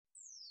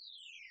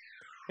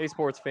Hey,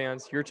 sports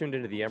fans, you're tuned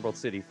into the Emerald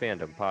City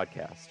Fandom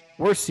Podcast.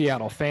 We're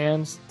Seattle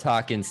fans.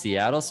 Talking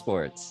Seattle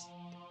sports.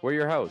 We're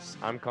your hosts.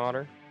 I'm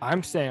Connor.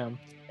 I'm Sam.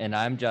 And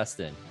I'm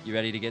Justin. You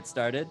ready to get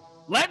started?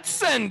 Let's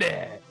send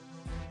it.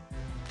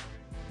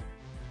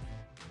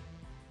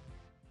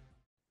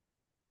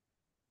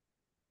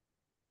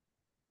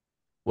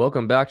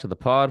 Welcome back to the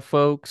pod,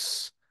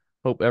 folks.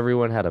 Hope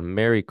everyone had a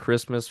Merry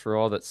Christmas for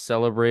all that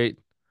celebrate.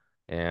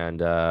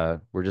 And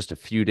we're just a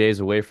few days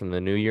away from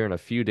the new year and a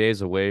few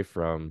days away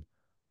from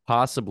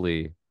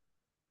possibly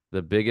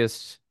the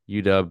biggest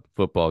UW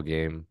football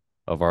game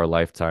of our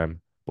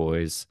lifetime,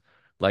 boys.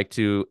 Like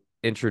to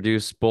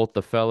introduce both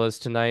the fellas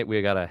tonight.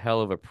 We got a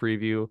hell of a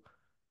preview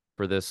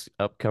for this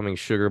upcoming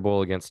Sugar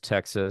Bowl against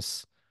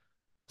Texas.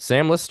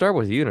 Sam, let's start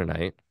with you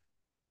tonight.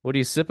 What are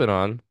you sipping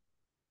on?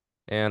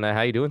 And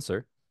how you doing,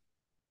 sir?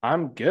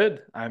 I'm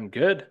good.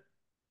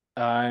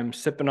 I'm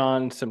sipping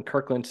on some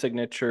Kirkland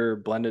Signature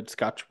blended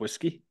Scotch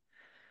whiskey.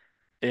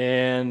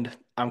 And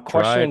I'm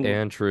Tried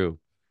and true.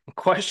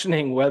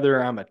 questioning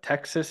whether I'm a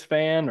Texas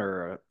fan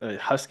or a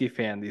Husky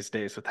fan these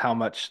days with how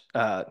much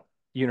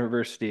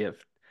University of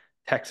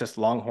Texas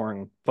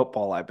Longhorn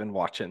football I've been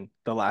watching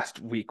the last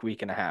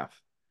week and a half.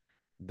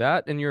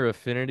 That and your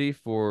affinity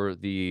for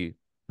the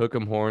hook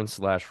 'em horn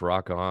 /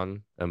 rock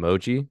on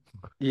emoji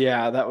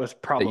Yeah, that was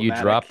that problematic.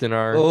 you dropped in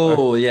our.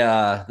 Oh,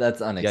 yeah,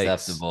 that's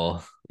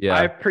unacceptable. Yeah,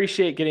 I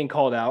appreciate getting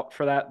called out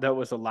for that. That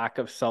was a lack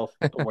of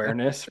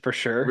self-awareness for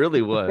sure.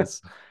 really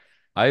was.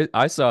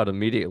 I saw it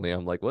immediately.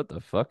 I'm like, what the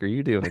fuck are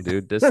you doing,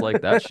 dude?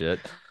 Dislike that shit.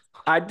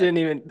 I didn't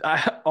even.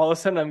 All of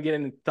a sudden, I'm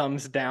getting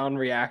thumbs down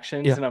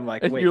reactions, Yeah. and I'm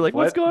like, And "Wait, you're like,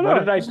 what's going what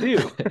on?" did I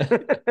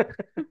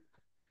do?"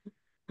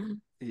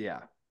 Yeah,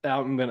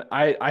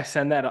 I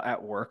send that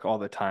at work all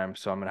the time,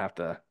 so I'm gonna have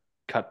to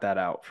cut that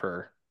out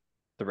for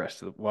the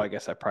rest of the. Well, I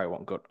guess I probably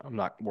won't go. I'm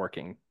not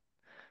working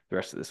the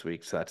rest of this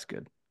week, so that's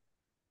good.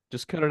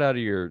 Just cut it out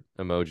of your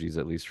emojis,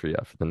 at least for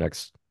the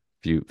next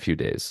few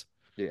days.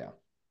 Yeah.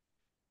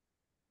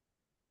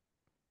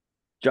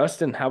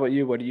 Justin, how about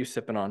you? What are you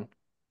sipping on?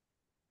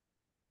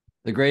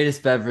 The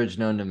greatest beverage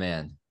known to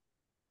man.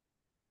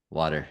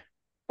 Water.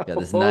 Got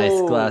this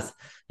nice glass.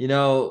 You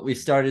know, we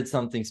started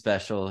something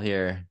special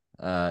here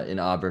in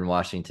Auburn,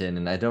 Washington,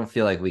 and I don't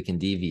feel like we can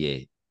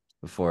deviate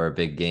before a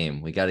big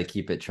game. We got to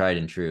keep it tried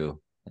and true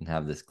and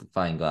have this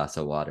fine glass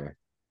of water.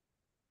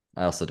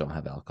 I also don't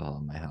have alcohol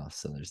in my house,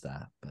 so there's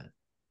that. But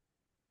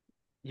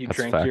You That's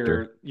a drank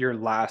factor. your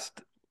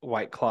last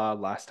White Claw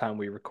last time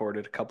we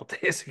recorded a couple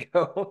days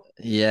ago.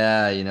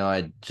 yeah, you know,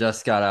 I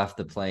just got off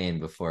the plane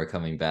before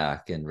coming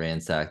back and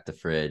ransacked the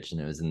fridge, and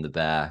it was in the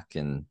back,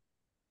 and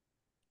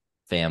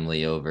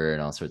family over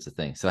and all sorts of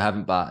things. So I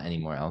haven't bought any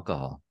more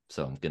alcohol.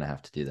 So I'm gonna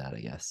have to do that, I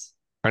guess.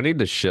 I need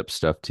to ship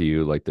stuff to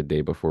you like the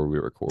day before we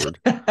record.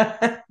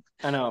 I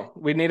know.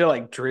 We need to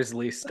like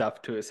Drizzly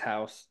stuff to his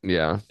house.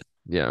 Yeah.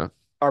 Yeah.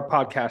 Our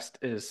podcast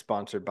is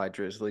sponsored by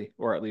Drizzly,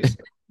 or at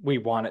least we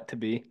want it to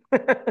be.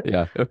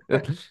 Yeah.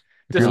 If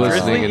Does you're listening,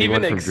 Drizzly anyone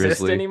even from exist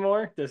Drizzly,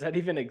 anymore? Does that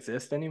even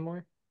exist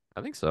anymore?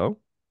 I think so.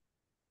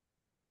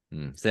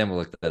 Sam will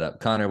look that up.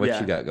 Connor, what Yeah.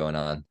 you got going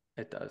on?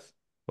 It does.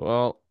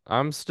 Well,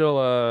 I'm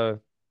still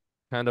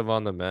kind of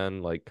on the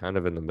mend, like kind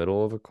of in the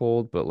middle of a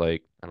cold, but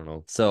like I don't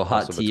know. So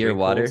hot also tea or between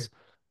water?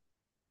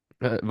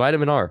 colds.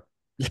 Vitamin R.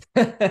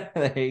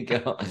 There you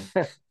go.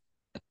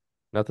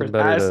 Nothing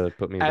better As to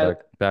put me as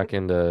back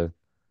into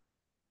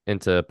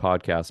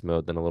podcast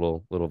mode than a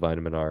little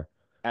vitamin R.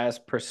 as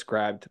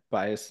prescribed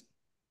by his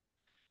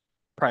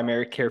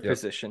primary care Yep.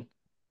 physician.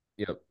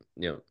 Yep.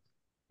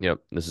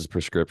 This is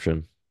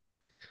prescription.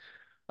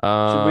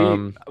 Should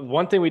we?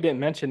 One thing we didn't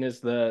mention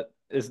is the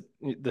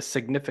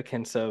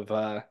significance of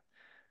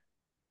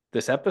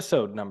this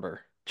episode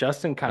number.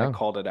 Justin kind of Oh.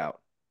 called it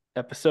out.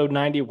 Episode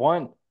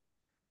 91.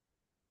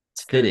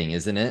 It's fitting,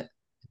 isn't it?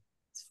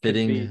 It's Could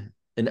be. fitting.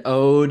 An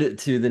ode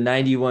to the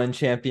 91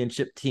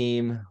 championship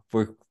team.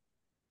 We're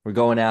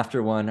going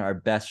after one, our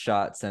best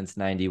shot since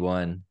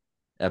 91,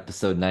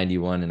 episode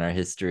 91 in our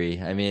history.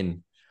 I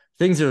mean,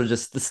 things are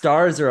just, the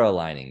stars are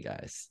aligning,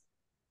 guys.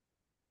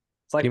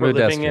 It's like Team we're of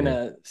living in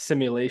Destiny. a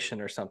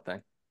simulation or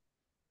something.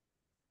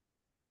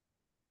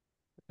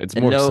 It's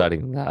And more no-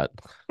 exciting than that.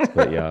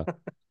 But yeah.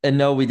 And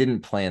no, we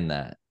didn't plan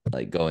that,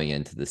 like going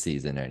into the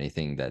season or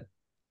anything, that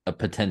a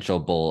potential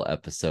bowl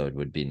episode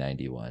would be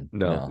 91.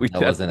 No, we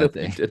that wasn't a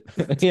definitely thing.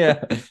 didn't.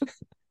 Yeah.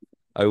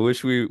 I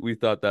wish we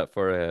thought that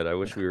far ahead. I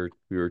wish we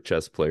were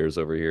chess players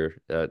over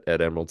here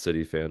at Emerald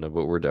City Fandom,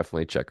 but we're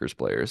definitely checkers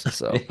players.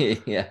 So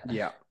Yeah.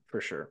 Yeah,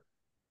 for sure.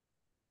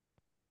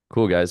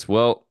 cool, guys.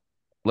 Well,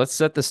 let's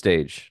set the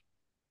stage.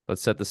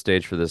 Let's set the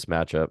stage for this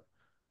matchup.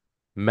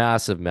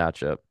 Massive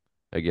matchup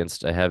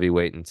against a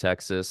heavyweight in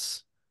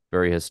Texas.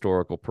 Very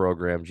historical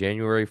program.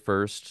 January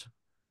 1st.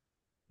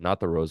 Not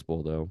the Rose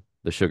Bowl, though.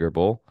 The Sugar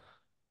Bowl.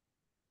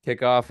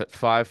 Kickoff at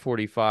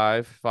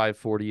 5:45,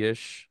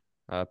 5:40-ish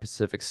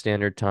Pacific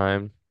Standard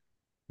Time.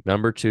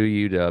 Number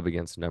 2 UW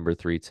against number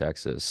 3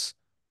 Texas.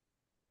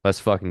 Let's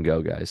fucking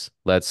go, guys.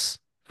 Let's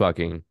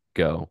fucking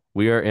go.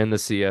 We are in the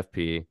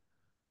CFP.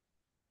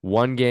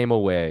 One game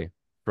away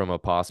from a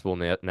possible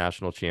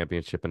national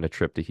championship and a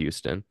trip to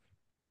Houston.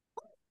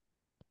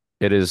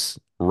 It is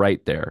right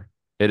there.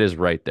 It is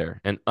right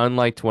there. And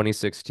unlike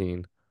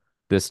 2016,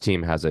 this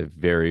team has a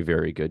very,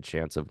 very good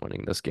chance of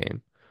winning this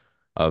game.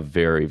 A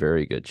very,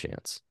 very good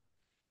chance.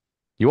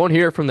 You won't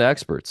hear it from the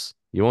experts.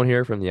 You won't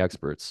hear it from the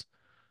experts.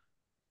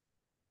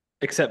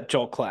 Except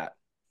Joel Klatt.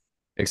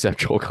 Except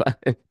Joel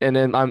Klatt. And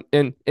then I'm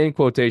in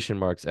quotation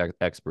marks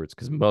experts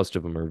because most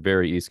of them are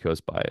very East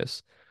Coast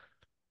bias.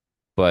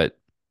 But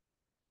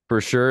for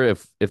sure,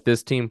 if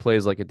this team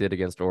plays like it did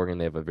against Oregon,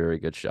 they have a very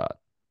good shot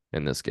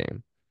in this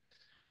game.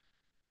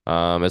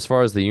 As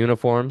far as the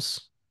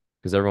uniforms,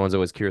 because everyone's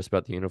always curious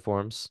about the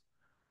uniforms,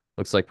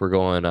 looks like we're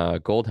going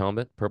gold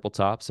helmet, purple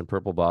tops, and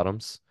purple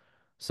bottoms.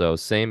 So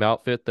same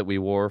outfit that we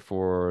wore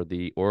for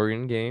the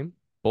Oregon game,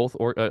 all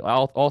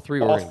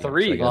three All Oregon games, I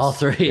three. guess. All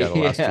three. Yeah, the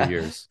last Yeah. 2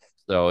 years.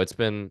 So it's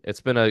been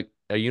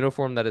a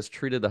uniform that has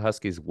treated the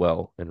Huskies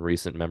well in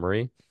recent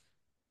memory.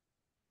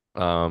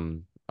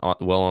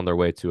 Well on their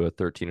way to a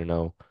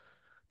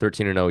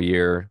 13-0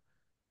 year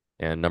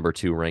and number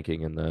 2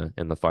 ranking in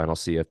the final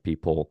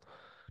CFP poll.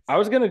 I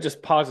was going to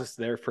just pause us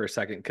there for a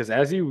second because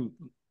as you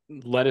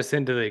led us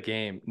into the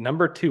game,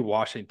 number 2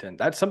 Washington,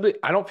 that's something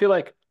I don't feel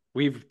like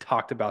we've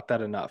talked about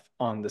that enough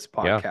on this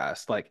Yeah.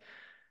 podcast. Like,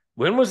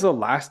 when was the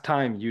last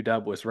time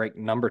UW was ranked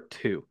number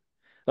 2?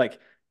 Like,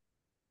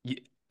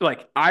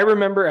 like I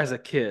remember as a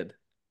kid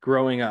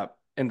growing up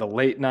in the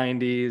late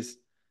 90s,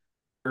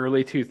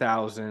 early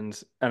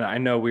 2000s, and I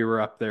know we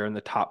were up there in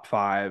the top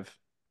 5,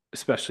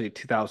 especially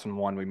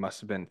 2001. We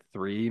must have been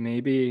 3,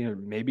 maybe, or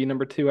maybe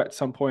number 2 at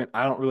some point.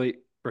 I don't really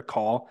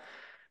recall.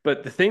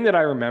 But the thing that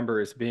I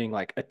remember is being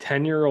like a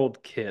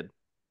 10-year-old kid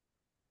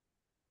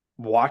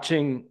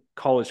watching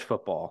college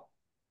football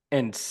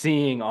and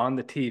seeing on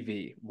the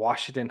TV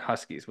Washington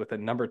Huskies with a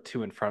number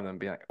 2 in front of them,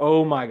 being like,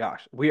 oh my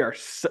gosh,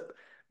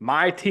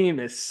 my team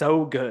is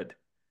so good.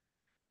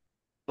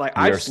 Like,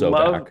 We I are just so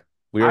love, back.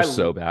 We are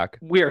so back.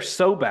 we are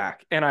so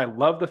back. And I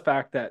love the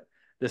fact that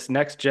this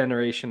next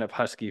generation of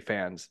Husky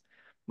fans,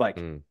 like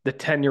the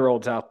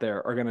 10-year-olds out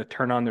there, are going to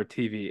turn on their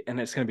TV and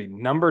it's going to be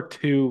number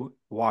 2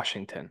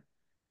 Washington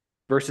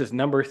versus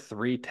number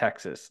 3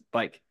 Texas.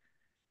 Like,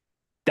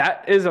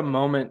 that is a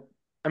moment.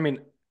 I mean,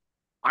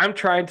 I'm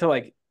trying to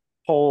like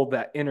pull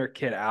that inner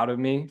kid out of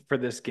me for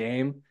this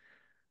game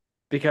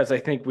because I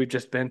think we've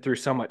just been through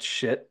so much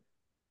shit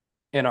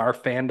in our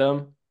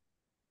fandom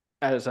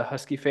as a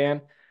Husky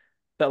fan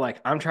that like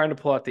I'm trying to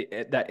pull out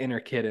that inner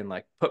kid and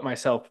like put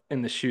myself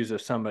in the shoes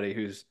of somebody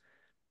who's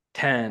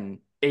 10,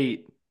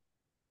 8,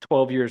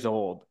 12 years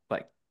old,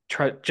 like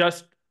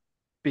just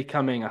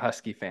becoming a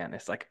Husky fan.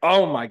 It's like,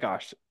 oh my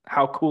gosh,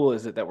 how cool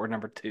is it that we're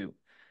number 2?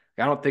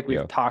 I don't think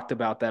we've talked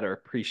about that or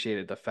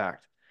appreciated the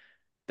fact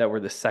that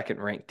we're the second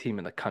ranked team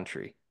in the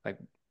country. Like,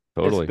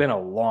 Totally. It's been a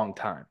long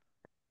time.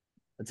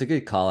 It's a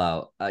good call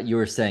out. You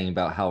were saying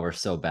about how we're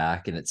so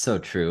back, and it's so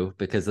true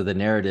because of the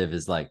narrative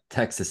is like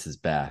Texas is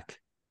back.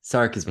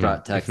 Sark has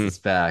brought Texas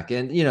back,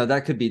 and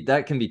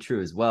that can be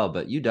true as well.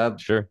 But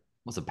UW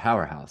was a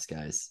powerhouse,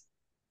 guys.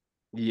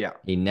 Yeah,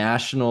 a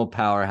national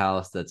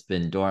powerhouse that's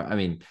been dormant. I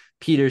mean,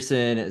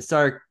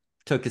 Sark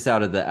took us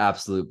out of the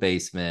absolute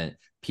basement.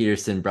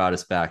 Peterson brought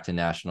us back to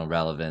national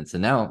relevance,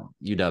 and now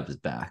UW is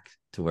back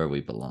to where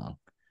we belong.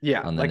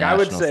 Yeah, like I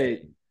would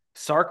say,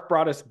 Sark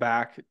brought us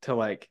back to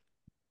like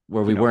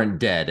where we weren't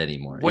dead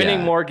anymore,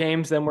 winning more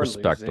games than we're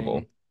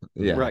respectable.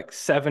 Losing. Yeah, we're like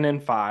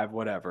 7-5,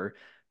 whatever.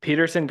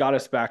 Peterson got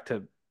us back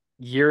to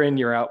year in,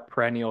 year out,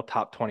 perennial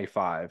top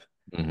 25.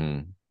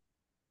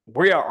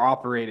 We are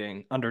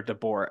operating under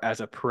DeBoer as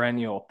a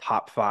perennial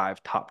top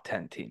 5, top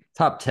 10 team.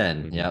 Top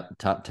 10, yep,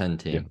 top 10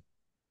 team. Yeah.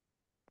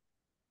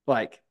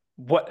 Like,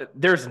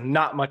 there's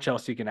not much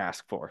else you can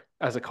ask for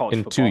as a college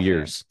football 2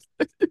 years.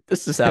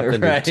 This has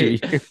happened in 2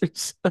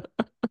 years.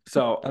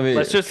 So I mean,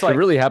 let's just it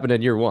really happened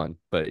in year 1,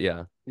 but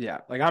yeah. Yeah,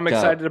 like I'm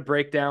excited to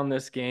break down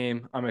this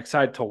game. I'm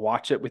excited to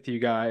watch it with you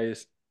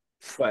guys.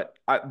 But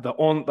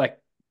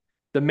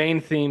the main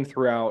theme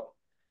throughout,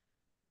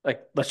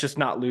 like, let's just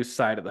not lose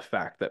sight of the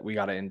fact that we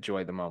got to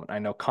enjoy the moment. I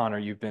know, Connor,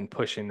 you've been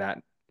pushing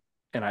that,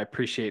 and I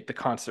appreciate the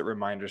constant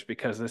reminders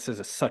because this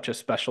is such a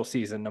special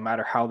season. No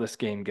matter how this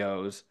game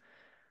goes,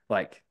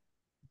 like,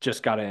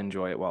 just got to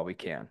enjoy it while we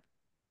can.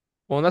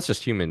 Well, and that's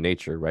just human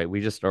nature, right?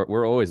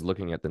 We're always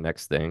looking at the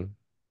next thing.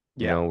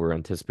 We're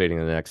anticipating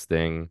the next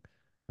thing,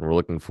 and we're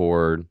looking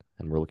forward,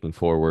 and we're looking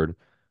forward.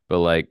 But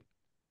like,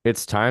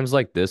 it's times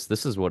like this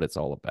is what it's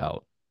all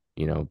about.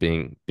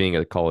 Being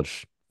a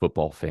college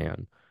football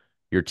fan.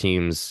 Your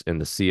team's in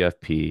the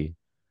CFP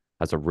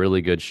has a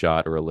really good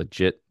shot or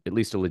at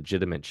least a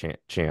legitimate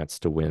chance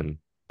to win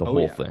the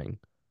whole thing.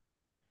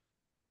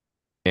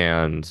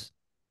 And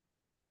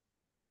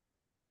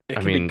it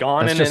can be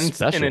gone in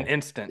an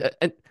instant.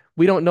 And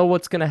we don't know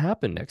what's going to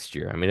happen next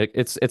year. I mean,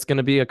 it's going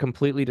to be a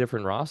completely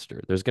different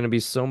roster. There's going to be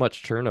so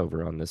much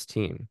turnover on this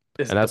team.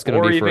 And that's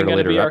going to be for a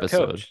later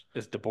episode.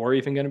 Is DeBoer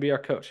even going to be our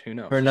coach? Who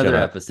knows? For another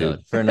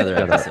episode.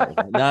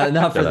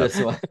 Not for this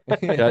one.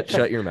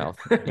 Shut your mouth.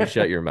 You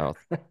shut your mouth.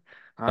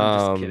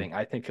 I'm just kidding.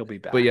 I think he'll be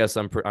But back. yes,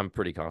 I'm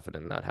pretty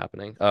confident in that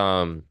happening.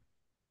 But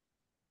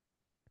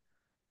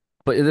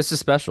this is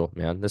special,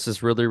 man. This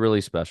is really,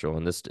 really special,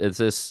 and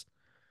this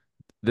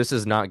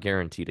is not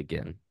guaranteed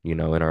again, in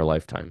our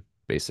lifetime,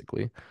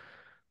 basically.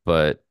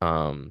 But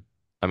I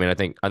mean, I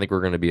think we're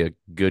going to be a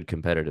good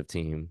competitive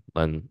team,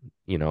 and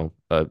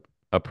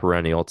a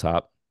perennial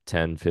top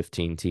 10,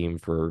 15 team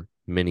for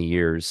many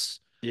years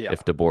Yeah.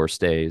 if DeBoer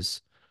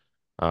stays.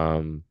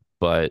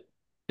 But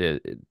I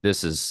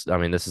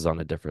mean, this is on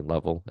a different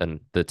level, and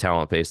the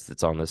talent base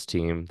that's on this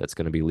team that's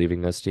going to be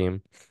leaving this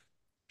team.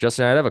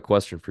 Justin, I'd have a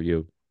question for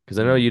you because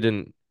I know Mhm. you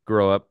didn't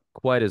grow up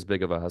quite as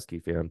big of a Husky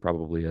fan,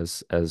 probably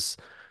as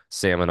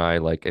Sam and I,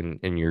 like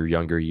in your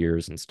younger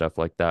years and stuff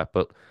like that.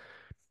 But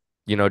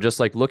just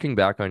like looking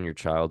back on your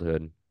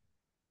childhood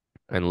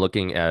and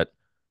looking at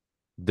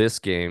this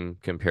game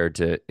compared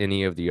to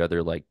any of the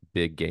other like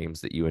big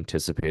games that you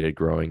anticipated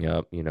growing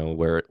up,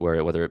 where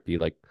whether it be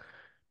like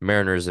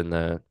Mariners in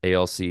the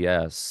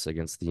ALCS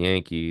against the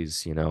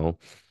Yankees, the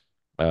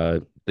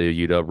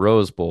UW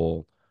Rose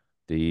Bowl,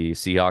 the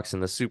Seahawks in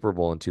the Super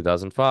Bowl in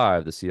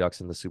 2005, the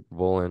Seahawks in the Super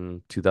Bowl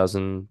in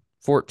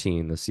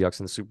 2014, the Seahawks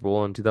in the Super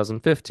Bowl in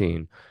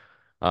 2015.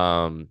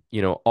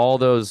 All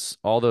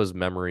those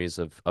memories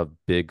of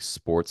big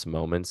sports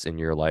moments in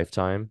your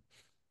lifetime.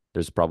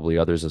 There's probably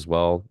others as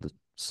well, the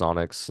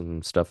Sonics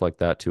and stuff like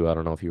that too. I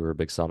don't know if you were a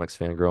big Sonics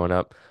fan growing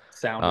up.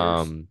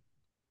 Sounders. Um,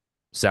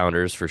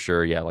 Sounders for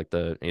sure. Yeah, like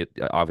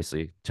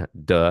obviously,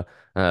 duh.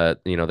 The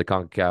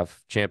CONCACAF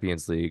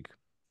Champions League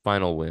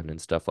final win and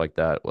stuff like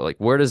that. Well, like,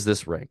 where does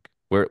this rank?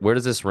 Where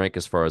does this rank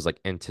as far as like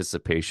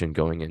anticipation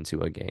going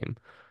into a game?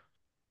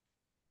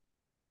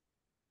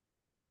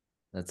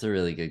 That's a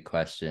really good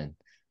question.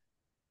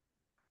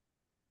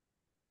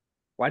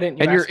 Why didn't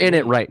you And you're ask in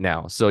it me? right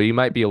now, so you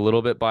might be a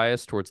little bit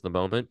biased towards the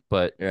moment,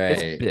 but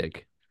it's Right.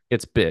 big.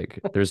 It's big.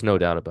 There's no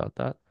doubt about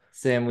that.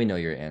 Sam, we know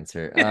your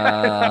answer.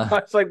 I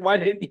was like, why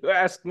didn't you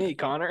ask me,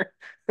 Connor?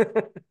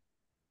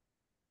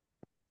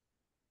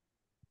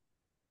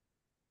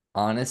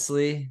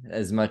 Honestly,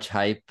 as much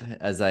hype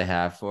as I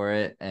have for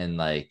it, and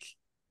like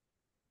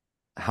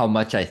how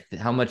much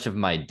of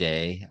my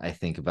day I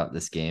think about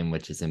this game,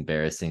 which is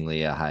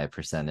embarrassingly a high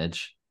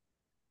percentage,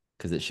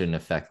 because it shouldn't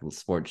affect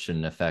sports,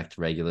 shouldn't affect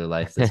regular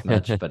life this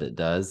much, but it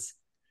does.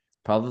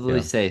 Probably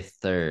Yeah. say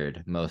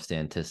third most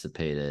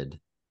anticipated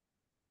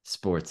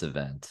sports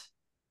event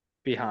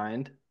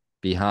Behind.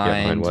 Yeah, behind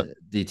behind what?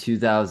 the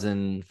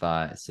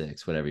 2005,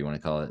 6, whatever you want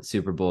to call it,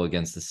 Super Bowl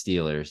against the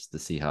Steelers, the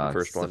The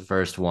first Seahawks. The one.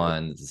 first Yep.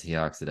 one the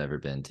Seahawks had ever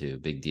been to.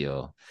 Big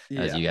deal.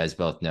 As Yeah. you guys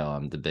both know,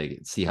 I'm the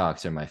big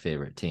Seahawks are my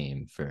favorite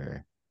team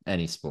for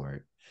any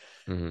sport.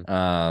 Hmm.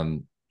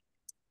 Um,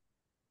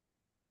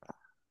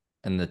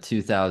 and the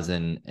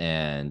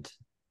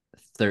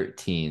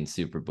 2013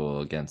 Super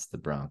Bowl against the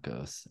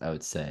Broncos, I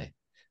would say,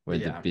 were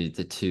Yeah.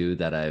 the two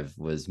that I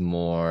was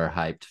more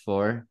hyped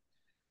for.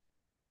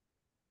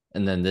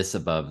 And then this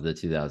above the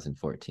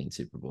 2014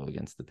 Super Bowl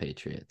against the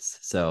Patriots.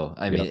 So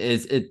I mean, Yep.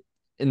 is it?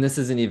 And this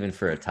isn't even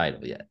for a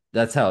title yet.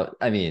 That's how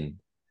I mean.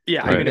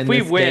 Yeah. I We mean, Right. if win we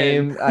this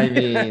win, game. I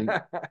mean,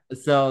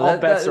 so all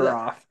bets are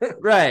off.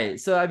 right.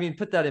 So I mean,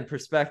 put that in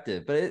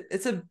perspective. But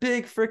it's a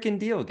big freaking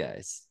deal,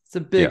 guys. It's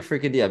a big Yeah.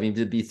 freaking deal. I mean,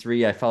 to be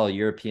three, I follow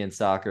European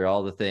soccer,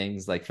 all the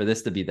things. Like for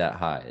this to be that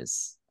high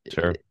is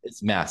Sure.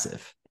 it's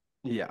massive.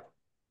 Yeah.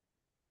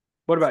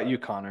 What about you,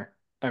 Connor?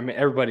 I mean,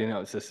 everybody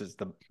knows this is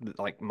the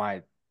like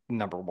my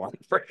number one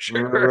for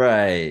sure.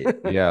 Right.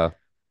 Yeah.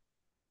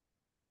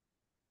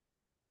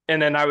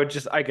 And then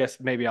I guess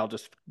maybe I'll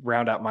just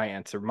round out my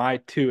answer. My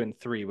two and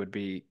three would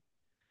be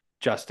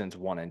Justin's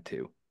one and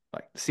two,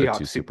 like The two Seahawks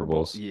Super Super Bowl.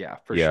 Bowls. Yeah,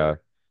 for Yeah.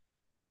 sure.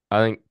 I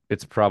think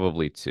it's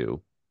probably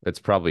two. It's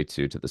probably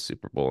two to the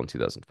Super Bowl in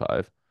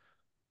 2005.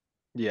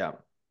 Yeah,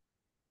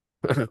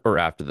 Or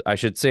after I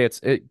should say it's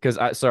it because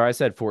I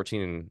said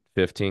 14 and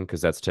 15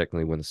 because that's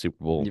technically when the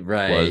Super Bowl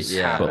Right. was, but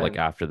Yeah. like happened.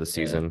 after the Yeah.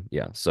 season,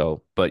 yeah.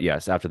 So, but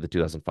yes, after the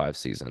 2005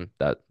 season,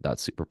 that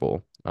Super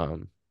Bowl.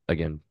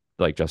 Again,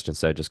 like Justin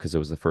said, just because it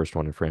was the first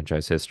one in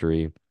franchise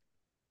history.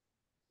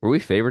 Were we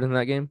favored in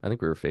that game? I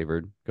think we were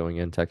favored going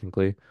in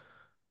technically.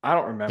 I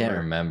don't Can't remember.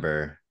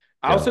 remember.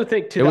 I Yeah, also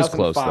think it was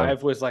close though.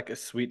 2005 was like a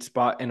sweet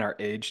spot in our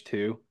age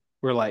too.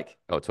 We're like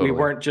Oh, we totally.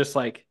 weren't just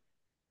like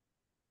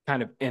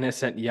kind of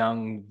innocent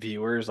young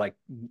viewers. Like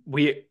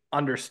we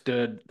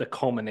understood the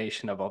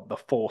culmination of the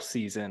full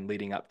season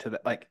leading up to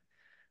that. Like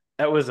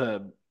that was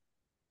a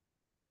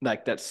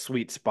like that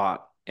sweet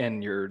spot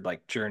in your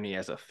like journey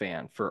as a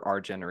fan for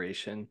our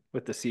generation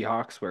with the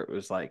Seahawks, where it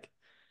was like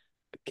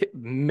a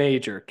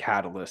major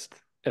catalyst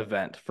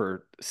event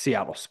for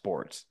Seattle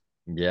sports.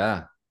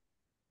 Yeah.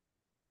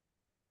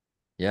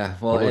 Yeah,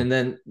 well, Totally. and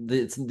then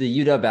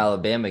the UW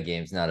Alabama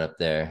game's not up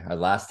there.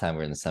 Last time we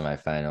were in the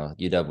semifinal,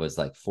 UW was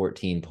like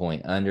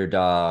 14-point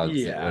underdogs.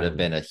 It would Yeah, have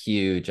been a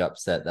huge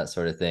upset, that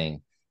sort of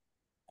thing.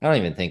 I don't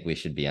even think we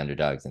should be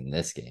underdogs in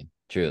this game,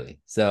 truly.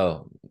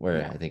 So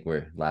yeah, I think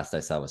we're last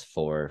I saw was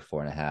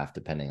 4.5,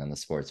 depending on the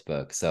sports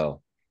book.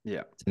 So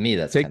yeah. to me,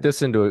 that's Take kind of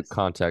this into ridiculous.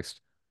 context.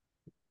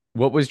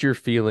 What was your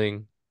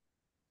feeling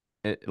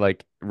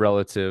like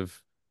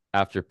relative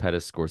after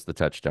Pettis scores the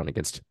touchdown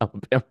against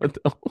Alabama,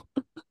 though.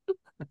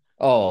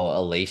 Oh,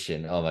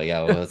 elation. Oh my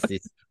God. Well,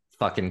 these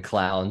fucking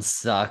clowns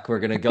suck. We're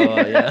gonna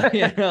go,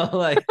 yeah,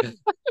 like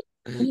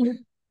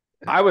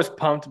I was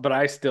pumped, but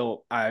I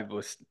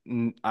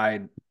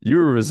You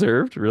were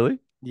reserved, really? hey,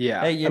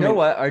 yeah. you I know mean,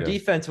 what? Our Yeah,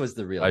 defense was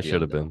the real I should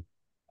deal, have though. been.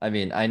 I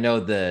mean, I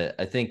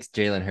think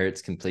Jalen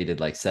Hurts completed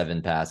like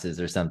 7 passes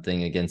or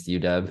something against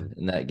UW Mhm.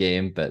 in that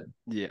game, but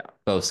yeah,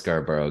 Bo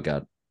Scarborough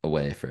got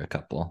away for a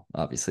couple.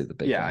 Obviously, the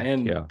big yeah, one.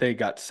 and Yeah, they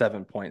got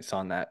 7 points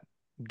on that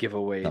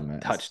giveaway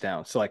Dumbass.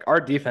 touchdown. So like our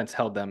defense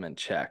held them in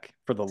check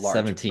for the large.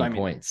 17 I mean,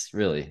 points,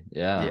 really.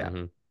 Yeah. yeah.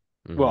 hmm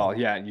hmm Well,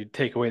 yeah, you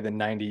take away the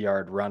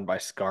 90-yard run by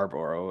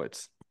Scarborough.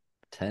 It's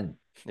 10.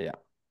 yeah,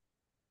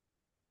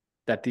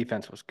 that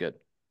defense was good.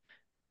 Was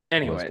good.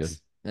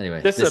 Anyways,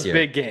 Anyway, this is a this year.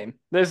 big game.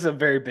 This is a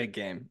very big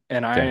game,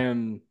 and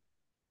Okay.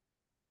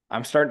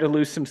 I'm starting to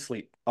lose some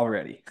sleep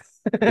already.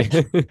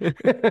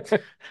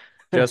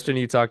 Justin,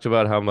 you talked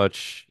about how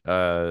much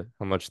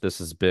this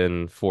has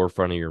been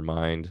forefront of your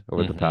mind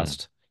over the Mm-hmm.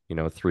 past,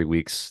 3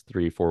 weeks,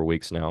 4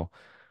 weeks now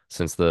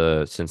since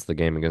the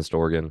game against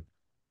Oregon.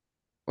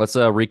 Let's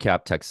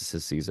recap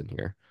Texas's season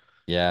here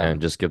Yeah.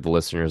 and just give the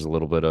listeners a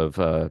little bit of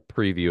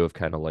preview of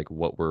kind of like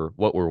what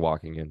we're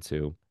walking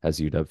into as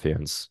UW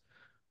fans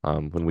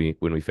when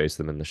we face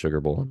them in the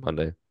Sugar Bowl on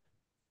Monday.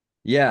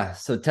 Yeah.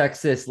 So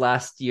Texas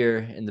last year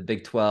in the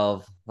Big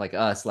 12, like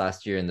us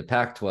last year in the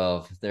Pac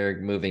 12,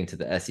 they're moving to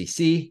the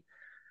SEC.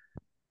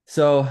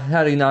 So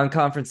had a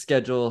non-conference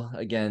schedule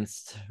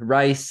against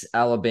Rice,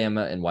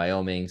 Alabama, and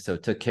Wyoming. So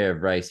took care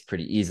of Rice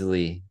pretty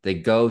easily. They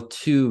go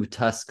to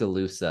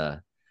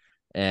Tuscaloosa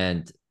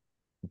and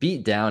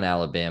beat down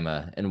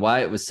Alabama. And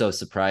why it was so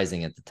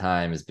surprising at the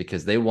time is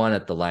because they won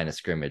at the line of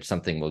scrimmage,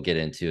 something we'll get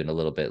into in a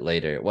little bit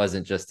later. It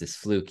wasn't just this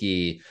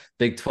fluky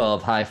Big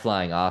 12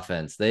 high-flying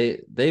offense.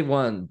 They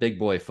won big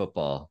boy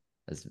football,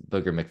 as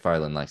Booger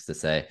McFarland likes to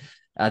say,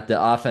 at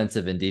the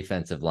offensive and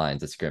defensive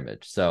lines of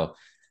scrimmage. So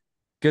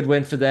good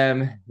win for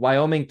them.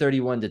 Wyoming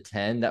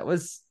 31-10. That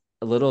was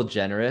a little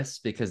generous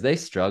because they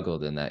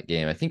struggled in that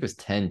game. I think it was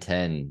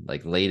 10-10,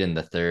 like late in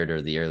the third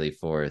or the early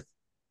fourth.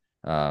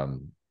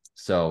 Um,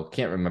 so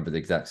can't remember the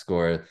exact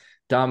score.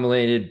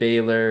 Dominated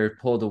Baylor,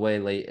 pulled away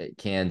late at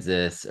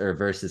Kansas or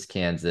versus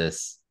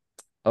Kansas.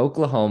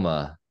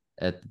 Oklahoma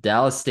at the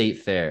Dallas State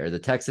Fair, the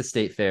Texas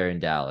State Fair in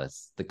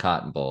Dallas, the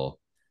Cotton Bowl.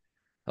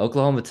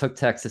 Oklahoma took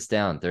Texas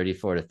down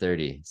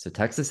 34-30. So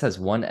Texas has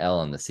one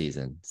L in the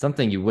season,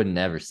 something you would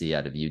never see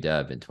out of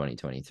UW in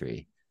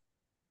 2023.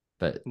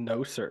 But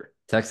No, sir.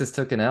 Texas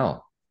took an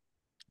L,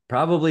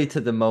 probably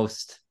to the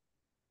most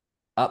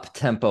up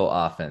tempo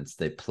offense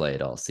they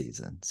played all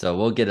season. So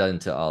we'll get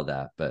into all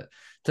that. But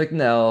took an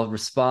L,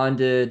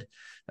 responded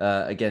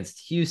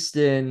against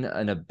Houston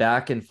in a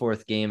back and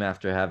forth game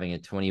after having a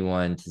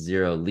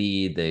 21-0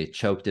 lead. They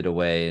choked it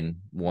away and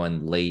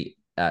won late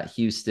at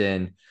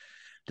Houston,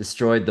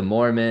 destroyed the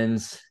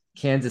Mormons.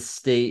 Kansas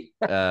State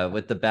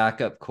with the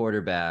backup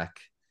quarterback.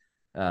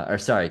 Or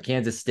sorry,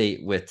 Kansas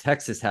State with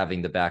Texas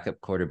having the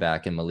backup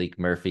quarterback and Malik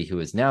Murphy,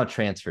 who is now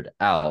transferred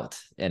out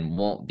and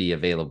won't be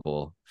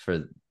available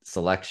for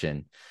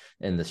selection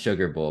in the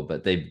Sugar Bowl,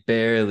 but they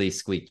barely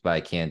squeaked by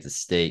Kansas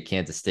State.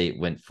 Kansas State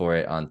went for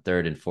it on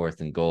 3rd and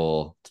 4th and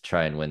goal to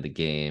try and win the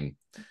game.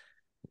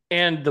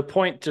 And the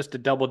point, just to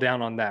double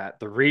down on that,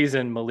 the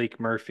reason Malik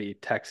Murphy,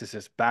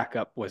 Texas's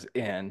backup, was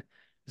in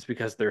is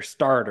because their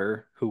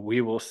starter, who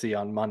we will see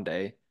on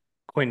Monday,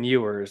 Quinn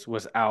Ewers,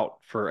 was out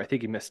for, I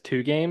think he missed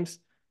 2 games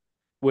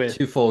with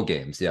 2 full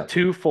games. Yeah,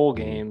 2 full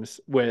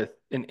games with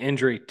an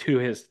injury to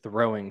his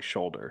throwing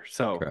shoulder.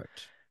 So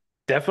correct.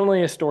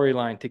 definitely a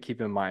storyline to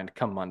keep in mind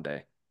come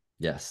Monday.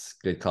 Yes,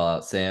 good call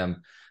out,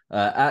 Sam.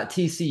 At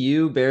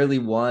TCU, barely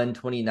won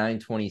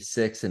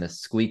 29-26 in a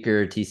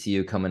squeaker.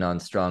 TCU coming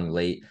on strong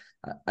late.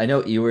 I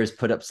know Ewers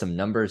put up some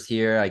numbers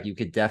here. Like you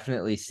could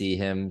definitely see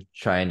him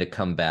trying to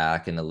come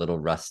back and a little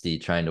rusty,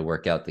 trying to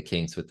work out the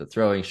kinks with the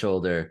throwing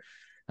shoulder.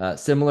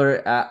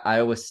 Similar at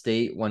Iowa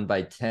State, won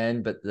by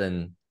 10, but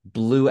then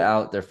blew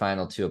out their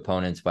final 2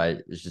 opponents by,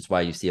 which is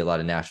why you see a lot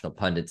of national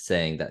pundits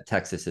saying that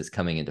Texas is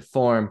coming into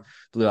form.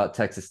 Blew out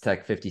Texas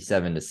Tech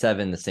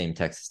 57-7, the same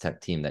Texas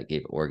Tech team that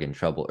gave Oregon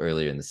trouble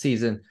earlier in the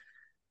season,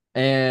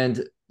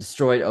 and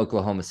destroyed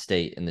Oklahoma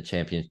State in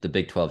the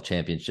Big 12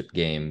 championship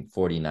game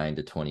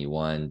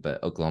 49-21.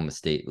 But Oklahoma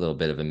State, a little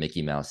bit of a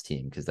Mickey Mouse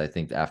team, because I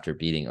think after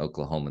beating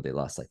Oklahoma, they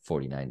lost like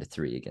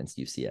 49-3 against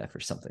UCF or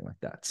something like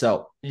that.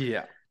 So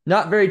Yeah.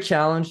 not very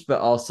challenged,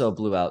 but also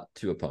blew out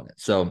 2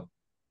 opponents. So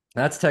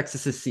that's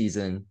Texas's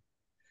season.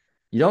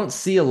 You don't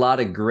see a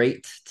lot of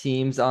great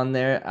teams on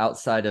there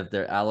outside of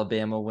their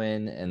Alabama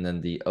win. And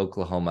then the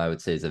Oklahoma, I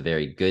would say, is a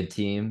very good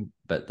team,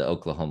 but the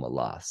Oklahoma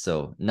lost.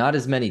 So not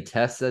as many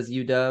tests as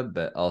UW,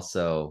 but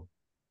also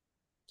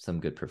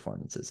some good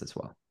performances as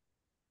well.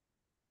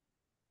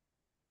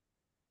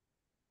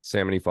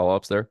 Sam, any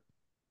follow-ups there?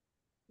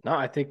 No,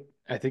 I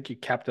think you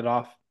capped it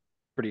off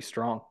pretty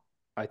strong.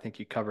 I think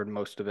you covered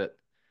most of it.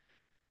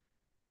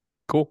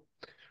 Cool.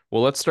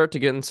 Well, let's start to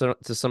get into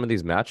some of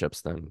these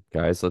matchups then,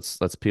 guys.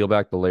 Let's peel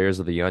back the layers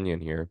of the onion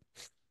here.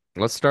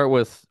 Let's start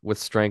with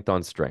strength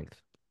on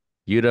strength.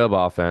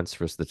 UW offense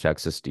versus the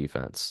Texas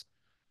defense.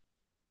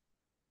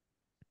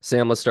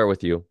 Sam, let's start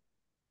with you.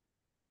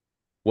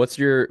 What's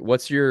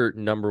your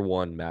number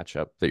one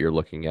matchup that you're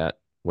looking at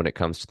when it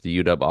comes to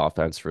the UW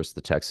offense versus the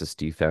Texas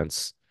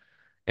defense?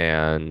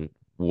 And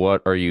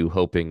what are you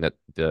hoping that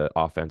the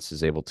offense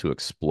is able to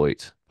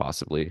exploit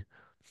possibly?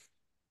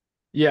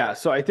 Yeah,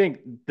 so I think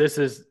this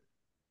is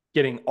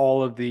getting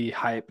all of the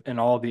hype and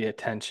all the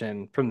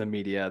attention from the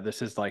media.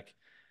 This is like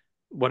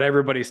what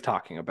everybody's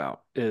talking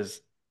about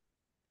is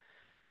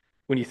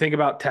when you think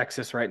about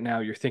Texas right now,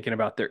 you're thinking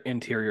about their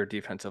interior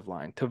defensive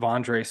line.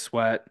 Tavondre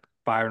Sweat,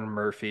 Byron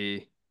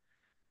Murphy,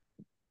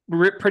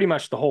 pretty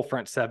much the whole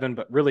front seven,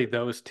 but really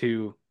those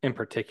two in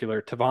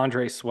particular.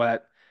 Tavondre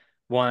Sweat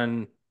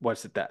won,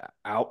 what's it, that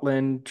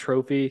Outland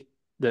trophy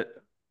that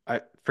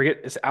I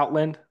forget, it's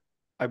Outland,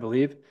 I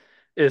believe,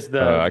 is I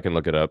the can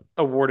look it up.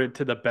 awarded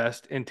to the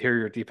best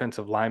interior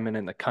defensive lineman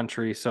in the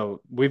country.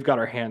 So we've got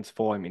our hands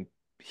full. I mean,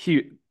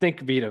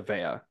 think Vita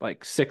Vea,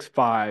 like 6'5",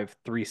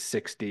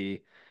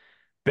 360,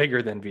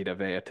 bigger than Vita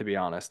Vea, to be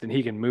honest, and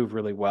he can move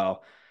really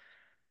well.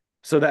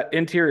 So that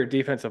interior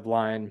defensive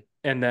line,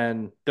 and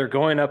then they're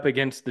going up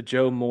against the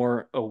Joe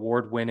Moore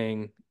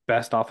award-winning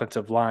best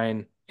offensive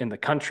line in the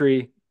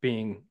country,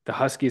 being the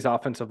Huskies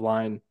offensive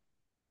line.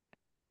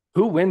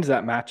 Who wins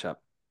that matchup?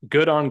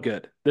 Good on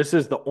good. This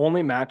is the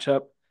only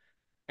matchup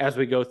as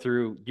we go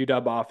through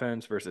UW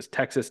offense versus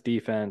Texas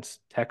defense,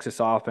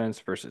 Texas offense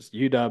versus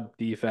UW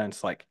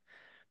defense. Like,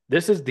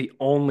 this is the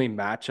only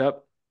matchup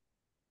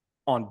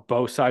on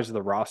both sides of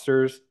the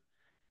rosters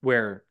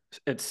where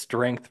it's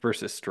strength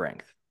versus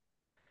strength.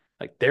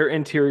 Like, their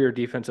interior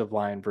defensive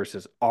line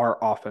versus our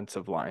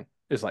offensive line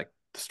is like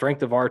the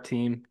strength of our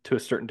team to a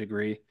certain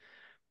degree,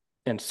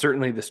 and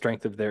certainly the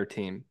strength of their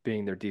team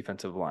being their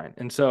defensive line.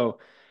 And so,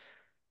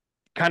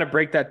 kind of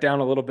break that down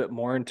a little bit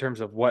more in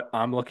terms of what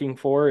I'm looking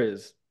for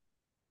is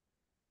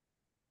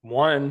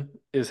one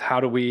is how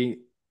do we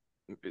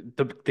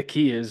the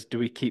key is, do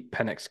we keep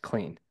Penix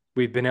clean?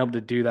 We've been able to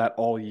do that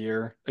all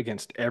year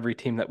against every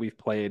team that we've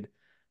played.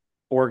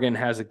 Oregon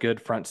has a good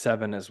front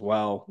seven as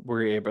well.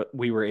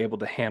 We were able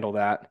to handle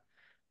that.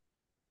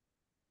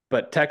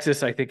 But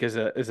Texas, I think, is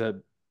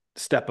a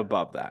step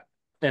above that.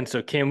 And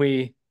so can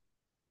we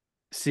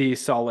see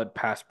solid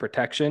pass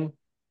protection?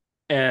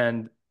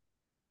 And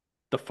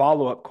the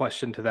follow-up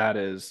question to that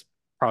is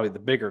probably the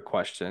bigger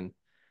question.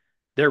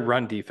 Their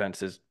run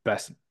defense is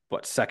best,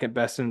 what, second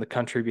best in the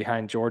country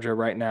behind Georgia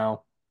right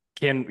now.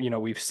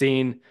 We've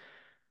seen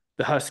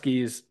the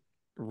Huskies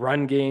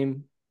run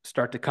game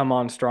start to come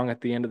on strong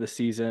at the end of the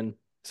season.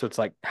 So it's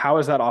like, how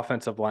is that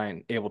offensive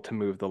line able to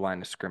move the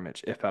line of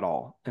scrimmage, if at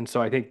all? And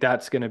so I think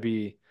that's going to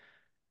be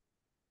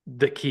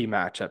the key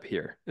matchup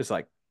here is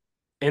like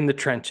in the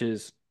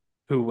trenches,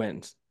 who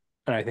wins?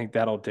 And I think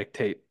that'll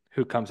dictate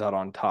who comes out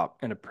on top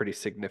in a pretty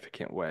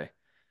significant way.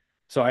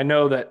 So I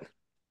know that,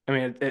 I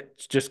mean, it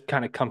just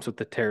kind of comes with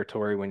the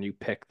territory when you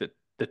pick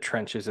the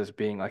trenches as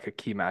being like a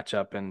key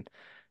matchup and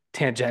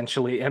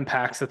tangentially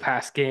impacts the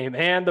pass game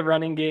and the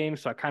running game.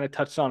 So I kind of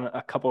touched on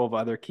a couple of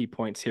other key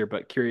points here,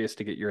 but curious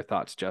to get your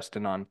thoughts,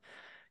 Justin, on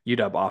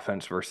UW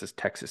offense versus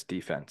Texas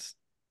defense.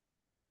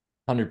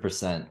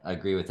 100%. I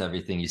agree with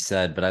everything you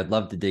said, but I'd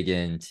love to dig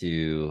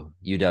into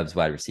UW's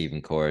wide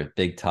receiving core.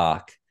 Big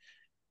talk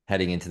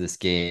heading into this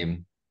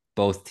game.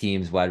 Both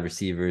teams, wide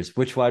receivers.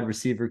 Which wide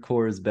receiver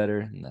core is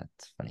better? And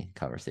that's funny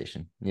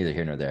conversation. Neither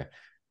here nor there.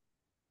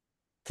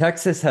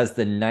 Texas has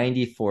the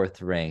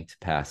 94th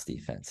ranked pass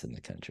defense in the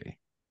country.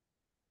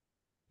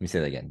 Let me say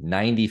that again.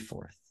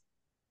 94th.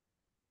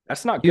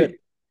 That's not good.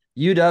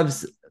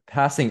 UW's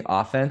passing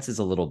offense is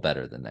a little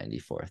better than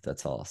 94th.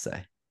 That's all I'll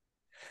say.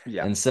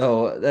 Yeah. And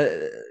so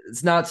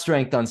it's not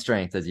strength on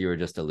strength, as you were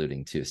just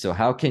alluding to. So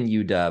how can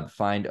UW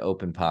find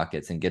open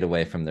pockets and get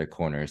away from their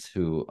corners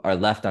who are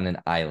left on an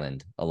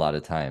island a lot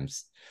of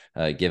times,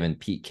 given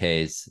Pete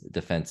K's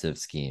defensive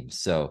schemes?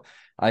 So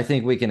I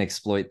think we can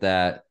exploit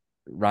that.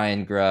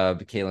 Ryan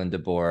Grubb, Kalen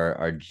DeBoer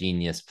are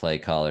genius play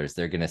callers.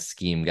 They're going to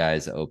scheme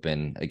guys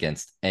open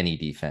against any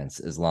defense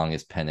as long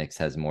as Penix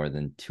has more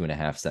than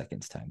 2.5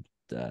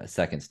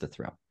 seconds to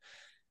throw.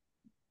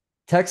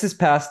 Texas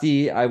pass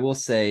D, I will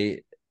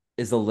say,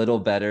 is a little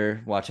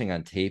better watching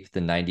on tape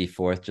than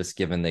 94th, just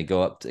given they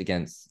go up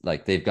against,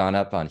 like, they've gone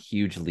up on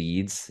huge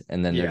leads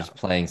and then they're just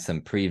playing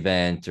some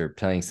prevent or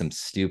playing some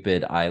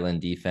stupid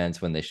island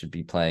defense when they should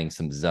be playing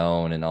some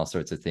zone and all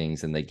sorts of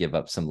things. And they give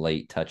up some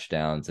late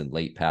touchdowns and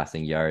late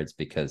passing yards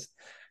because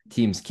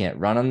teams can't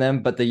run on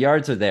them, but the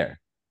yards are there.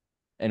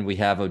 And we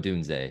have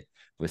Odunze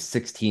with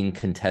 16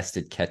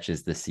 contested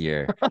catches this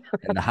year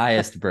and the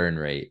highest burn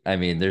rate. I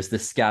mean, there's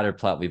this scatter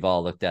plot we've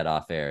all looked at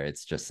off air.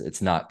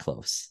 It's not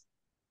close.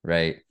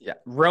 Right. Yeah.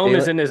 Rome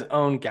is in his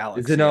own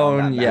galaxy. His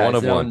own, yeah. One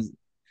of one.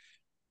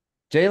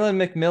 Jalen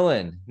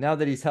McMillan, now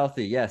that he's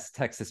healthy, yes,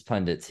 Texas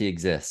pundits, he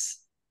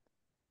exists.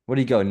 What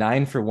do you go?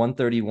 9 for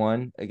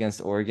 131 against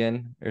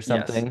Oregon or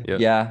something? Yes. Yep.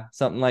 Yeah,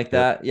 something like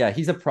that. Yeah,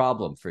 he's a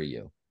problem for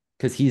you.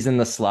 because he's in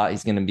the slot.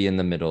 He's going to be in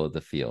the middle of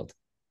the field.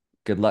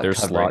 Good luck Their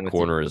covering slot with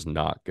corner you. is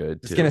not good I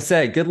was going too. to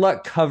say, good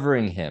luck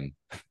covering him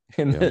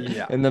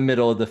Yeah. in the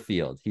middle of the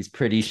field. He's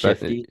pretty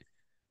shifty.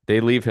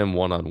 They leave him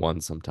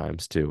one-on-one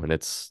sometimes too, and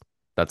that's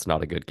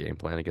not a good game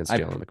plan against I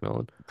Jalen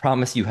McMillan.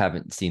 promise you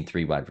haven't seen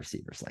 3 wide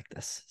receivers like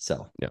this.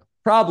 So, Yeah.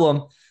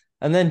 problem.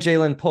 And then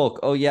Jalen Polk.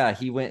 Oh, yeah.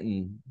 He went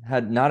and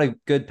had not a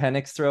good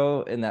Penix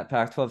throw in that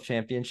Pac 12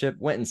 championship,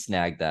 went and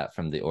snagged that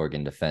from the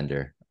Oregon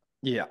defender.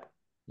 Yeah.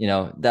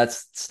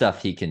 That's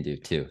stuff he can do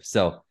too.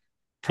 So,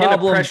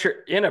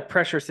 in a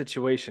pressure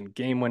situation,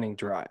 game-winning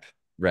drive.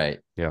 Right.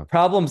 Yeah.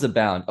 Problems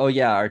abound. Oh,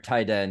 yeah. Our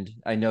tight end.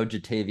 I know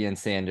Jatavian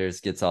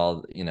Sanders gets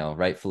all,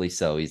 rightfully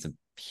so. He's a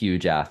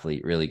huge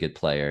athlete, really good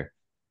player.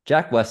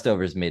 Jack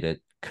Westover's made a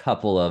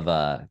couple of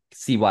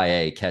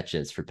CYA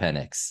catches for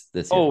Penix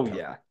this year. Oh,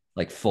 yeah.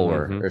 Like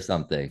 4 or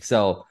something.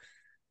 So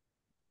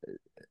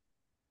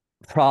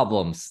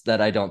problems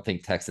that I don't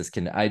think Texas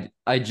can. I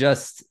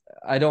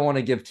don't want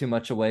to give too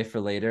much away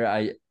for later.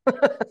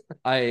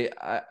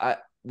 I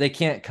they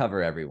can't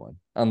cover everyone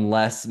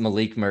unless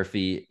Malik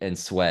Murphy and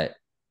Sweat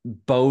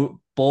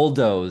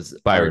bulldoze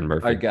Byron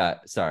Murphy. I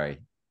got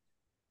sorry.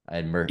 I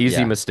had Murphy.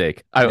 Easy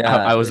mistake.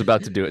 I was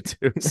about to do it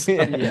too. So.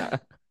 Yeah.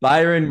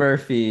 Byron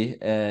Murphy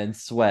and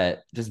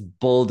Sweat just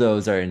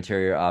bulldoze our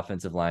interior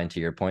offensive line,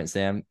 to your point,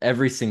 Sam,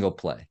 every single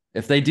play.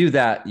 If they do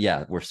that,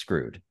 yeah, we're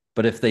screwed.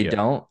 But if they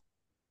don't,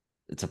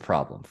 it's a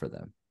problem for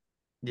them.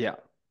 Yeah.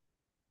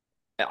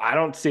 I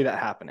don't see that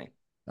happening,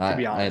 to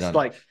be honest.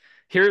 Like,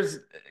 here's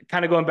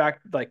kind of going back,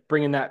 like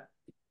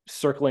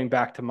circling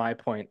back to my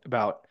point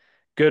about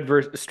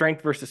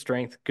strength versus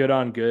strength, good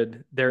on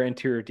good, their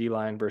interior D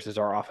line versus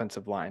our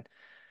offensive line.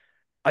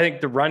 I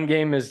think the run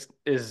game is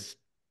as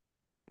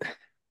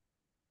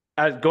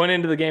going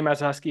into the game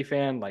as a Husky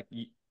fan, like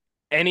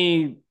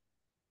any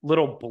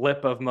little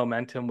blip of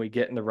momentum we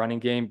get in the running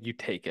game, you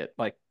take it.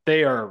 Like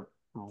they are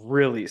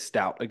really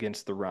stout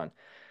against the run.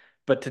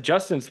 But to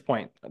Justin's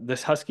point,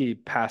 this Husky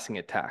passing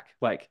attack,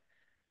 like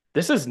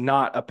this is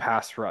not a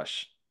pass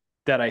rush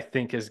that I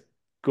think is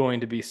going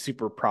to be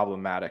super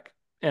problematic.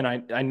 And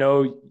I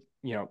know,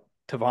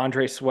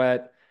 T'Vondre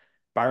Sweat,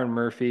 Byron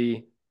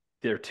Murphy,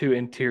 they're 2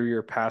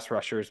 interior pass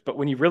rushers. But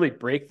when you really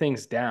break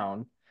things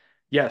down,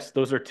 yes,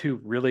 those are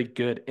 2 really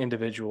good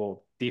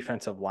individual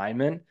defensive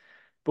linemen.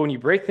 But when you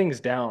break things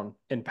down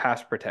in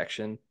pass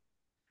protection,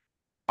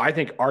 I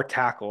think our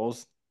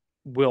tackles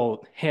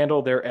will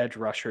handle their edge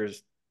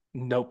rushers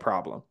no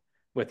problem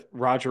with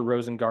Roger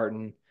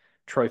Rosengarten,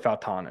 Troy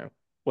Fautanu.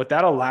 What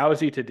that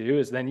allows you to do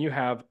is then you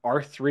have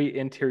our 3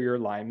 interior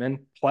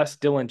linemen plus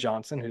Dylan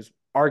Johnson, who's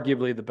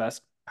arguably the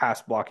best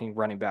pass blocking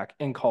running back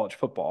in college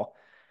football.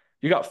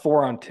 You got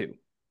 4 on 2.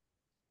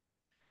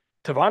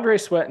 T'Vondre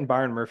Sweat and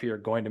Byron Murphy are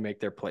going to make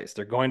their plays.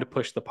 They're going to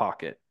push the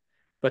pocket.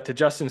 But to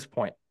Justin's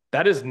point,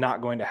 that is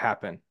not going to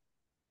happen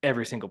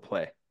every single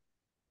play.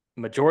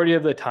 Majority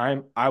of the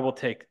time, I will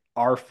take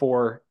our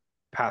 4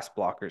 pass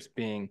blockers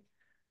being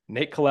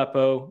Nate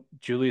Kalepo,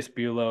 Julius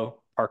Buelow,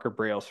 Parker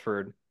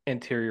Brailsford,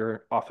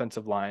 interior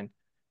offensive line,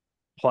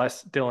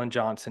 plus Dylan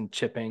Johnson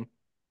chipping.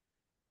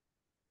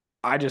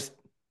 I just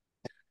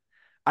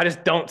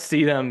don't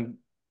see them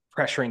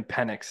pressuring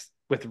Penix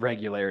with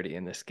regularity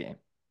in this game.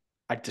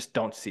 I just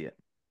don't see it.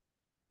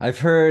 I've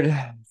heard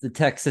the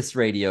Texas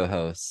radio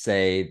host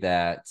say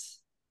that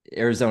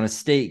Arizona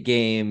State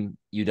game,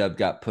 UW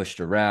got pushed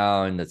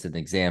around. That's an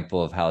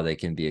example of how they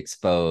can be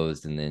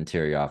exposed in the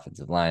interior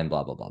offensive line,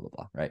 blah, blah, blah, blah,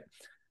 blah, right?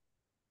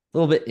 A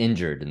little bit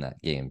injured in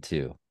that game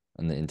too,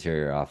 on the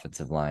interior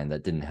offensive line.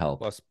 That didn't help.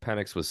 Plus,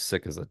 Penix was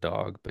sick as a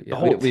dog, but yeah, the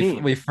whole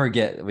team. We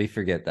forget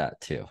that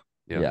too.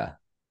 Yeah.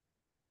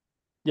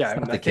 It's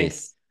not the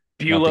case.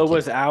 Buelow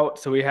was out,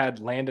 so we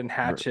had Landon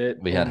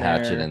Hatchett. We had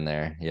Hatchett in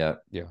there.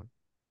 Yep. Yeah.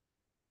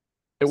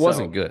 It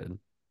wasn't good.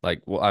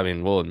 Like, well, I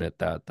mean, we'll admit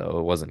that though.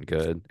 It wasn't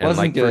good. And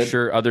Wasn't good. For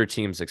sure other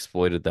teams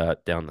exploited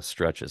that down the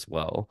stretch as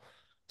well.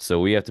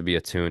 So we have to be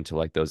attuned to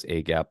like those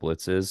A-gap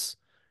blitzes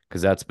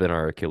because that's been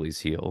our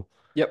Achilles heel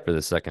for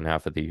the second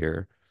half of the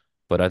year.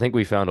 But I think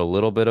we found a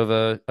little bit of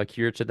a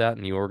cure to that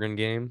in the Oregon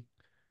game.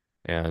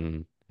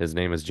 And his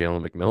name is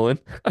Jalen McMillan,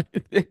 I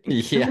think.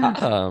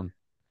 Yeah.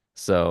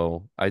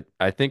 So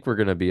I think we're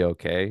gonna be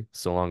okay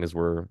so long as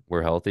we're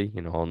healthy.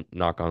 I'll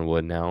knock on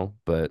wood now.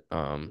 But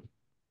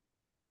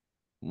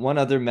one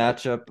other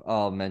matchup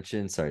I'll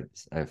mention. Sorry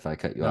if I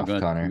cut you off,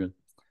 Connor.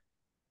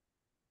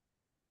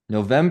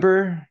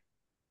 November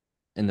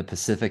in the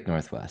Pacific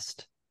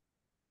Northwest.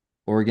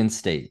 Oregon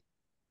State.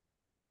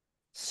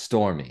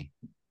 Stormy.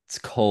 It's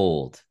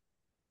cold.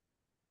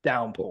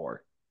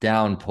 Downpours.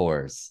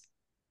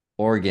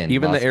 Oregon.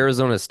 Even the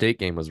Arizona State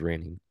game was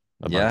raining.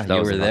 Yeah,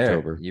 you were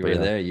there. You were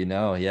there,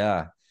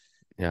 yeah.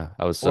 Yeah,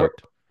 I was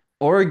soaked.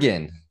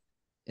 Oregon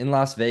in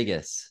Las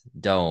Vegas,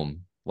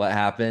 Dome. What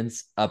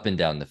happens? Up and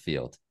down the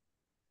field.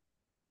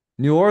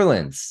 New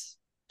Orleans,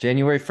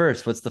 January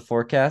 1st. What's the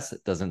forecast?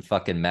 It doesn't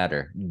fucking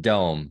matter.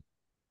 Dome.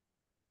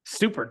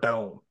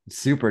 Superdome.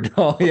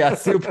 Yeah,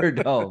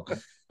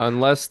 Superdome.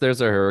 Unless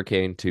there's a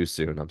hurricane too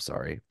soon. I'm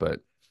sorry,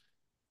 but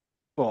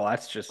Well,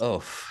 that's just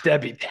Oh,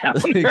 Debbie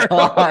Downer.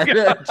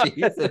 God,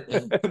 Jesus.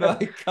 When do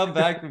I come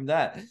back from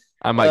that?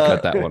 I might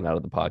cut that one out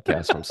of the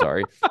podcast. I'm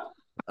sorry.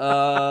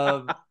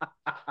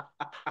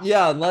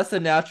 Yeah, unless a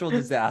natural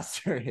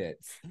disaster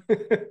hits.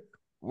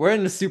 We're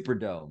in the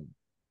Superdome.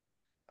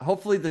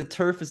 Hopefully the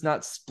turf is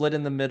not split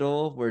in the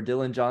middle where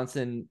Dylan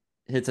Johnson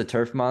hits a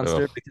turf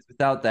monster, Ugh. because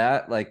without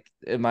that, like,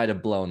 it might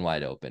have blown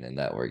wide open in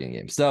that Oregon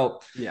game.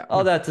 So Yeah.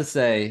 all that to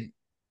say,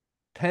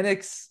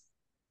 Penix,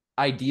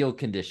 ideal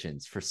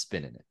conditions for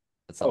spinning it.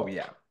 That's all. Oh,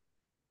 yeah.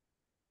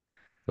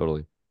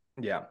 Totally.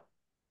 Yeah.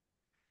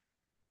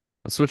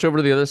 Let's switch over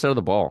to the other side of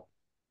the ball.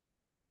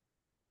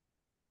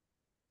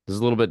 This is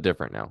a little bit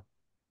different now.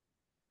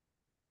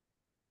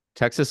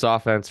 Texas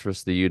offense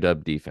versus the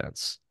UW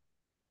defense.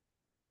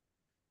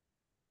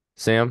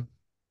 Sam,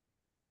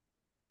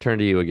 turn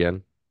to you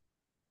again.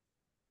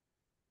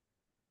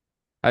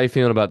 How are you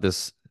feeling about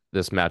this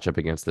matchup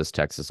against this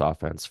Texas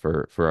offense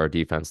for our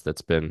defense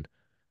that's been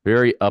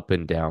very up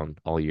and down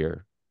all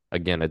year?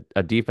 Again,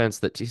 a defense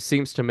that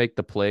seems to make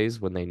the plays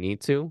when they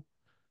need to,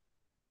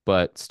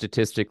 but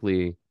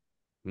statistically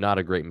not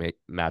a great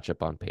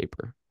matchup on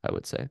paper, I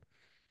would say.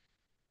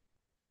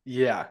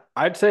 Yeah.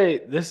 I'd say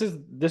this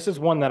is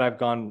one that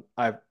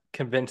I've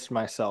convinced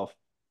myself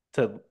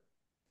to,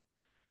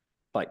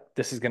 like,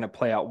 this is going to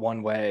play out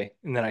one way,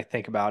 and then I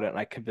think about it and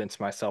I convince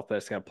myself that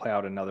it's going to play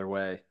out another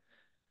way.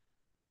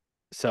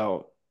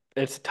 So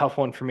it's a tough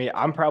one for me.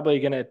 I'm probably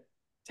going to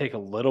take a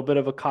little bit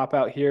of a cop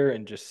out here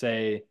and just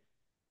say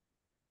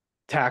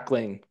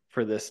tackling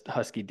for this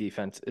Husky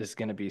defense is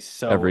going to be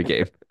Every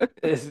game.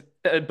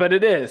 but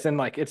it is. And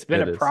like, it's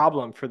been a It is.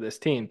 problem for this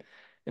team.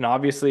 And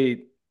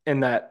obviously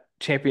in that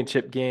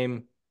championship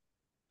game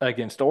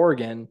against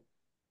Oregon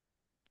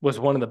was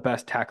one of the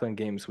best tackling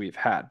games we've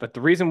had. But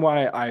the reason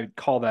why I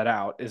call that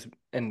out is,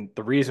 and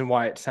the reason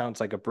why it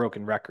sounds like a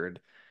broken record,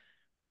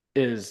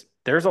 is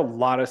there's a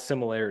lot of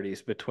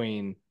similarities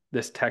between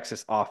this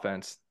Texas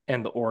offense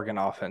and the Oregon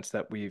offense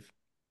that we've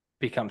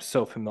become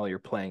so familiar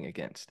playing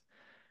against.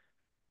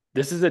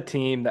 This is a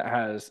team that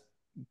has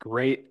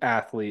great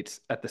athletes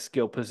at the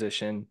skill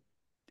position,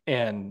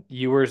 and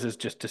Ewers is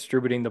just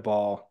distributing the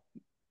ball,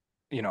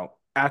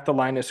 at the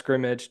line of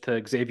scrimmage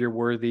to Xavier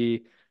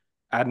Worthy,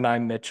 Adonai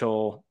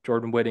Mitchell,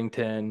 Jordan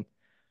Whittington.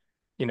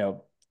 You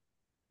know,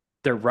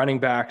 their running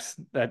backs.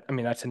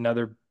 That's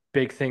another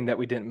big thing that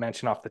we didn't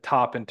mention off the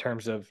top in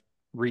terms of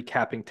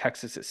recapping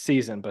Texas's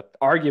season, but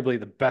arguably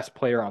the best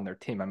player on their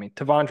team. I mean,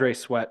 Tavondre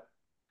Sweat,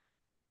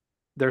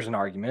 there's an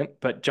argument,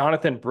 but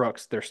Jonathan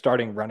Brooks, their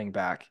starting running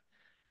back,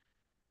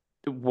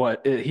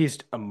 he's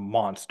a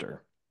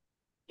monster.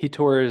 He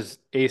tore his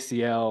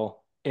ACL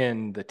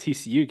in the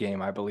TCU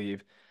game, I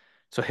believe.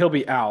 So he'll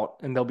be out,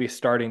 and they'll be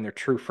starting their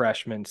true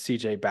freshman,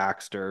 CJ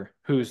Baxter,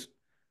 who's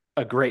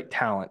a great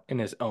talent in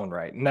his own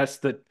right. And that's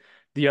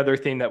the other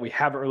thing that we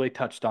haven't really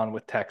touched on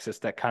with Texas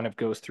that kind of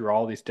goes through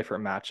all these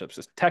different matchups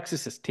is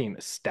Texas's team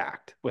is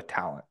stacked with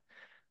talent.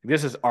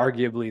 This is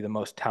arguably the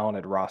most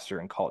talented roster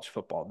in college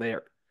football. They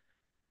are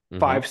Mhm.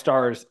 5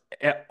 stars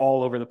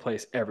all over the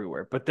place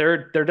everywhere. But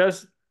there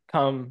does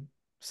come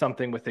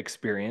something with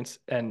experience,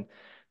 and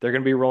they're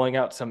going to be rolling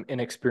out some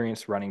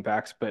inexperienced running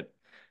backs. But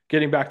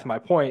getting back to my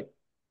point,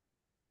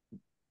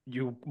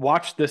 you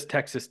watch this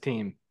Texas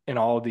team in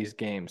all of these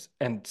games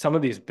and some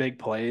of these big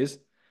plays,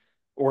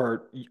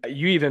 or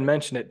you even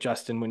mentioned it,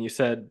 Justin, when you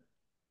said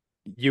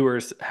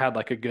Ewers had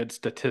like a good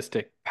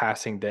statistic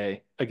passing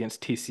day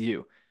against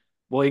TCU.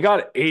 Well, he got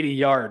an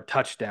 80-yard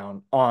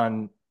touchdown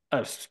on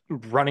a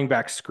running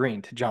back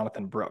screen to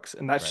Jonathan Brooks.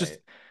 And Right.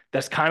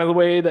 that's kind of the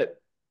way that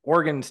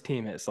Oregon's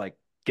team is, like,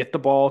 get the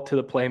ball to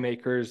the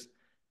playmakers,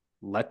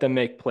 let them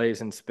make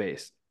plays in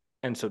space.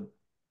 And so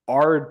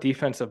our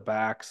defensive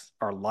backs,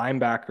 our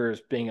linebackers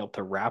being able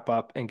to wrap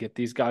up and get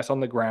these guys on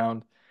the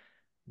ground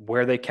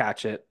where they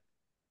catch it,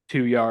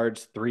 2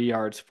 yards, 3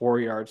 yards, 4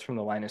 yards from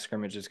the line of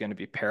scrimmage is going to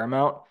be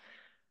paramount.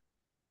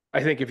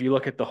 I think if you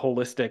look at the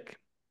holistic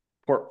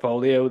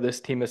portfolio this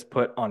team has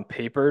put on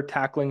paper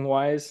tackling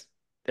wise,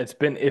 it's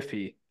been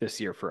iffy this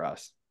year for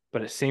us,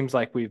 but it seems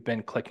like we've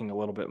been clicking a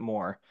little bit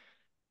more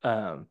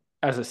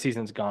as the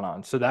season's gone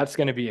on. So that's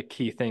going to be a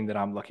key thing that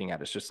I'm looking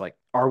at. It's just like,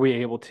 are we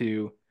able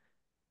to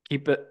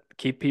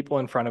keep people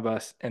in front of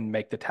us and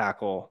make the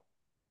tackle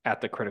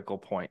at the critical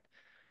point?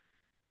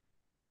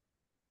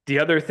 The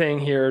other thing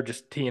here,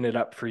 just teeing it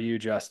up for you,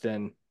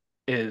 Justin,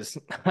 is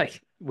like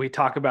we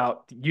talk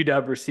about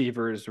UW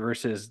receivers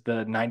versus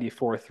the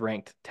 94th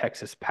ranked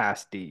Texas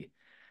pass D.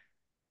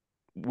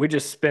 We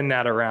just spin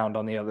that around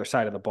on the other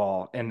side of the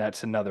ball, and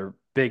that's another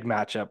big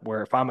matchup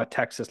where if I'm a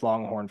Texas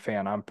Longhorn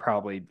fan, I'm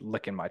probably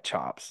licking my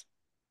chops.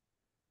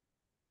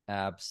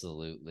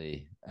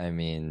 Absolutely. I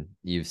mean,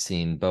 you've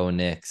seen Bo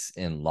Nix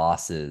in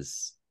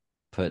losses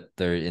put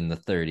in the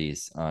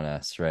 30s on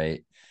us,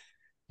 right?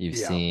 You've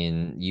Yeah.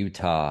 seen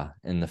Utah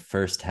in the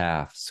first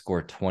half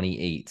score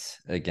 28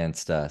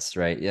 against us,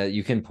 right? Yeah,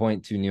 you can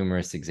point to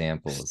numerous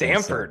examples. And so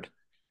Stanford,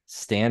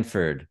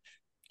 Stanford,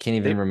 can't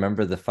even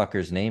remember the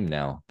fucker's name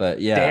now, but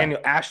yeah,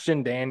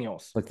 Ashton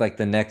Daniels. looked like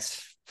the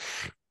next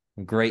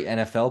great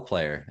NFL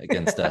player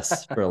against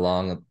us for a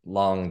long,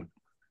 long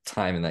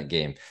time in that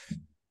game.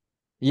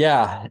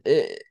 Yeah,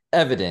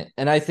 evident.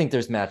 And I think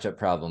there's matchup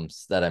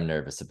problems that I'm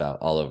nervous about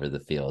all over the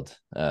field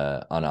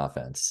on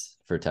offense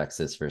for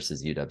Texas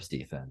versus UW's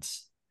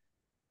defense.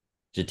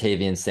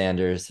 Jatavian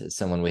Sanders is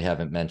someone we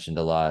haven't mentioned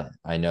a lot.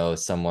 I know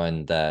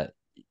someone that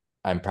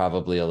I'm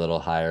probably a little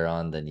higher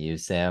on than you,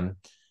 Sam,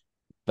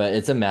 but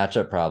it's a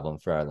matchup problem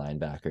for our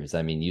linebackers.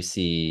 I mean, you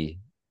see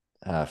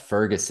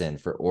Ferguson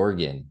for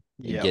Oregon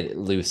get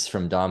loose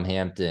from Dom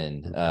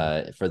Hampton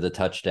for the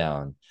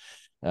touchdown.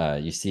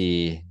 You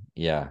see,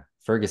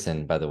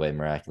 Ferguson, by the way,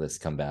 miraculous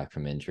comeback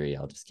from injury.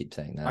 I'll just keep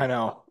saying that. I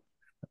know.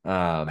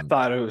 I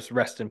thought it was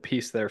rest in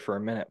peace there for a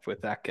minute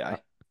with that guy.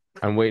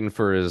 I'm waiting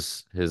for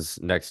his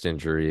next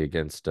injury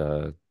against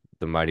the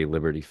mighty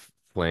Liberty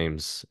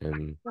Flames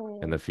in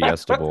the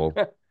Fiesta Bowl.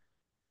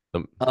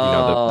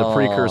 The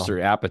precursor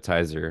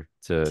appetizer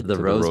to the the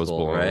Rose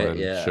Bowl right? and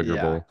Yeah. Sugar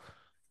Bowl.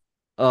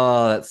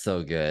 Oh, that's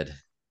so good.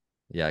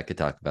 Yeah, I could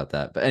talk about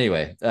that. But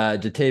anyway,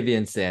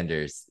 Jatavian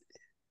Sanders,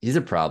 he's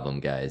a problem,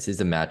 guys.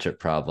 He's a matchup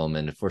problem.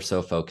 And if we're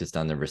so focused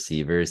on the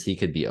receivers, he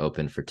could be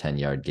open for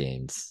 10-yard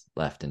gains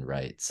left and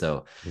right.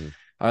 So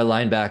our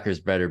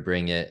linebackers better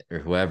bring it, or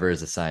whoever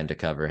is assigned to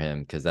cover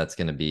him, because that's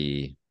going to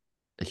be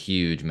a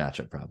huge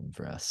matchup problem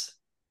for us.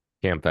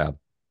 Cam Fab.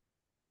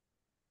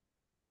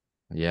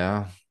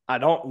 Yeah. I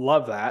don't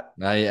love that,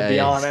 to be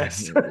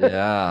honest.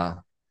 Yeah.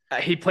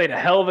 He played a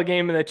hell of a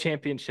game in the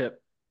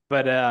championship,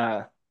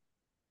 but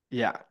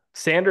yeah,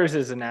 Sanders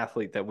is an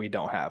athlete that we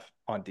don't have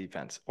on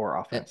defense or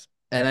offense.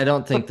 And I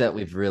don't think that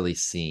we've really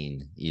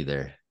seen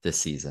either this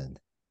season.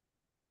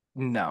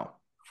 No.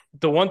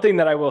 The one thing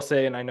that I will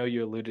say, and I know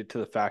you alluded to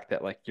the fact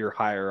that like you're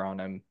higher on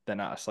him than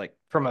us, like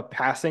from a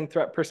passing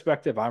threat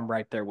perspective, I'm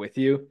right there with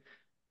you.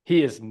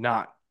 He is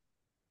not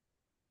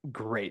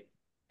great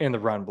in the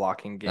run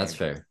blocking game. That's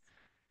fair.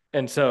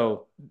 And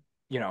so,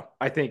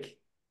 I think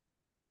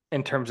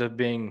in terms of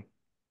being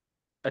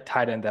a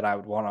tight end that I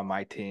would want on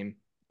my team,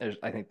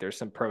 I think there's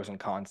some pros and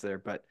cons there.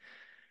 But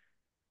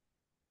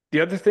the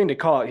other thing to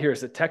call out here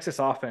is the Texas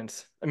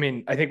offense. I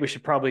mean, I think we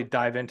should probably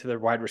dive into their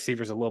wide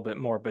receivers a little bit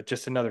more, but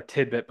just another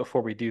tidbit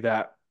before we do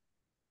that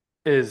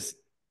is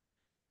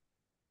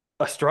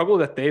a struggle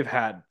that they've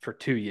had for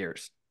 2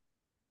 years.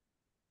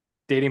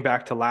 Dating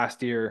back to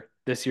last year,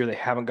 this year they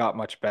haven't got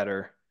much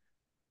better.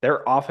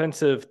 Their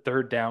offensive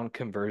third down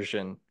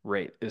conversion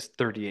rate is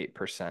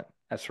 38%.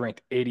 That's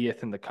ranked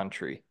 80th in the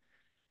country.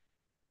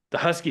 The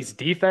Huskies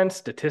defense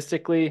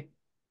statistically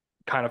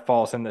kind of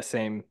falls in the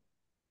same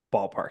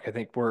ballpark. I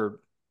think we're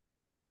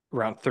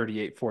around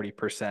 38,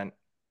 40%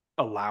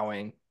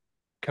 allowing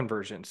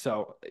conversion.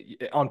 So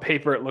on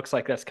paper, it looks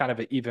like that's kind of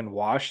an even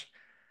wash.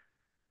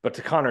 But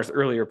to Connor's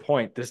earlier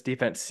point, this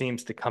defense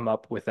seems to come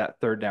up with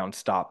that third down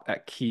stop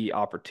at key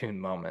opportune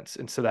moments.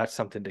 And so that's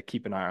something to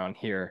keep an eye on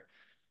here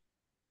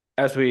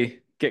as we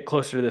get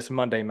closer to this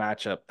Monday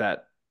matchup.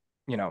 That,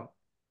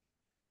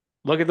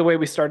 look at the way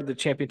we started the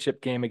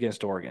championship game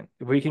against Oregon.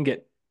 If we can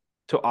get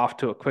off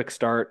to a quick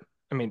start,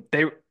 I mean,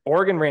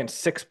 Oregon ran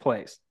 6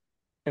 plays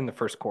in the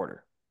first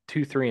quarter,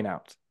 2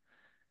 3-and-outs.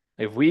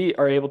 If we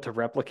are able to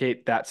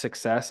replicate that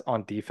success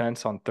on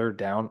defense on third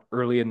down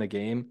early in the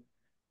game,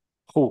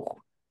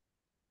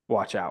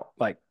 watch out.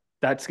 Like,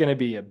 that's going to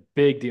be a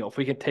big deal. If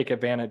we can take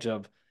advantage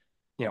of,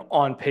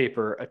 on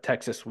paper, a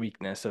Texas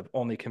weakness of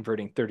only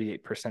converting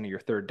 38% of your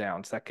third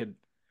downs, that could,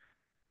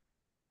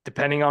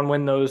 depending on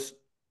when those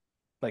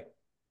like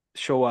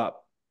show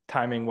up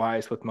timing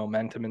wise with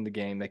momentum in the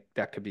game,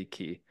 that could be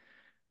key.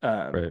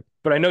 Right.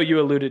 But I know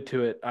you alluded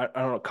to it. I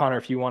don't know, Connor,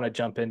 if you want to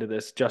jump into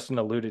this. Justin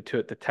alluded to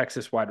it, the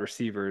Texas wide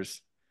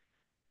receivers.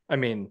 I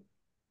mean,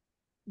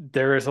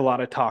 there is a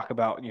lot of talk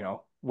about,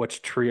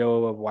 which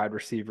trio of wide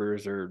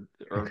receivers are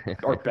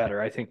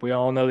better. I think we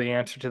all know the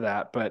answer to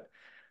that, but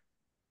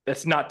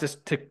it's not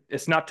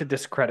to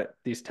discredit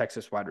these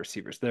Texas wide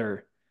receivers.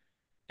 They're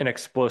an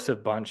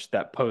explosive bunch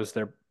that pose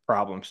their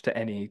problems to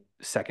any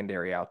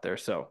secondary out there.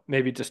 So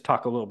maybe just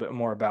talk a little bit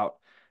more about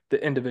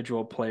the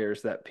individual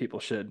players that people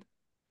should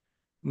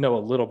know a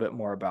little bit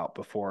more about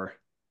before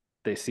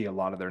they see a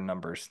lot of their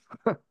numbers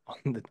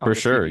on For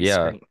sure. TV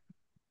Yeah. screen.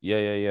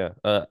 Yeah.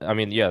 I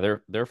mean, yeah,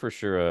 they're for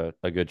sure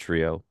a good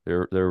trio.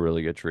 They're a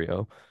really good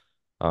trio.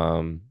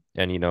 And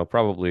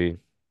probably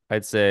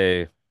I'd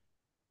say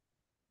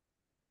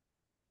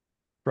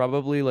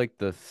probably like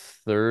the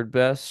third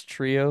best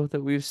trio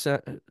that we've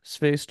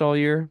faced all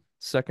year,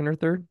 second or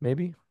third,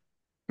 maybe.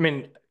 I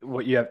mean,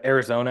 what you have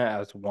Arizona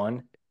as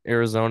one.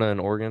 Arizona and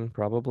Oregon,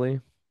 probably.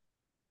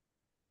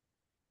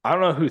 I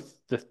don't know who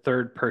the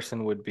third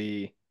person would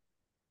be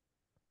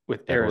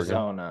with At Oregon.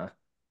 Arizona.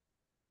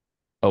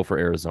 Oh, for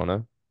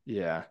Arizona.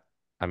 Yeah.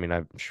 I mean,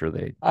 I'm sure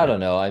I don't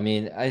know. I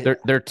mean,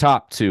 their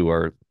top two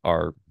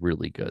are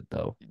really good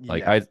though.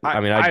 Like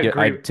Yeah.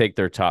 I'd take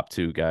their top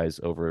 2 guys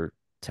over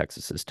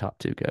Texas's top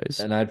 2 guys.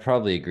 And I'd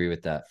probably agree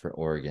with that for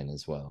Oregon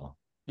as well.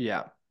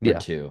 Yeah. Yeah.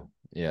 2.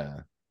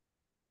 Yeah.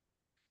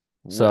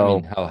 So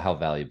I mean, how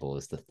valuable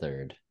is the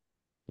third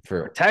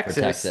for Texas?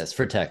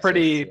 For Texas.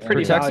 Pretty for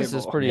Texas is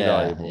valuable. pretty Yeah,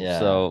 valuable. yeah.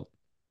 So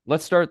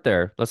let's start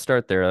there. Let's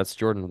start there. That's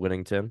Jordan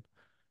Whittington.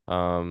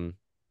 Um,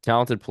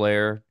 Talented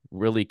player,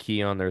 really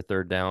key on their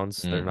third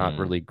downs. They're not Hmm.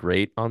 really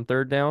great on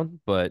third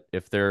down, but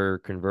if they're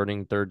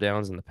converting third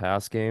downs in the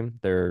pass game,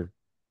 they're,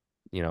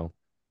 you know,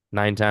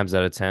 9 times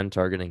out of 10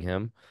 targeting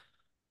him.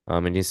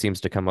 And he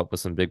seems to come up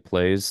with some big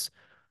plays.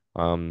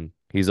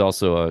 He's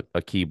also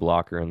a key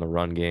blocker in the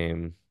run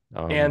game.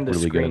 And the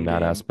Really good in screen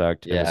that game.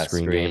 aspect and the Yeah,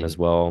 screen game as screen.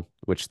 well,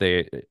 which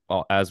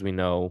as we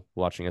know,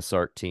 watching a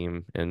Sark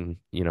team and,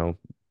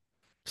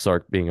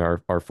 Sark being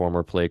our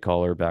former play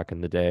caller back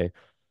in the day,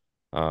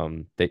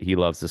 that he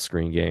loves the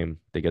screen game.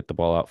 They get the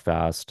ball out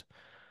fast.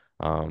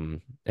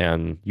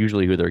 And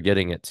usually who they're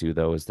getting it to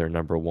though is their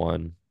number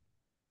one,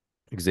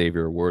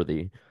 Xavier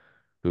Worthy,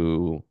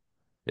 who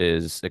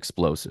is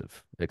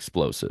explosive,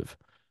 explosive.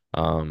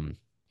 Um,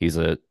 he's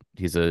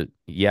he's a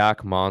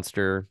yak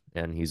monster,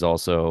 and he's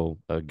also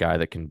a guy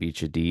that can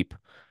beat you deep.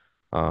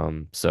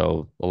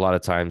 So a lot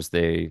of times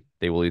they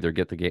will either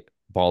get the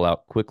ball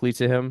out quickly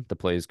to him. The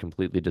play is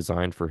completely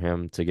designed for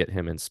him to get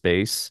him in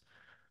space,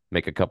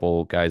 make a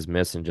couple guys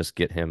miss, and just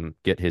get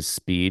his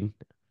speed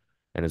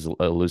and his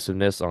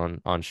elusiveness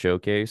on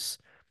showcase,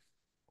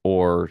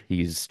 or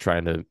he's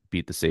trying to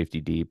beat the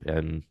safety deep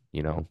and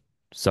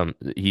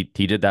he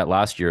did that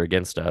last year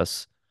against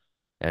us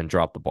and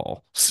dropped the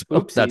ball. So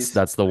Oopsies.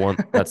 that's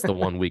the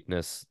one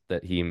weakness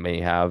that he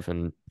may have,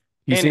 and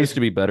he And seems to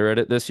be better at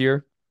it this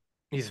year.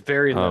 he's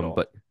very Um, little.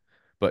 but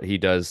but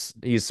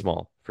he's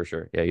small for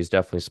sure. Yeah, he's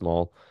definitely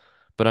small.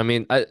 But I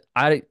mean, I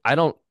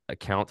don't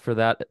account for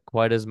that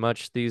quite as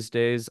much these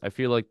days. I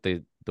feel like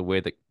the way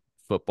that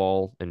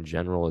football in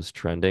general is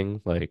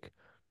trending, like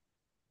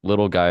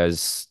little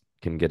guys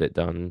can get it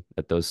done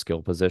at those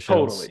skill positions.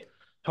 Totally.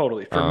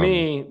 Totally. For Um,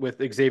 me,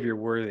 with Xavier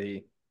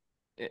Worthy,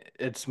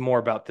 it's more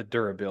about the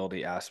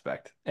durability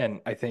aspect.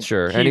 And I think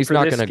sure. And key he's for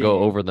not this going to go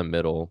game, over the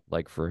middle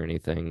like for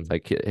anything.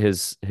 Like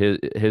his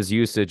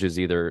usage is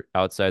either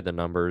outside the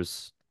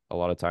numbers a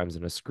lot of times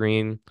in a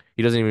screen.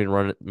 He doesn't even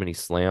run many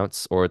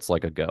slants, or it's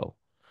like a go,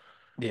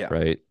 yeah,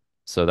 right?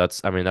 So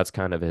I mean, that's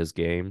kind of his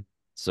game.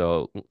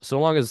 So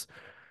long as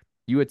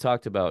you had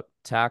talked about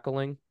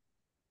tackling,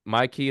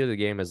 my key to the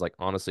game is like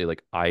honestly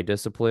like eye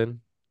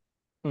discipline.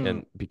 mm,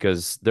 And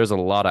because there's a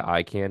lot of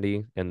eye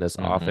candy in this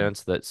Hmm.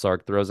 offense that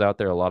Sark throws out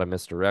there, a lot of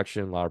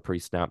misdirection, a lot of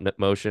pre-snap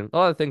motion, a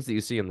lot of things that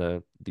you see in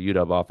the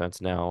UW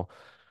offense now.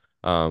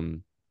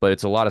 Um, but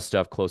it's a lot of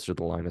stuff closer to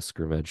the line of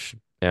scrimmage.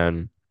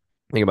 And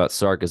the thing about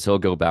Sark is he'll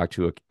go back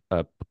to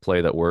a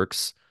play that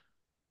works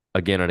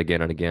again and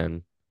again and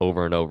again,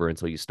 over and over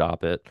until you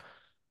stop it.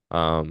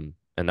 And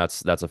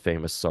that's a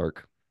famous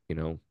Sark,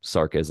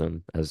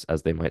 Sarkism,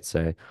 as they might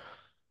say.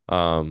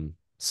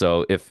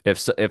 So if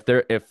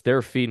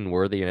they're feeding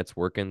Worthy and it's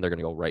working, they're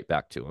gonna go right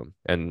back to him.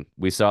 And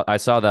I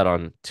saw that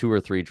on 2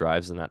 or 3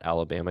 drives in that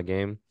Alabama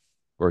game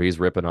where he's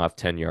ripping off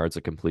 10 yards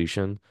of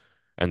completion,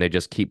 and they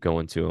just keep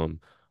going to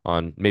him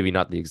on maybe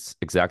not the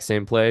exact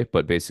same play,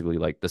 but basically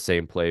like the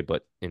same play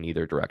but in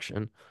either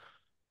direction.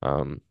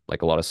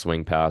 Like a lot of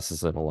swing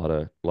passes and a lot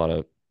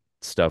of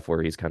stuff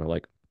where he's kind of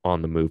like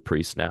on the move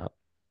pre-snap.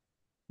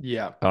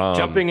 yeah.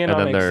 And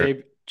then they're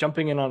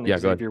Jumping in on yeah,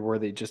 go ahead. Xavier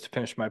Worthy, just to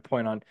finish my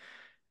point on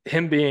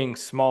him being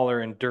smaller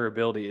and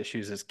durability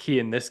issues is key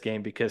in this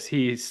game because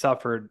he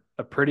suffered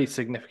a pretty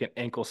significant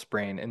ankle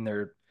sprain in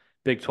their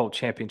Big 12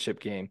 championship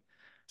game.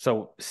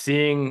 So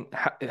seeing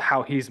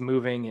how he's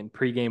moving in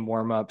pregame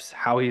warmups,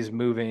 how he's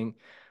moving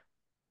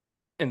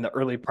in the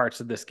early parts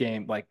of this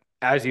game, like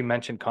as you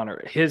mentioned,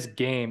 Connor, his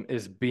game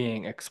is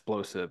being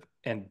explosive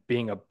and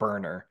being a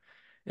burner.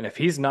 And if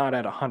he's not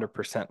at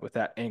 100% with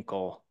that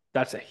ankle,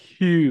 that's a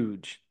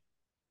huge,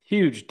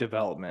 huge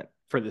development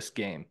for this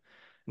game.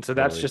 And so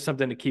that's Totally. just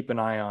something to keep an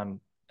eye on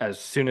as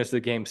soon as the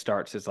game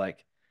starts is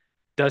like,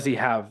 does he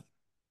have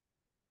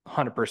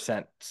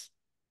 100%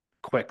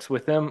 quicks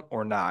with him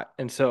or not?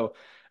 And so,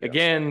 Yeah.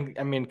 again,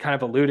 I mean, kind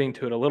of alluding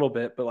to it a little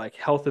bit, but like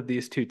health of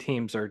these two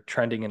teams are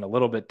trending in a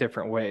little bit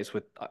different ways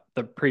with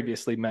the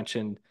previously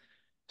mentioned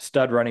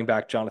stud running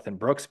back Jonathan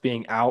Brooks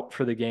being out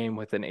for the game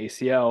with an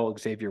ACL,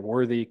 Xavier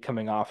Worthy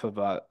coming off of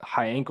a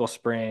high ankle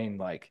sprain.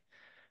 Like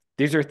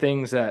these are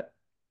things that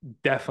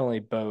definitely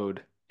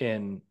bode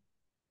in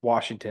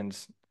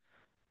Washington's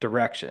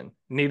direction.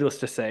 Needless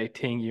to say,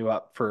 teeing you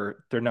up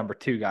for their number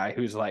two guy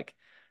who's like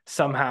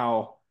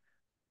somehow,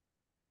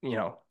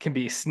 can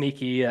be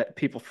sneaky that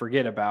people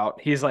forget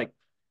about. He's like,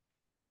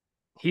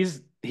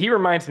 he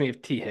reminds me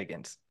of T.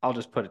 Higgins. I'll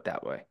just put it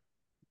that way.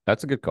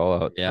 That's a good call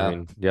out. I Yeah.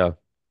 mean, yeah,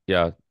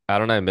 yeah.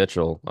 Adonai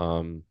Mitchell,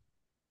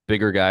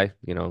 bigger guy,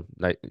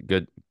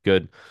 good,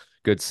 good,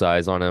 good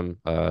size on him.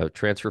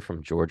 Transfer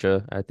from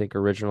Georgia, I think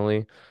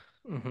originally.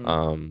 Mm-hmm.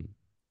 Um,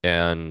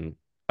 and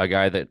a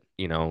guy that,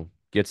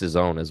 gets his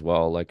own as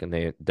well. Like, and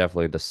they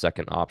definitely the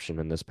second option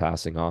in this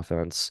passing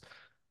offense.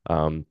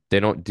 They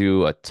don't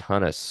do a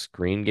ton of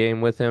screen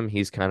game with him.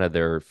 He's kind of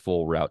their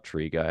full route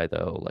tree guy,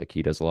 though. Like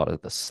he does a lot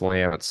of the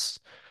slants,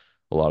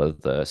 a lot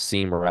of the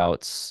seam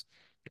routes,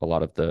 a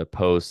lot of the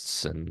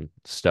posts and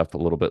stuff a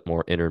little bit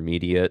more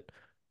intermediate.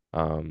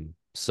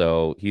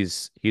 So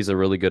he's a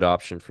really good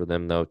option for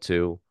them though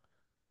too.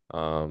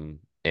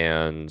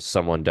 And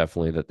someone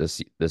definitely that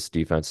this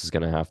defense is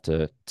going to have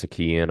to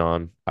key in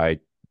on. I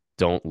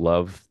don't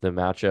love the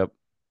matchup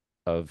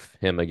of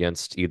him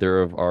against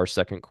either of our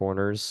second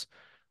corners.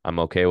 I'm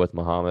okay with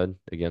Muhammad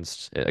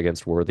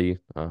against Worthy.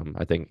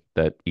 I think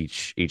that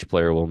each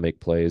player will make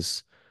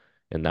plays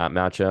in that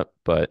matchup,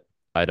 but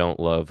I don't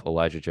love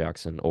Elijah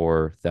Jackson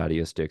or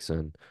Thaddeus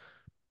Dixon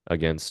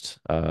against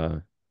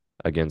Adonai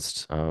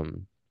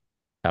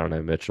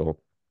Mitchell.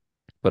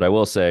 But I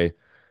will say,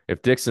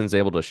 if Dixon's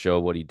able to show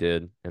what he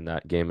did in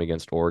that game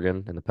against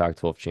Oregon in the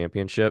Pac-12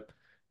 championship,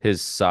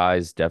 his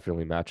size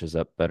definitely matches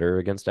up better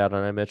against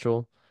Adonai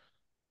Mitchell.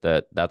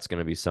 That's going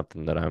to be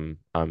something that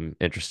I'm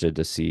interested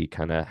to see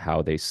kind of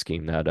how they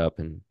scheme that up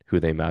and who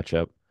they match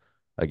up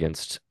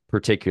against,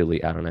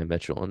 particularly Adonai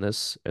Mitchell in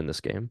this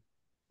game.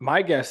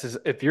 My guess is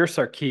if you're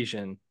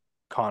Sarkeesian,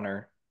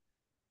 Connor,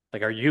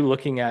 like, are you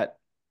looking at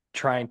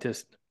trying to?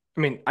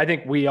 I mean, I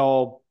think we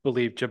all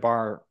believe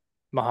Jabbar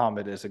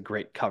Muhammad is a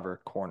great cover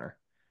corner,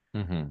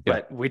 Yeah.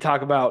 but we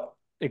talk about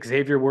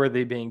Xavier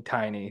Worthy being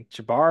tiny.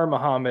 Jabbar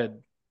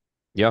Muhammad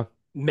Yeah,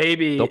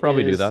 maybe they'll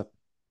probably do is that.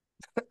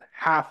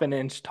 half an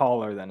inch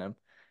taller than him.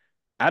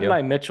 Yeah.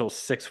 Adonai Mitchell's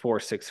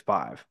 6'4",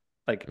 6'5".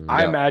 Like, I Yeah. Yep,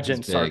 he's imagine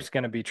big. Sark's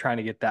going to be trying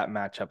to get that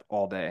matchup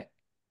all day.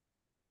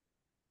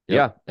 Yeah.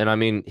 Yep. And I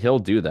mean, he'll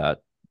do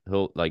that.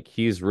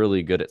 He's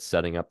really good at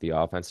setting up the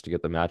offense to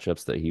get the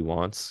matchups that he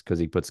wants because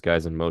he puts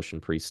guys in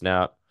motion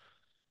pre-snap.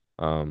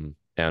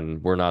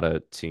 And we're not a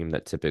team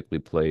that typically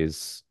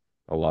plays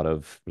a lot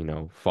of,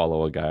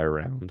 follow a guy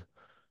around.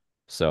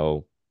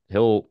 So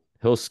he'll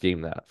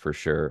scheme that for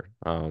sure.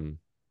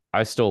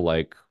 I still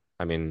like,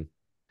 I mean,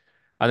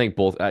 I think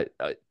both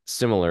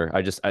similar.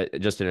 I just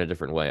in a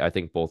different way. I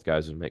think both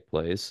guys would make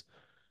plays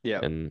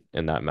Yeah, in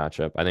that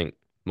matchup. I think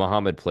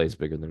Muhammad plays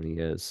bigger than he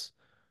is.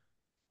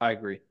 I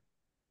agree.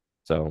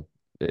 So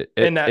it,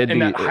 And it that it'd and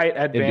be that height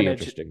it'd be advantage,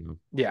 interesting though.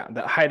 yeah,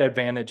 that height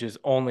advantage is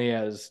only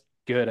as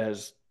good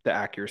as the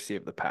accuracy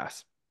of the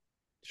pass.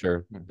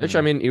 Sure. Which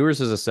I Mhm. mean,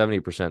 Ewers is a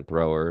 70%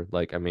 thrower.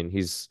 Like, I mean,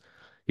 he's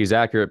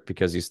accurate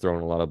because he's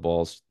throwing a lot of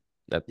balls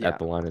at Yeah.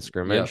 the line of Yep.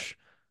 scrimmage.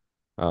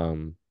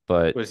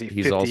 But Was he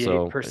he's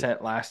also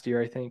 58% last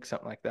year, I think,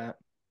 something like that,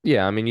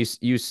 yeah, I mean,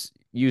 you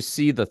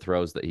see the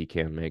throws that he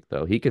can make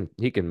though. He can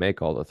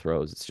make all the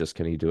throws. It's just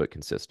can he do it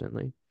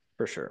consistently?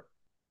 for sure.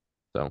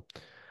 So,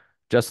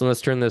 Justin,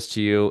 let's turn this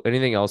to you.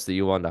 Anything else that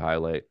you wanted to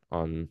highlight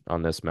on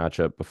this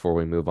matchup before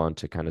we move on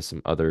to kind of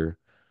some other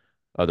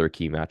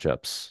key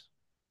matchups?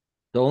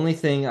 The only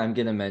thing I'm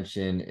gonna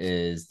mention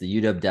is the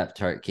UW depth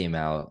chart came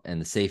out and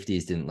the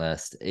safeties didn't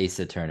list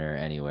Asa Turner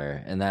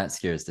anywhere, and that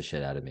scares the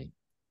shit out of me.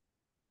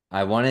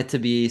 I want it to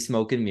be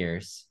smoke and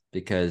mirrors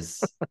because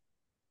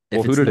Well,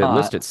 if who it's did it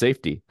list not, at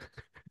safety?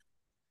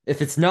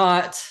 if it's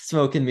not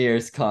smoke and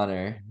mirrors,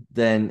 Connor,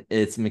 then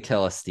it's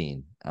Mikel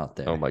Esteen out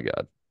Oh there. my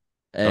God.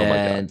 Oh my God.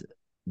 And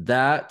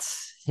that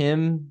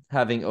him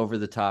having over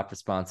the top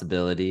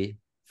responsibility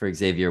for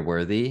Xavier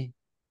Worthy Bad.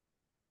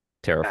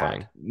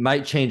 Terrifying.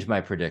 might change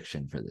my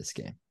prediction for this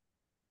game.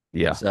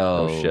 Yeah.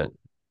 No shit. So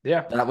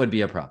Yeah. that would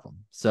be a problem.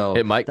 So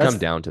It might come that's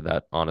down to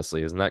that,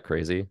 honestly. Isn't that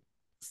crazy?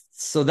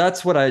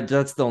 that's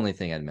the only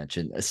thing I'd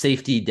mention. A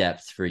safety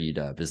depth for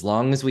UW. As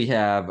long as we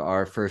have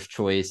our first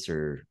choice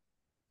or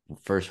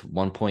first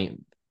 1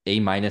 point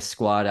A-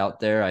 squad out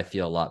there, I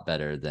feel a lot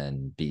better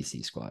than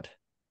BC squad.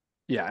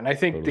 Yeah. And I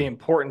think the Totally.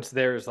 importance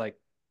there is like,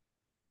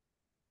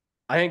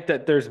 I think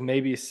that there's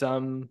maybe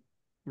some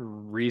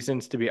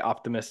reasons to be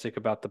optimistic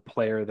about the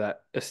player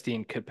that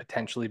Esteen could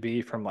potentially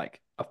be from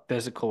like a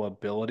physical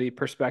ability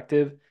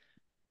perspective.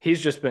 He's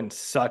just been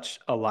such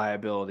a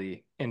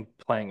liability in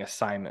playing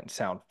assignment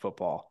sound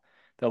football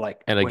that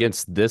like And when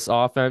against this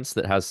offense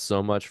that has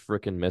so much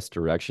freaking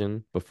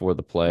misdirection before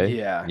the play,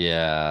 yeah,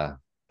 Yeah.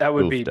 that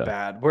would be oofda.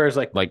 bad. Whereas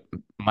like Like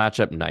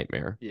matchup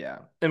nightmare. yeah,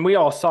 and we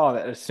all saw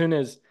that as soon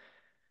as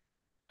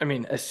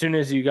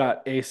you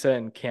got Asa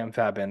and Cam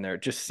Fab in there,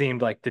 it just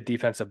seemed like the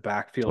defensive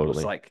backfield was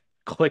Totally. like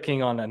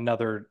clicking on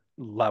another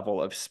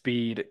level of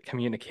speed,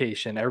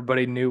 communication.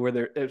 Everybody knew where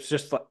they're, it was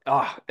just like,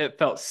 it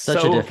felt Such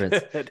a so difference.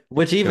 good.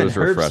 Which It even was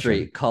Herb refreshing.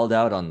 Straight called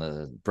out on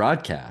the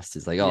broadcast.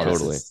 Is like, oh, Yeah. this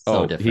Totally. is so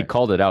Oh, he different.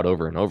 called it out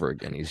over and over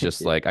again. He's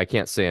just Yeah. like, I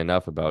can't say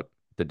enough about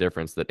the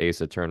difference that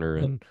Asa Turner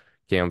and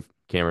Cameron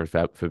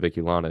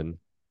Fabiculanan make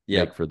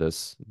Yep. for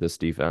this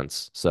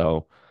defense.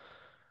 So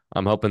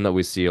I'm hoping that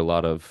we see a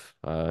lot of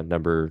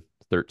number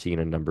 13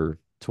 and number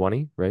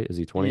 20, right? Is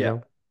he 20 Yeah.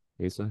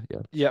 now? Asa?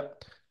 Yeah.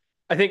 Yep.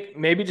 I think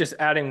maybe just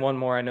adding one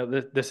more. I know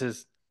that this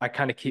is, I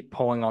kind of keep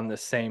pulling on the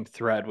same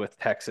thread with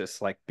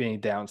Texas, like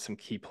being down some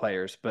key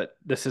players, but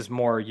this is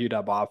more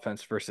UW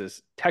offense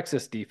versus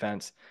Texas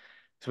defense.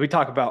 So we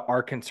talk about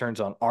our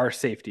concerns on our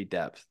safety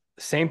depth.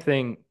 Same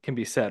thing can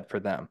be said for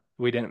them.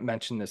 We didn't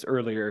mention this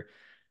earlier.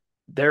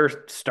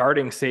 Their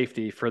starting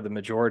safety for the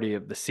majority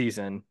of the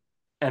season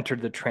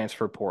entered the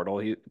transfer portal.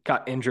 He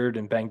got injured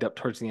and banged up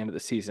towards the end of the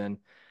season.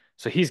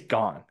 So he's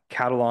gone.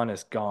 Catalan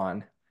is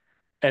gone.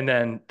 And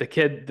then the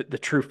kid, the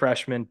true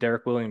freshman,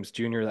 Derek Williams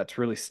Jr., that's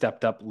really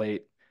stepped up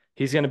late.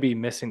 He's going to be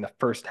missing the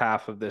first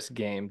half of this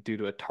game due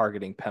to a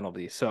targeting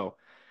penalty. So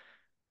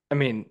I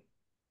mean,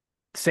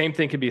 same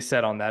thing could be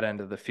said on that end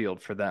of the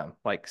field for them.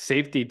 Like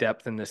safety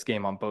depth in this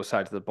game on both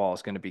sides of the ball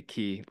is going to be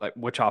key. Like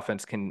which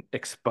offense can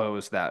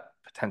expose that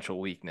potential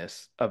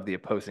weakness of the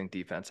opposing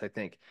defense, I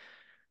think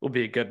will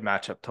be a good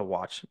matchup to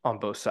watch on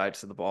both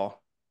sides of the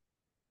ball.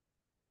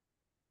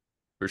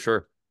 For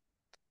sure.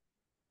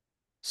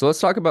 So let's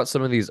talk about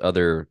some of these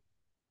other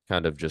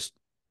kind of just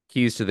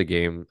keys to the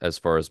game as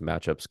far as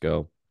matchups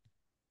go.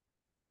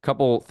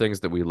 Couple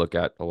things that we look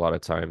at a lot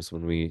of times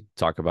when we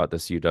talk about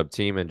this UW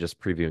team and just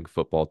previewing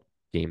football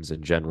games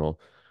in general.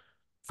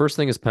 First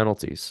thing is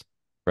penalties,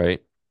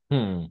 right?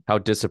 Hmm. How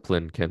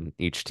disciplined can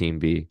each team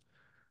be?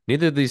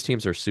 Neither of these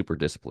teams are super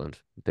disciplined.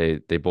 They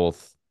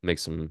both make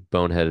some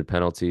boneheaded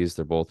penalties.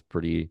 They're both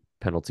pretty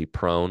penalty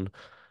prone.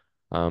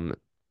 Um,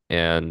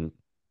 and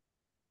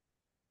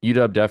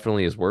UW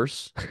definitely is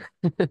worse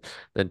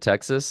than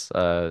Texas.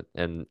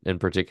 And in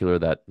particular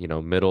that,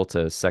 middle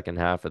to second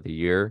half of the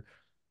year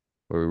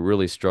where we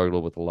really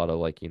struggled with a lot of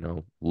like,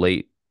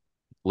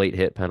 late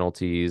hit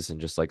penalties and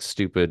just like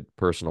stupid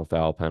personal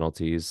foul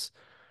penalties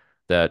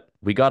that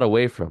we got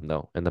away from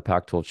though in the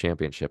Pac-12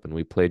 championship and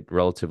we played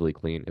relatively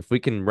clean. If we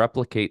can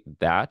replicate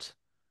that,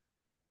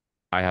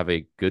 I have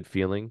a good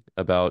feeling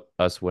about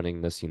us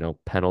winning this,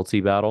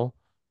 penalty battle.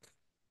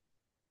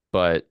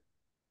 But,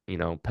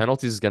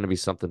 penalties is going to be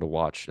something to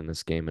watch in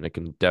this game and it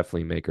can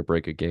definitely make or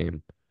break a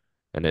game.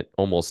 And it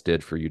almost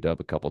did for UW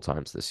a couple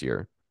times this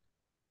year.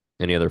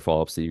 Any other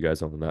follow-ups that you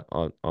guys on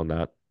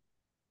that,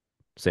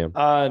 Sam?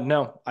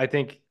 No, I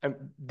think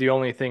the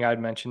only thing I'd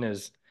mention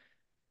is,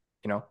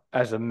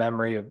 as a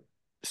memory of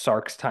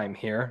Sark's time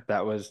here,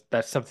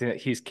 that's something that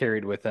he's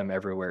carried with him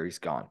everywhere he's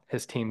gone.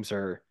 His teams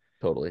are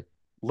Totally.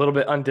 a little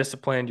bit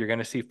undisciplined. You're going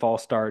to see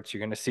false starts. You're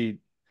going to see,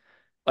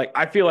 like,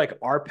 I feel like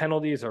our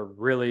penalties are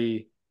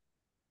really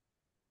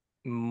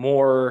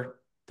more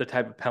the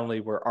type of penalty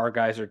where our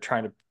guys are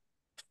trying to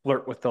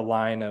flirt with the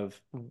line of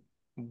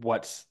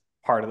what's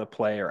part of the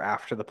play or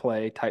after the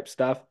play type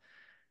stuff.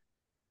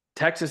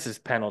 Texas's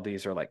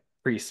penalties are like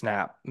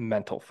pre-snap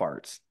mental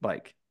farts.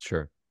 Like,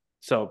 Sure.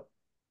 so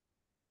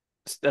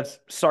that's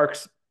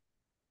Sark's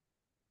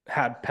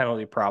had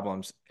penalty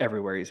problems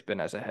everywhere he's been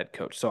as a head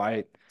coach. So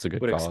I It's a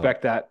good would call out.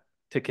 expect that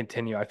to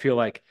continue. I feel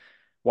like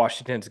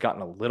Washington's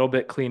gotten a little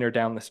bit cleaner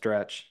down the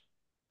stretch,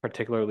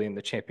 particularly in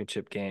the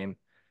championship game.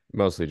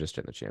 Mostly just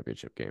in the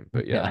championship game.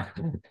 But yeah,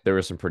 Yeah. there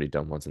were some pretty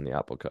dumb ones in the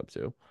Apple Cup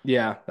too.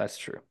 Yeah, that's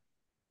true.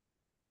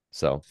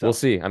 So we'll So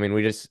see. I mean,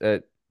 we just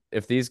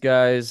if these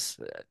guys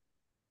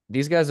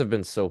have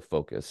been so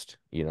focused,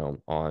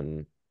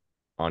 on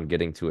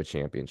getting to a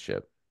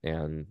championship,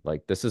 and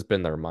like this has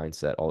been their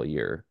mindset all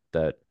year.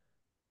 That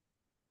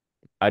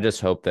I just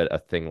hope that a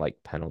thing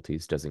like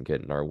penalties doesn't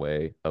get in our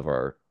way of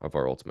our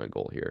ultimate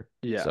goal here.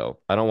 yeah, So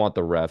I don't want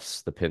the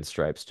refs, the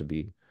pinstripes to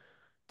be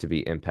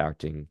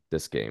impacting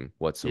this game yeah.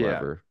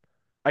 whatsoever.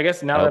 I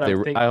guess I now that hope I'm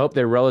they think I hope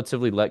they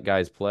relatively let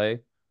guys play,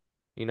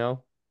 you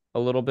know, a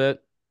little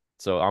bit.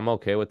 So I'm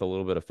okay with a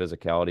little bit of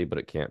physicality, but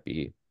it can't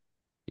be,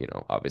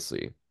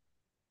 obviously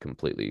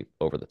completely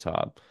over the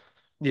top.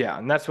 yeah,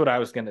 and that's what I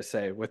was going to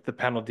say with the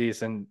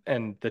penalties and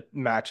the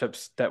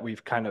matchups that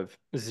we've kind of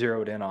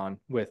zeroed in on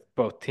with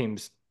both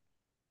teams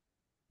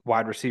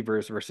wide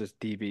receivers versus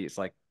DBs.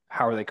 Like,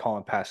 how are they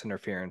calling pass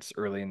interference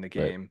early in the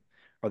Right. game?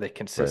 Are they Right.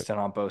 consistent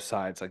on both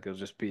sides? Like, it'll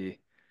just be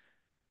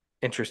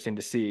interesting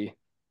to see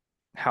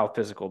how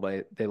physical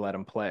they let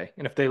them play.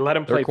 And if they let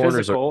them Their play corners are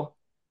physical,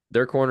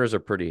 their corners are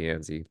pretty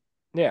handsy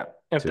yeah.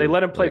 If they too.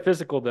 let him play Like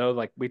physical, though,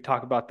 like we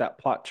talk about that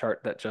plot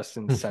chart that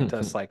Justin sent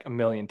us like a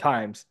million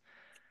times,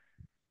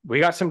 we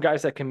got some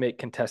guys that can make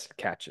contested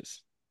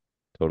catches.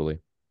 totally.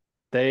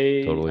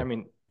 I Totally.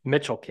 mean,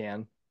 Mitchell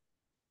can,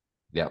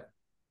 Yep.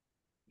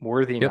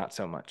 Worthy, Yep. not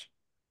so much.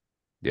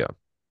 Yeah.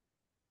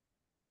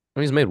 I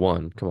mean, he's made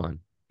one. Come on.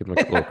 Give him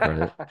a little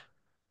credit.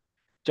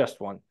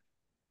 Just one.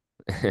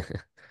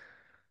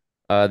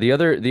 The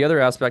other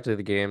aspect of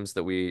the games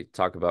that we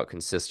talk about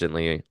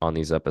consistently on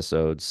these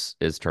episodes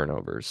is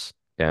turnovers.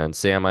 And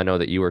Sam, I know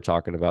that you were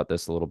talking about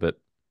this a little bit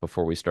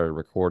before we started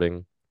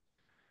recording,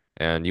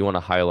 and you want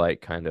to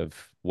highlight kind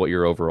of what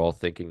your overall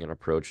thinking and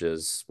approach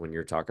is when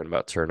you're talking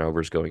about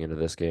turnovers going into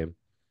this game.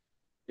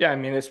 Yeah, I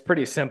mean, it's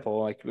pretty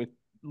simple. Like we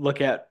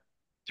look at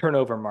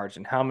turnover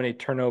margin. How many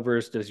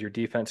turnovers does your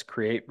defense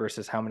create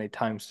versus how many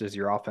times does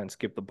your offense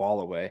give the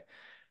ball away?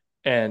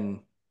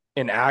 And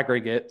in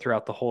aggregate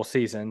throughout the whole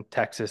season,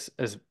 Texas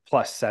is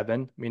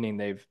 +7, meaning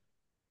they've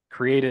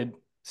created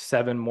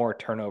 7 more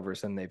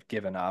turnovers than they've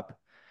given up,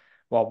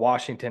 while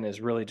Washington has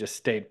really just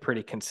stayed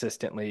pretty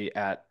consistently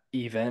at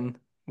even.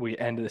 We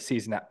ended the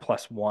season at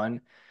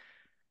 +1.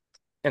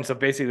 And so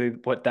basically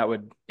what that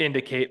would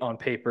indicate on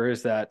paper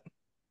is that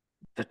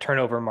the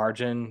turnover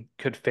margin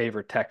could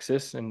favor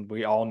Texas. And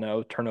we all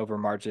know turnover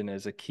margin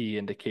is a key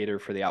indicator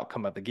for the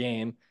outcome of the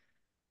game.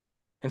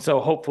 And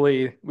so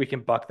hopefully we can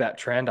buck that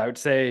trend. I would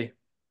say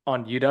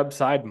on UW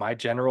side, my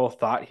general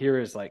thought here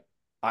is like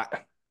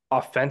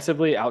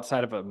offensively,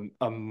 outside of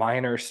a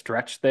minor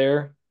stretch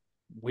there,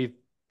 we've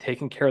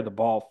taken care of the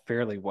ball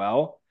fairly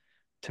well.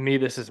 To me,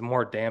 this is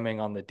more damning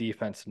on the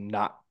defense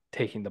not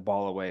taking the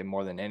ball away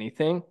more than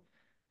anything.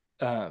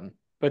 But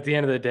at the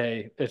end of the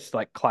day, it's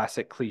like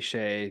classic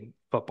cliche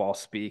football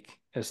speak.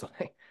 It's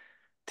like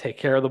take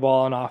care of the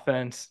ball on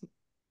offense,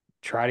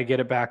 try to get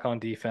it back on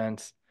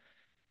defense.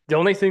 The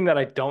only thing that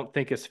I don't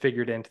think is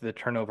figured into the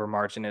turnover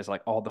margin is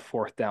like all the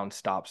fourth down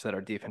stops that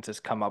our defense has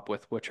come up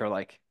with, which are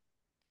like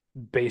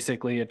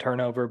basically a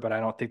turnover, but I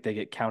don't think they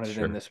get counted in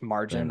Sure. this They're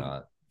margin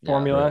not. Yeah.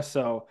 formula. Right.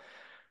 So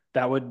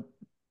that would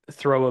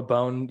throw a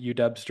bone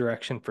UW's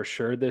direction for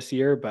sure this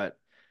year. But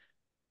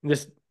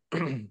this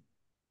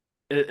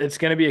it's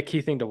going to be a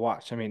key thing to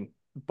watch. I mean,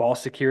 ball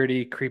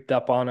security creeped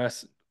up on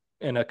us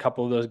in a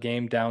couple of those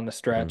games down the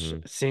stretch. Mm-hmm.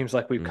 It seems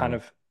like we've kind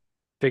Mm-hmm. of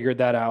figured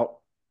that out.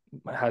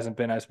 It hasn't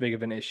been as big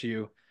of an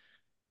issue.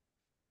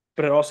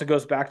 But it also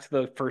goes back to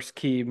the first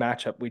key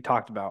matchup we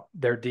talked about,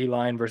 their D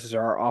line versus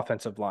our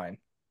offensive line.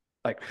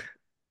 Like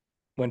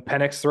when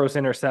Penix throws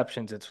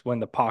interceptions, it's when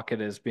the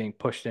pocket is being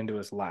pushed into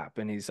his lap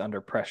and he's under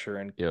pressure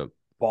and Yep.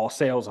 ball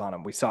sails on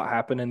him. We saw it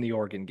happen in the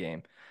Oregon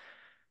game.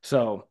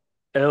 So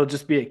it'll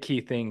just be a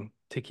key thing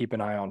to keep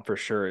an eye on for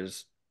sure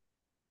is,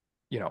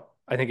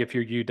 I think if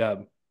you're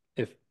UW,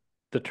 if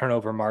the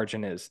turnover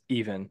margin is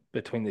even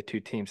between the two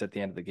teams at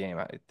the end of the game,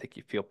 I think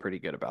you feel pretty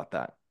good about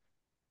that.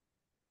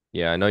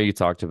 Yeah, I know you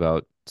talked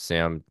about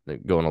Sam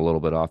going a little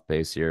bit off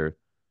base here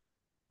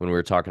when we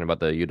were talking about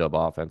the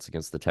UW offense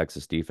against the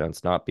Texas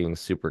defense, not being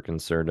super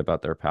concerned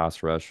about their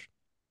pass rush.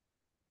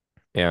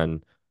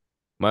 And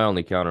my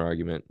only counter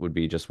argument would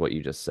be just what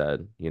you just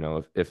said.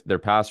 If their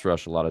pass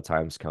rush a lot of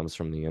times comes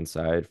from the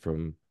inside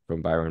from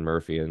Byron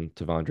Murphy and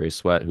Tavondre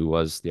Sweat, who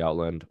was the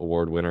Outland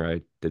Award winner.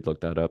 I did look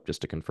that up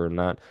just to confirm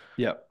that.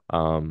 Yep.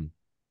 Um,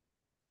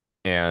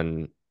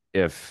 and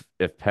if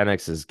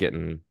Penix is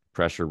getting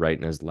pressure right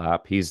in his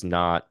lap, he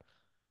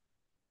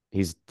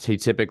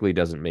typically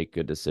doesn't make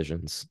good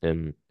decisions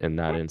in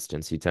that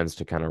instance. He tends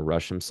to kind of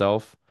rush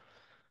himself.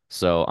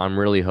 So I'm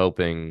really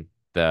hoping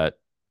that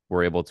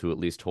we're able to at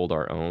least hold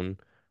our own,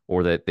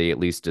 or that they at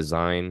least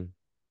design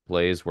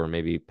plays where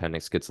maybe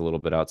Penix gets a little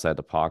bit outside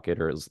the pocket,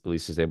 or at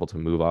least is able to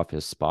move off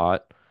his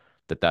spot,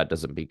 that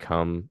doesn't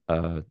become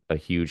a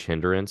huge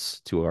hindrance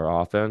to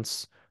our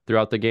offense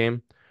throughout the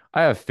game.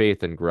 I have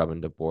faith in Grubb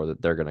and DeBoer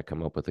that they're going to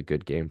come up with a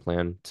good game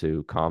plan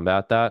to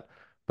combat that.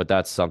 But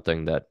that's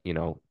something that,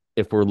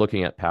 if we're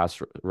looking at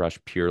pass rush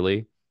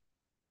purely,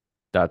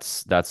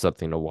 that's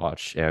something to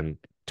watch and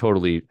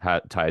totally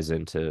ties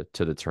into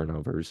the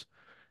turnovers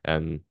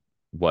and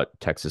what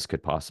Texas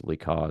could possibly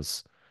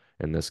cause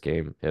in this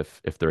game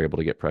if they're able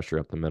to get pressure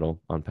up the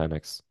middle on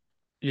Penix.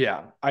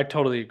 Yeah, I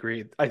totally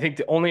agree. I think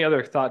the only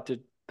other thought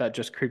that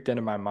just creeped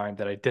into my mind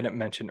that I didn't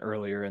mention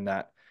earlier in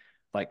that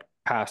like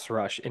pass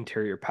rush,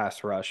 interior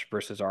pass rush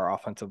versus our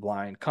offensive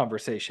line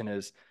conversation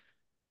is,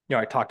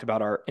 I talked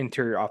about our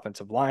interior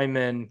offensive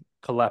linemen,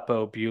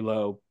 Kalepo,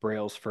 Bulow,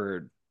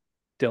 Brailsford,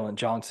 Dylan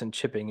Johnson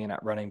chipping in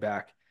at running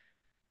back.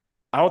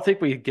 I don't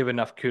think we give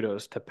enough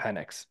kudos to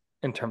Penix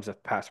in terms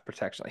of pass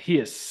protection. He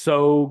is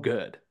so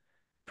good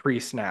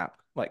pre-snap,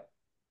 like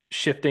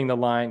shifting the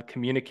line,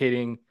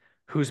 communicating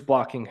who's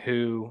blocking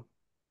who,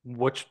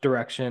 which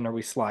direction are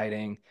we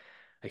sliding.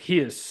 Like he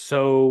is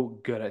so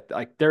good at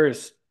like there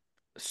is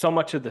so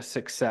much of the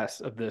success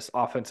of this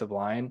offensive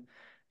line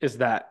is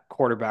that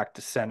quarterback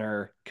to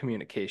center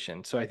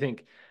communication. So I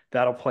think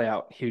that'll play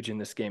out huge in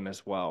this game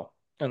as well.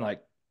 And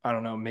like I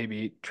don't know,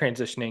 maybe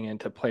transitioning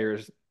into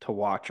players to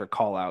watch or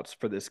call outs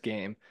for this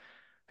game.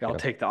 I'll Yeah.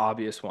 take the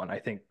obvious one. I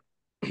think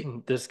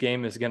this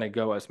game is going to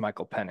go as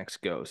Michael Penix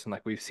goes. And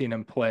like we've seen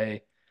him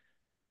play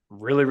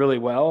really, really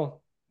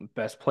well,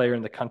 best player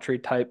in the country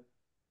type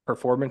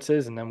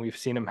performances. And then we've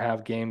seen him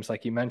have games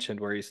like you mentioned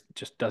where he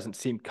just doesn't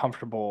seem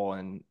comfortable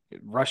and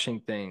rushing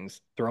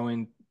things,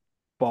 throwing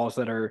balls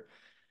that are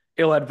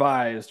ill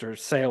advised or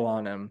sail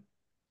on him.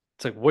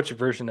 It's like, which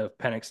version of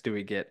Penix do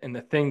we get? And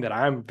the thing that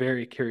I'm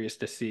very curious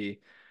to see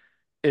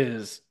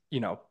is,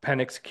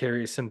 Penix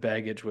carries some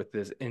baggage with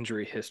his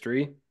injury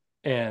history.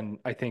 And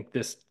I think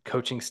this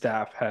coaching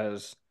staff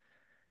has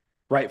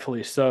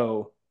rightfully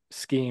so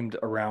schemed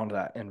around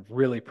that and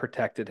really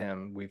protected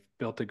him. We've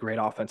built a great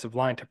offensive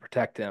line to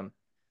protect him.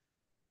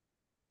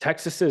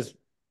 Texas is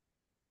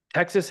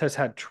Texas has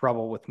had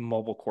trouble with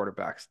mobile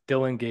quarterbacks.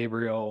 Dylan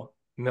Gabriel,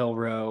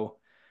 Milrow.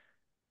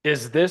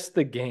 Is this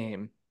the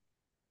game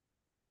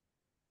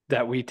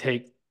that we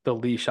take the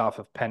leash off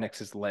of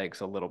Penix's legs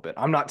a little bit?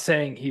 I'm not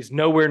saying he's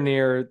nowhere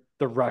near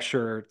the rush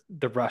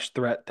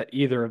threat that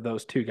either of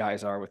those two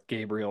guys are with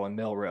Gabriel and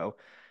Milrow.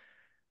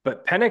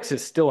 But Penix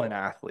is still an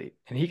athlete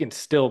and he can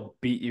still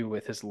beat you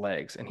with his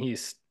legs. And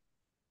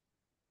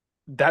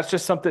that's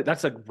just something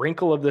that's a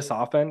wrinkle of this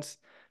offense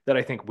that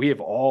I think we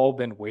have all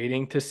been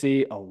waiting to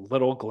see a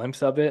little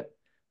glimpse of it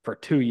for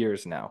 2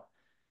 years now.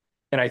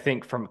 And I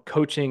think from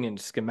coaching and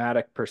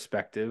schematic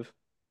perspective,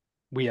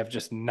 we have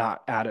just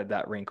not added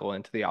that wrinkle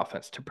into the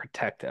offense to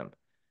protect him.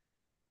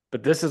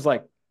 But this is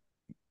like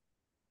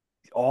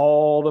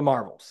all the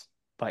marbles,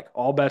 like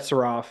all bets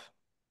are off.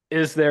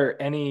 Is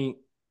there any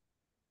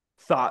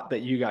thought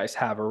that you guys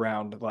have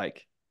around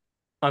like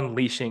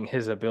unleashing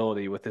his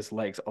ability with his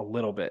legs a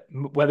little bit.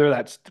 Whether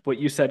that's what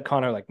you said,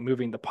 Connor, like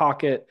moving the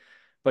pocket.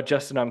 But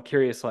Justin, I'm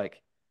curious,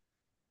 like,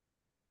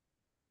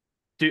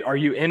 are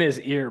you in his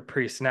ear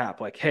pre-snap?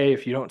 Like, hey,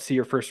 if you don't see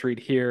your first read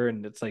here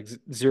and it's like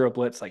zero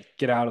blitz, like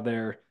get out of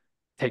there,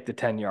 take the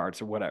 10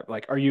 yards or whatever.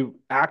 Like, are you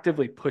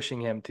actively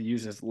pushing him to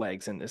use his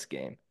legs in this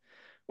game?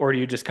 Or do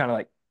you just kind of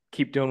like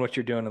keep doing what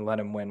you're doing and let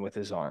him win with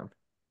his arm?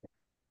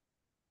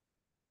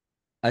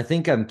 I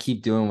think I'm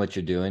keep doing what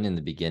you're doing in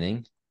the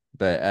beginning,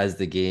 but as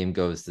the game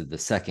goes to the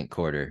second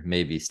quarter,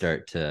 maybe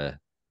start to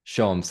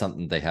show them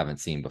something they haven't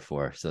seen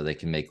before so they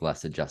can make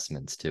less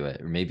adjustments to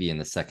it, or maybe in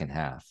the second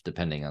half,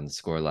 depending on the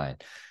score line.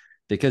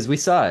 Because we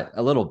saw it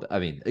a little, I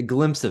mean, a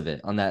glimpse of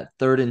it on that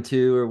 3rd and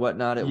 2 or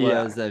whatnot it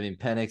Yeah. was. I mean,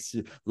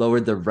 Penix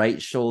lowered the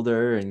right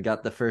shoulder and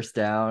got the first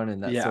down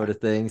and that sort of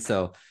thing.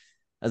 So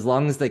as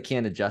long as they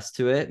can't adjust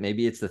to it,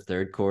 maybe it's the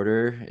third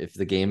quarter. If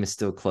the game is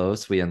still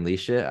close, we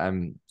unleash it.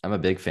 I'm a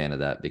big fan of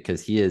that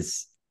because he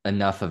is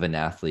enough of an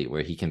athlete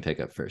where he can pick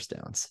up first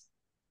downs.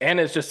 And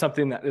it's just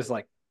something that is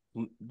like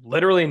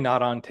literally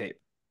not on tape.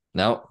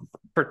 No,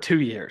 for 2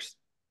 years.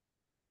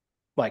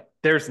 Like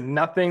there's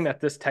nothing that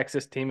this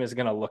Texas team is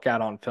going to look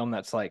at on film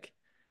that's like,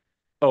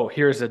 oh,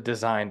 here's a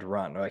designed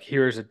run. Or like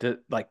here's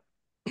like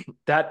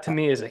that to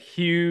me is a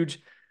huge,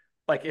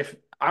 like if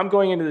I'm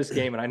going into this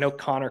game and I know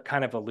Connor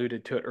kind of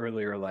alluded to it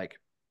earlier, like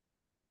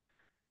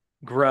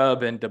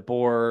Grubb and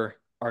DeBoer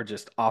are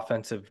just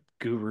offensive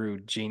guru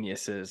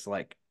geniuses.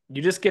 Like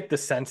you just get the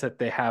sense that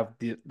they have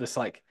this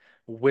like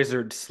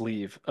wizard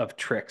sleeve of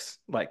tricks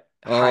like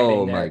hiding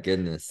oh my there.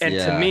 goodness, And to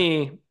yeah.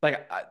 me,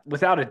 like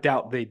without a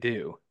doubt, they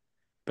do.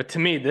 But to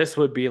me, this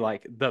would be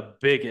like the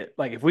biggest.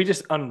 Like if we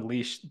just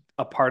unleash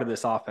a part of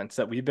this offense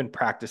that we've been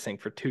practicing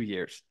for 2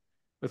 years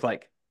with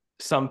like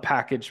some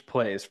package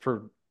plays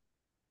for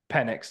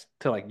Penix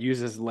to like use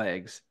his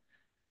legs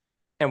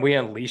and we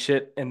unleash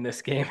it in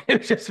this game, it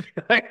would just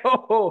be like,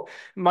 oh,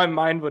 my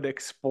mind would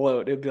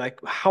explode. It'd be like,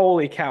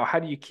 holy cow, how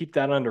do you keep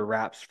that under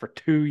wraps for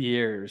 2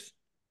 years?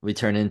 We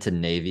turn into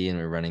Navy and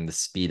we're running the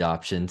speed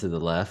option to the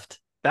left.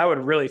 That would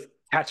really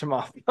catch him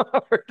off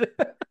guard.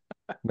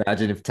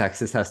 Imagine if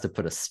Texas has to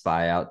put a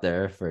spy out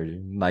there for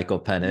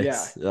Michael Yeah.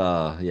 Penix.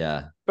 Oh,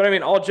 yeah. But I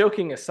mean, all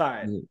joking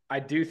aside, I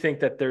do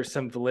think that there's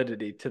some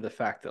validity to the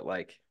fact that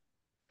like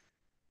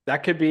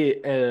that could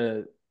be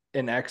an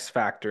X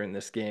factor in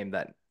this game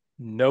that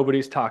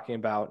nobody's talking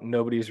about,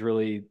 nobody's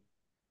really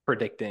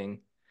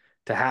predicting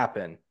to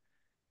happen.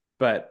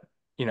 But,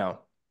 you know,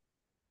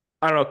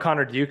 I don't know,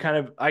 Connor, do you kind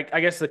of, I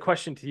guess the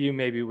question to you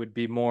maybe would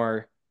be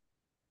more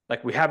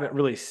like we haven't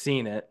really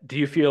seen it. Do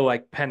you feel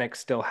like Penix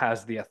still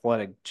has the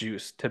athletic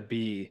juice to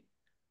be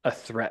a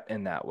threat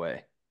in that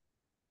way?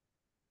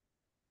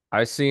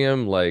 I see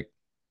him like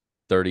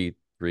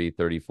 33,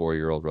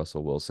 34-year-old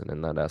Russell Wilson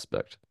in that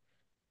aspect.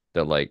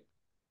 That like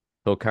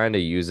he'll kind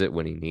of use it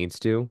when he needs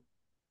to,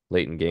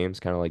 late in games,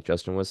 kind of like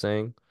Justin was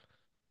saying.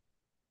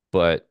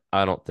 But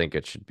I don't think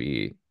it should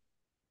be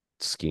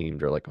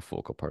schemed or like a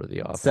focal part of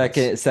the offense,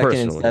 Second and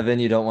personally. 7,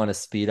 you don't want a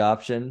speed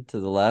option to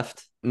the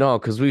left. No,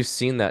 because we've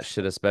seen that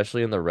shit,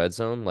 especially in the red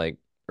zone, like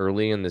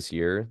early in this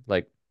year.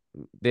 Like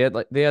they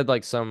had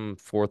like some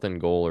 4th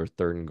and goal or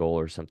 3rd and goal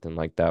or something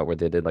like that where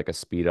they did like a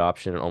speed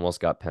option and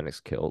almost got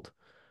Penix killed.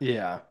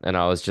 Yeah. And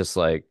I was just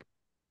like,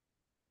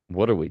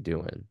 what are we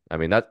doing? I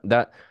mean,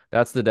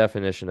 that's the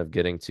definition of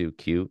getting too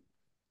cute.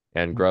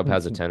 And Grubb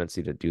has a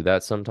tendency to do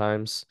that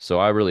sometimes. So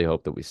I really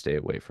hope that we stay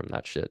away from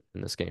that shit in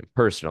this game.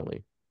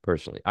 Personally.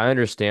 Personally. I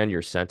understand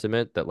your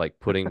sentiment that like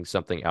putting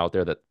something out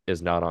there that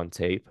is not on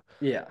tape,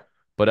 Yeah.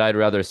 but I'd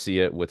rather see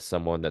it with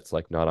someone that's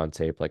like not on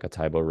tape, like a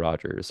Tybo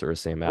Rogers or a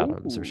Sam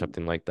Adams or Ooh.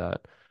 something like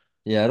that.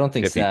 Yeah, I don't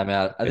think If he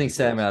I if think he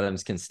Sam plays.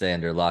 Adams can stay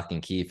under lock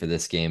and key for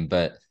this game,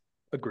 but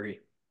Agree.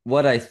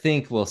 what I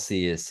think we'll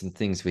see is some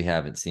things we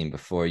haven't seen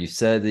before. You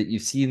said that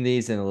you've seen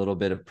these in a little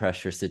bit of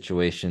pressure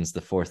situations,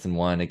 the 4th and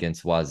 1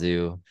 against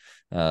Wazoo,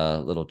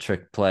 little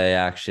trick play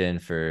action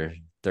for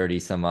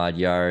 30 some odd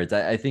yards.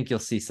 I think you'll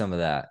see some of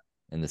that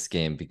in this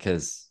game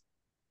because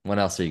when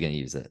else are you going to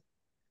use it?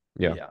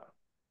 Yeah. Yeah.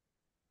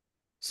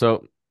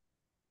 So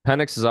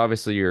Penix is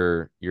obviously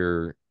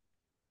your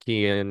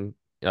key in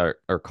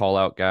or call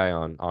out guy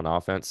on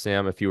offense.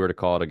 Sam, if you were to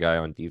call it a guy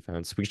on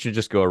defense, we should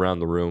just go around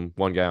the room.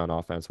 One guy on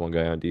offense, one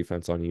guy on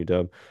defense on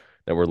UW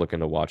that we're looking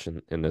to watch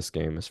in this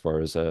game as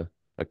far as a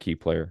key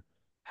player.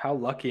 How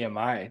lucky am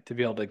I to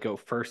be able to go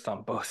first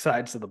on both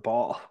sides of the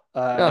ball?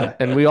 Yeah,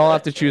 and we all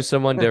have to choose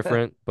someone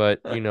different,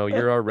 but you know,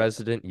 you're our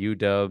resident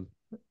UW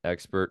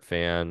expert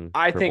fan,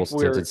 I purple think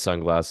tinted we're,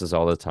 sunglasses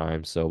all the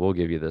time. So we'll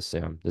give you this,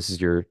 Sam. This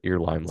is your It's your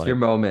limelight.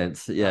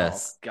 moment. oh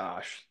Yes.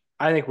 gosh,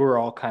 I think we're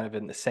all kind of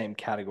in the same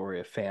category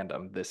of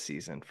fandom this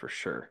season for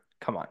sure.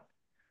 Come on,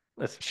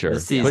 let's The Sure. be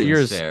But season's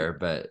honest. fair,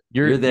 but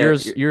your you're there.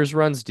 yours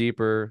runs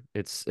deeper.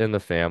 It's in the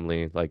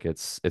family. Like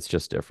it's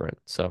just different.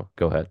 So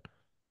go ahead.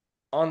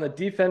 On the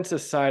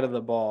defensive side of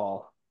the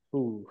ball,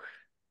 ooh,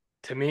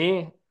 to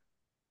me,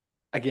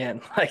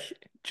 again, like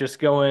just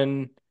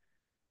going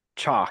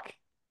chalk.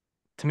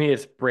 To me,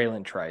 it's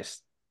Braylon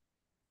Trice.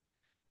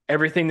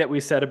 everything that we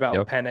said about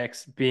Yep.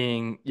 Penix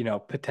being,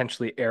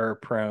 potentially error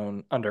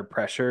prone under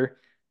pressure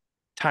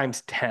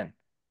times 10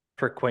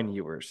 for Quinn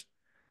Ewers.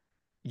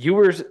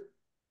 Ewers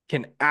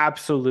can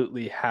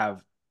absolutely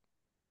have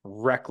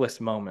reckless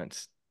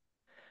moments.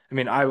 I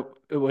mean,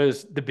 it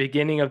was the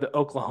beginning of the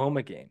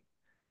Oklahoma game.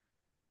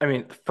 I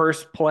mean,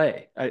 first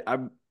play.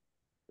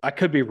 I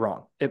could be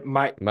wrong. It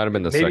might have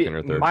been the Maybe second or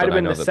it third, might but have I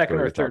been the know that second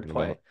what or you're third talking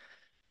play, about.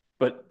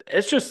 but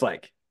it's just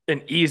like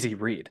an easy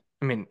read.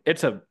 I mean,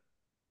 it's a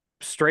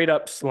straight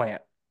up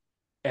slant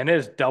and it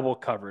is double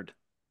covered,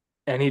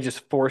 and he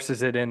just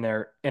forces it in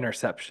there,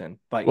 interception.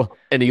 Like, Well,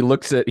 and he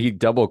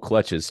double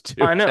clutches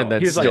too, I and know.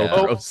 then He's like, still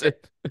Yeah. throws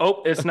it.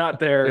 it's not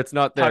there, It's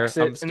not there. tucks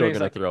I'm it, and then still he's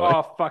gonna like, throw it.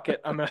 oh, fuck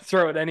it. I'm going to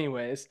throw it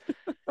anyways.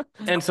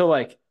 And so,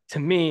 like, to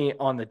me,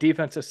 on the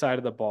defensive side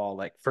of the ball,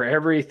 like, for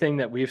everything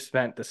that we've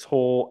spent this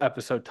whole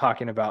episode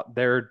talking about,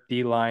 their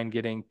D line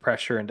getting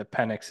pressure into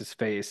Penix's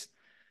face,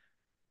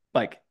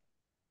 like,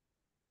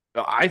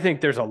 I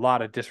think there's a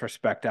lot of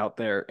disrespect out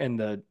there in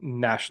the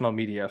national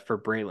media for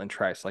Braylon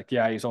Trice. Like,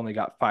 yeah, he's only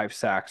got 5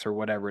 sacks or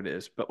whatever it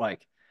is, but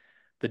like,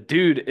 the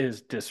dude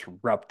is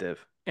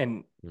disruptive.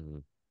 And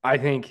Mhm. I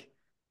think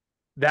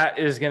that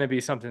is going to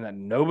be something that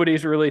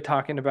nobody's really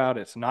talking about.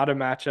 It's not a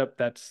matchup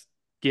that's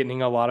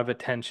getting a lot of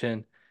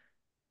attention.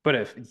 But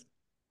if,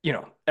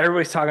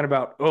 everybody's talking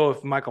about, oh,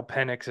 if Michael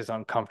Penix is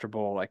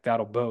uncomfortable, like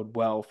that'll bode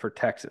well for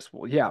Texas.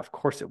 Well, yeah, of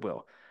course it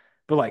will.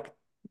 But like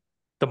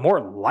the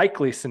more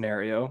likely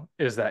scenario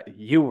is that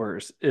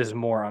Ewers is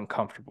more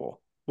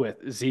uncomfortable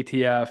with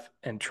ZTF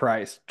and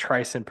Trice.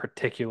 Trice in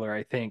particular,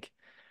 I think,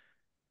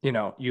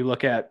 you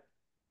look at,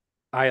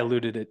 I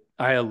alluded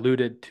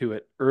to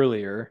it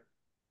earlier.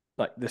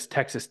 Like this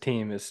Texas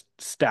team is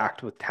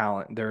stacked with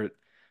talent. They're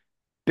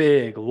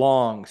big,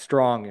 long,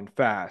 strong, and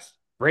fast.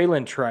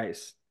 Braylon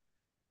Trice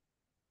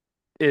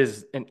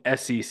is an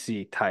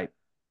SEC type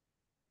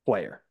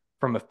player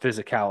from a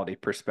physicality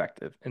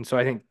perspective. And so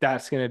I think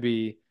that's going to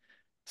be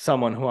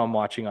someone who I'm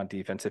watching on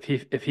defense.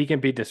 If he can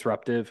be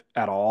disruptive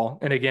at all,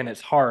 and again,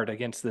 it's hard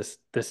against this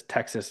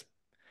Texas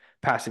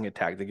passing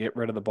attack to get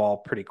rid of the ball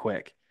pretty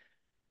quick.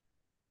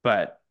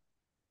 But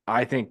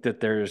I think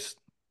that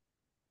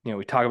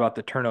we talk about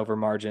the turnover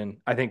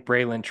margin. I think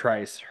Braylon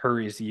Trice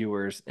hurries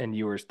Ewers and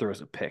Ewers throws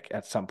a pick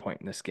at some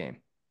point in this game.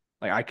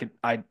 Like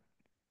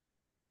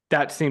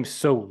that seems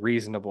so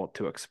reasonable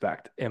to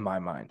expect in my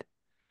mind.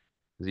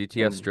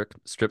 ZTF And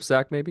strip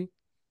sack maybe.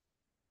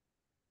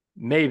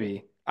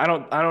 maybe I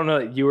don't know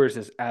that Ewers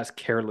is as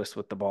careless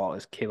with the ball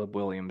as Caleb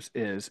Williams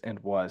is and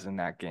was in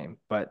that game,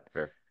 but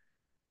Fair.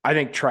 I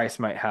think Trice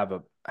might have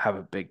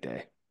a big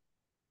day.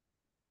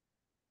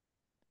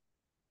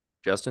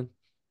 Justin.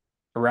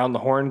 Around the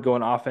horn,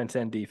 going offense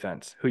and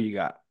defense. Who you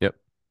got? Yep.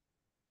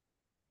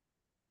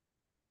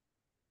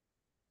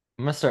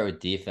 I'm gonna start with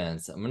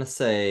defense. I'm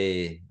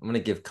gonna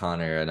give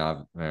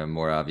Connor a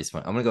more obvious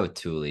one. I'm gonna go with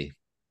Thule.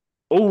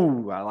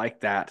 Oh, I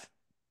like that.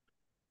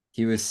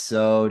 He was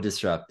so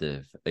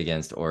disruptive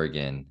against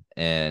Oregon.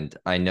 And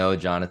I know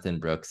Jonathan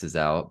Brooks is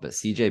out, but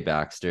CJ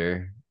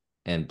Baxter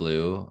and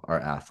Blue are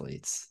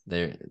athletes.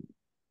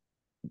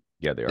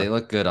 Yeah, They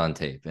look good on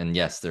tape. And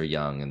yes, they're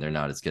young and they're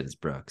not as good as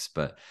Brooks.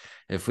 But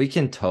if we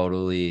can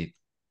totally,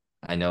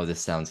 I know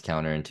this sounds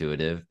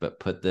counterintuitive, but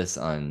put this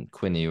on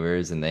Quinn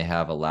Ewers and they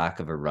have a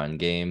lack of a run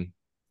game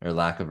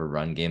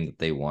that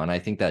they want, I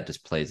think that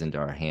just plays into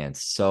our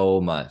hands so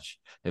much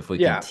if we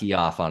can tee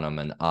off on them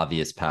and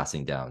obvious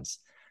passing downs.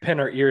 Pin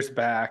our ears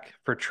back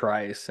for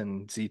Trice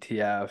and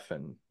ZTF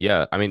and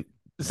yeah. I mean,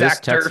 this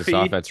Zach Texas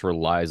Durfee. offense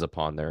relies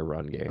upon their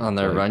run game. On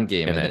their run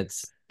game, and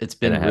it's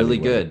been really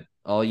good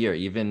all year.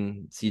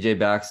 Even CJ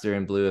Baxter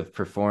and Blue have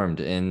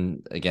performed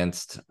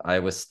against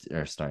Texas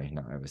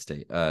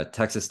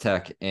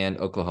Tech and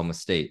Oklahoma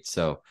State.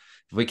 So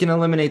if we can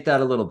eliminate that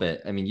a little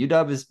bit, I mean,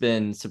 UW has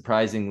been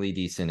surprisingly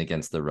decent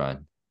against the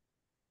run.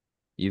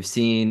 You've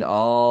seen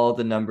all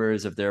the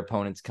numbers of their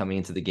opponents coming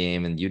into the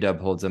game, and UW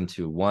holds them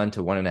to 1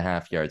 to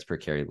 1.5 yards per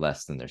carry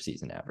less than their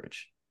season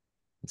average.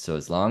 So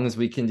as long as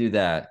we can do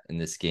that in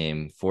this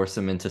game, force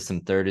them into some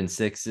 3rd and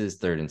 6s,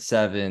 3rd and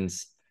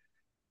 7s,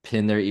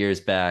 pin their ears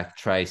back,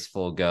 Trice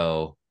full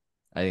go.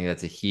 I think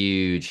that's a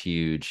huge,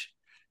 huge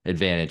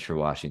advantage for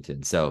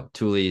Washington. So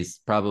Thule's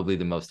probably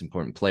the most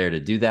important player to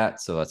do that.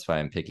 So that's why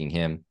I'm picking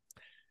him.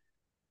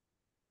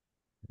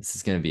 This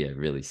is going to be a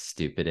really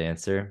stupid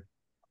answer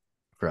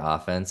for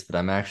offense, but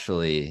I'm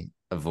actually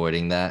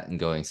avoiding that and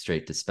going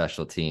straight to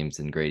special teams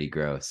and Grady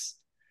Gross.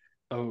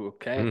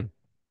 Okay.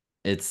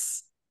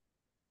 It's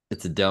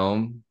a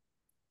dome.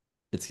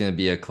 It's going to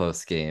be a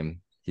close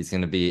game. He's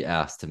going to be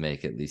asked to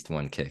make at least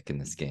one kick in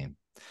this game.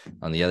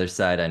 On the other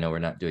side, I know we're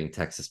not doing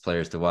Texas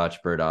players to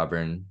watch. Bert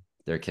Auburn,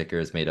 their kicker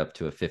is made up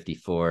to a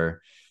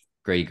 54.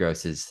 Grady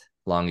Gross's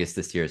longest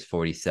this year is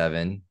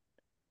 47.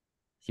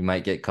 He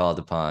might get called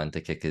upon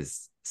to kick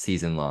his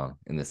season long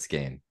in this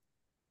game.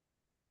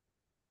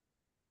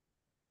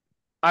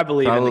 I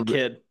believe in the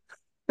kid.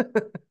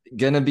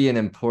 Gonna be an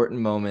important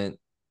moment.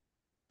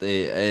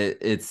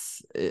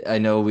 I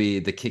know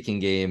the kicking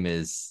game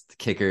is, the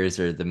kickers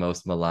are the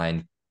most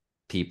maligned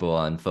people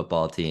on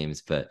football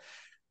teams, but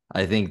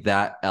I think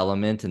that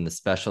element in the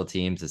special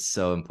teams is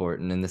so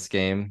important in this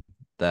game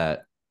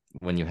that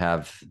when you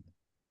have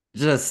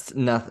just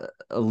not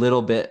a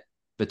little bit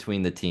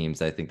between the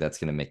teams, I think that's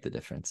going to make the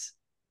difference.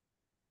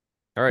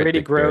 All right, Grady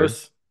Big Bear.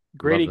 Gross, Love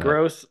Grady that.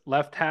 Gross,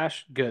 left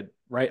hash, good.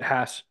 Right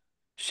hash,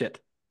 shit.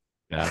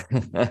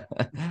 Bad.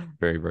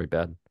 Very, very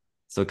bad.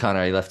 So Connor,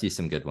 I left you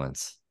some good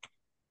ones.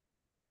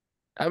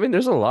 I mean,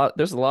 there's a lot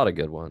of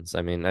good ones.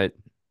 I mean, I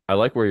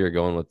like where you're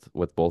going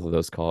with both of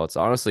those calls.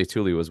 Honestly,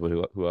 Thule was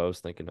who I was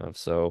thinking of,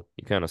 so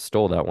you kind of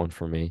stole that one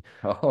from me,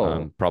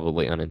 Oh,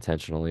 probably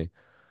unintentionally.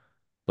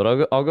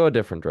 But I'll go a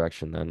different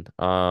direction then.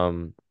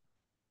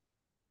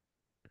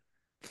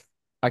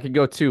 I could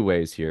go two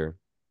ways here.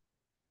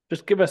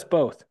 Just give us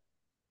both.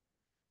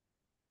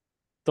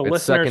 The It's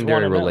listeners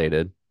want secondary to know.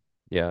 related.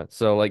 Yeah.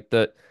 So like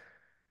the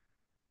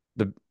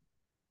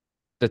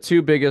the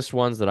two biggest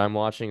ones that I'm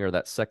watching are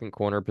that second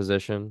corner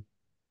position,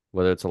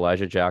 whether it's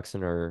Elijah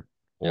Jackson or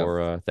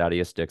yep.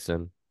 Thaddeus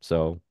Dixon.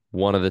 So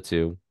one of the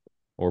two,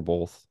 or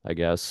both, I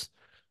guess,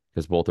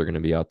 because both are going to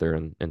be out there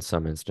in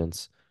some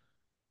instance.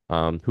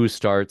 Who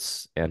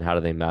starts and how do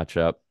they match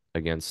up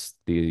against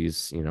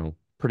these,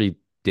 pretty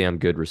damn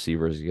good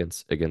receivers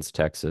against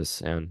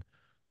Texas? And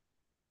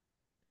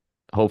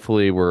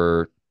hopefully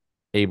we're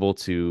able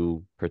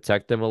to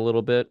protect them a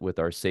little bit with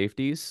our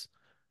safeties.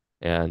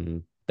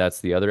 And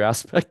that's the other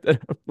aspect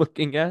that I'm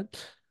looking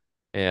at.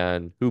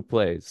 And who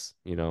plays?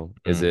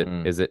 Is it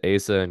Hmm. is it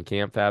Asa and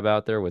Camp Fab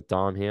out there with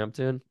Dom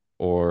Hampton,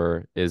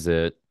 or is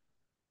it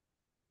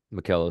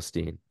Mikel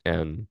Osteen?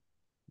 And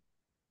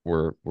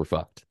we're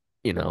fucked,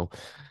 you know.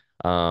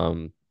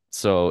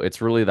 So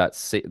it's really that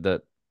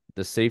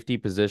the safety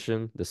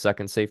position, the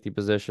second safety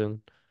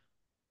position,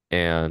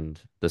 and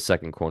the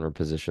second corner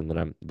position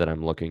that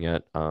I'm looking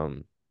at.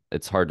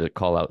 It's hard to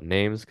call out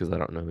names because I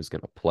don't know who's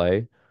gonna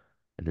play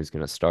and who's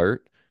gonna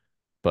start,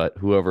 but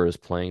whoever is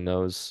playing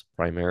those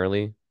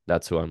primarily,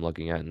 that's who I'm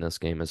looking at in this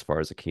game as far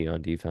as a key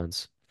on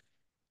defense.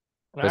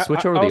 And If I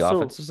switch over I to the also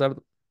offensive side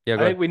yeah, I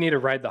go think ahead. we need to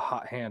ride the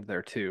hot hand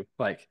there too.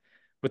 Like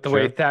with the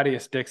way Sure.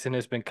 Thaddeus Dixon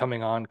has been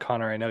coming on,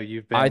 Connor, I know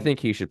you've I been think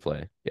he should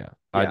play. Yeah.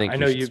 I yeah, think I he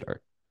know should you've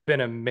start.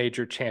 been a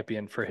major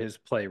champion for his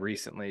play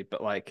recently,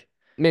 but like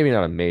Maybe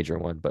not a major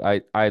one, but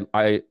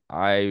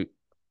I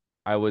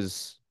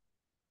was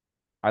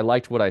I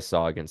liked what I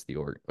saw against the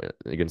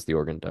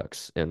Oregon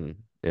Ducks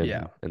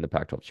yeah. in the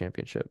Pac-12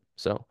 championship.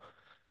 So,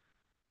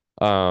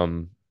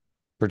 um,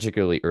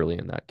 particularly early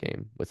in that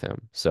game with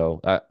him. So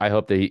I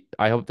hope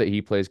that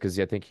he plays because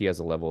I think he has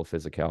a level of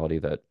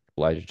physicality that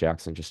Elijah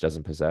Jackson just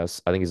doesn't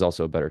possess. I think he's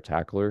also a better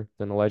tackler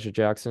than Elijah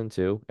Jackson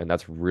too, and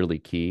that's really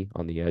key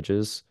on the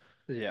edges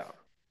Yeah.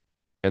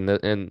 in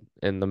the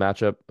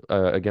matchup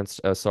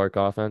against a Sark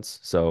offense.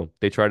 So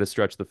they try to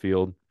stretch the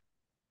field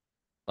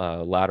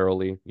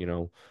laterally.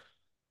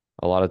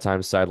 A lot of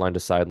times sideline to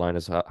sideline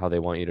is how they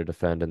want you to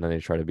defend, and then they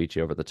try to beat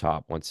you over the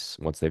top once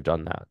they've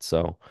done that.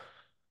 So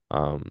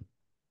um,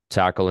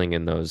 tackling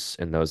in those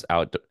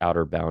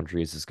outer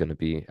boundaries is going to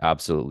be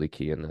absolutely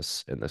key in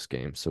this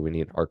game. So we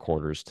need our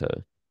corners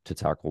to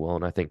tackle well,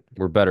 and I think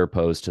we're better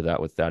posed to that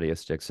with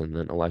Thaddeus Dixon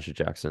than Elijah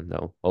Jackson,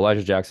 though.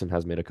 Elijah Jackson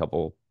has made a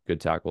couple good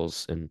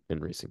tackles in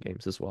recent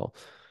games as well.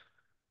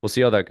 We'll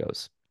see how that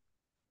goes.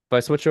 If I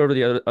switch over to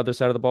the other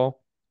side of the ball,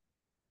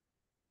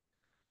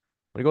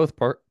 I'm gonna go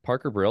with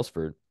Parker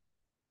Brailsford.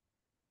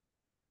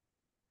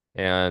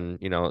 And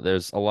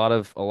there's a lot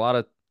of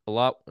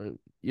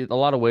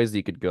ways that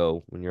you could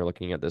go when you're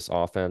looking at this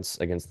offense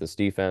against this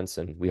defense.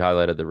 And we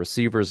highlighted the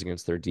receivers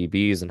against their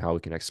DBs and how we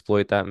can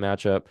exploit that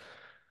matchup.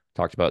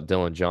 Talked about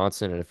Dylan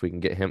Johnson, and if we can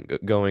get him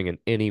going in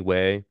any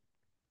way,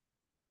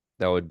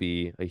 that would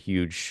be a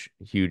huge,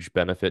 huge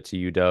benefit to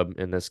UW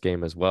in this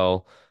game as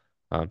well.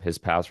 His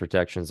pass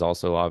protection is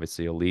also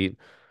obviously elite,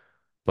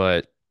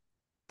 but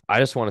I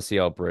just want to see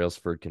how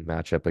Brailsford can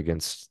match up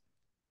against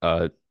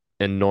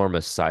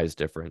enormous size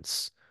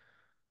difference.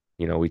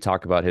 We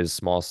talk about his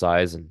small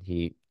size, and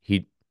he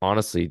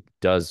honestly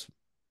does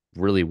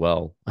really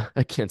well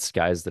against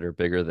guys that are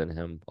bigger than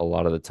him a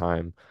lot of the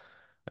time.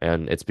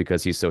 And it's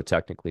because he's so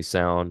technically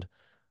sound,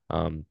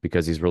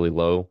 because he's really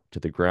low to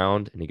the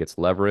ground and he gets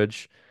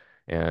leverage,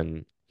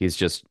 and he's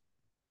just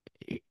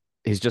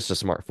a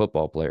smart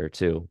football player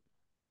too.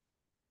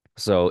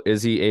 So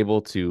is he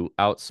able to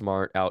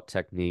outsmart, out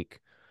technique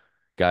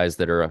guys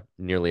that are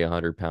nearly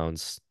 100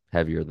 pounds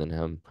heavier than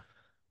him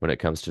when it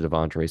comes to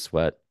Devontae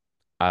Sweat?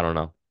 I don't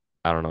know.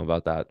 I don't know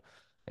about that.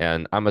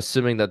 And I'm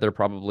assuming that they're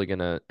probably going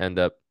to end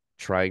up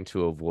trying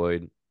to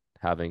avoid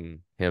having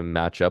him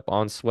match up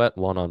on Sweat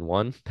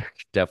one-on-one. They're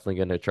definitely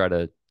going to try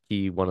to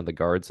key one of the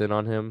guards in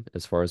on him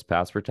as far as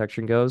pass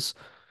protection goes.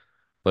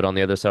 But on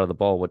the other side of the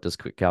ball, what does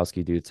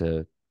Kwiatkowski do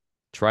to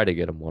try to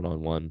get him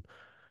one-on-one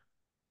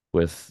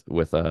with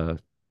with uh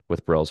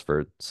with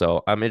Brailsford?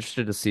 So I'm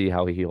interested to see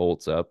how he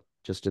holds up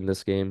just in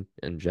this game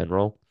in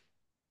general.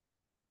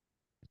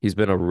 He's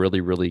been a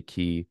really, really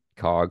key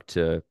cog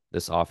to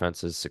this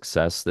offense's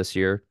success this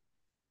year,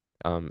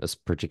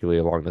 particularly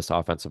along this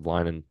offensive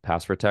line and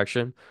pass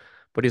protection.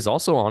 But he's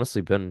also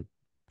honestly been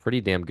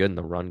pretty damn good in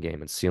the run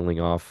game and sealing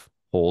off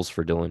holes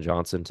for Dylan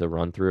Johnson to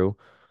run through.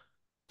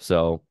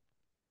 So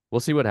we'll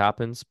see what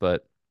happens,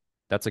 but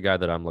that's a guy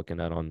that I'm looking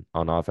at on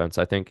offense.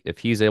 I think if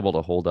he's able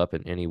to hold up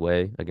in any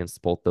way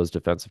against both those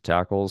defensive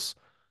tackles,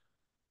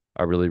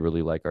 I really,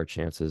 really like our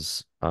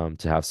chances to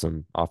have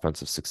some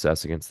offensive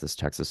success against this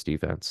Texas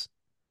defense.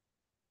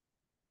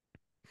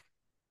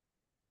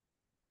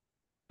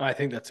 I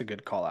think that's a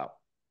good call out.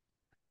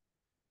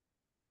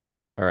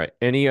 All right.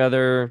 Any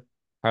other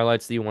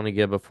highlights that you want to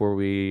give before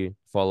we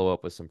follow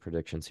up with some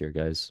predictions here,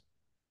 guys?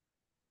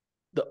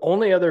 The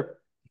only other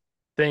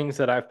things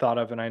that I've thought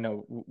of, and I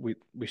know we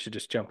should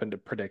just jump into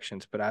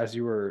predictions, but as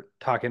you were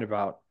talking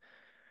about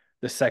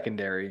the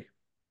secondary,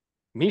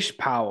 Mish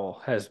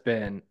Powell has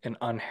been an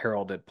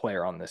unheralded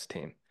player on this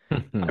team.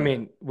 I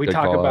mean, we Good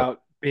talk call out.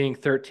 about being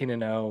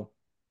 13-0.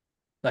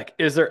 Like,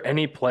 is there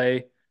any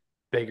play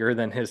bigger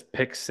than his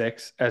pick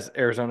six as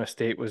Arizona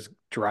State was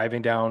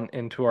driving down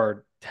into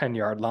our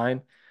 10-yard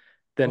line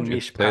than Told you.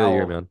 Mish Play of the year,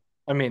 Powell? man.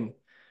 I mean,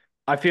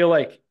 I feel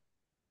like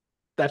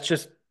that's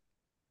just,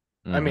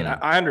 I mean, Mhm.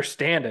 I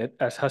understand it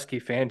as Husky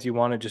fans. You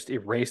want to just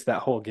erase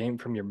that whole game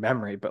from your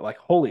memory, but like,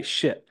 holy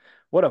shit,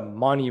 what a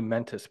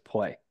monumentous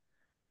play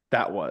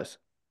that was.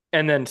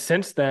 And then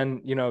since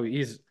then,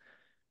 he's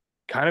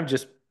kind of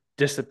just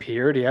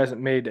disappeared. He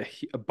hasn't made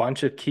a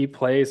bunch of key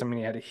plays. I mean,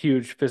 he had a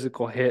huge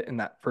physical hit in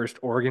that first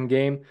Oregon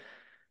game,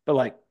 but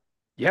like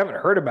you haven't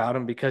heard about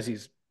him because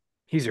he's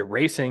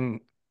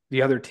erasing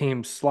the other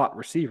team's slot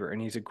receiver,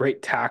 and he's a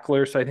great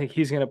tackler. So I think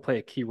he's going to play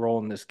a key role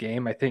in this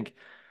game. I think,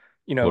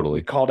 we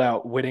Totally. called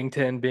out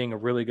Whittington being a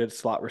really good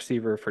slot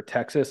receiver for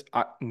Texas.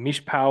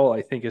 Mish Powell,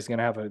 I think, is going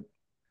to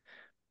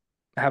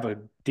have a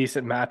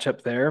decent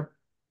matchup there.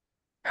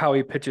 How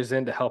he pitches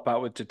in to help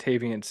out with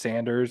Jatavian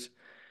Sanders,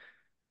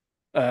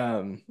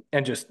 and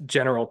just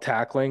general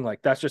tackling.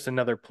 Like that's just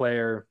another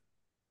player.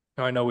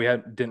 I know we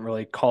didn't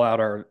really call out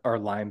our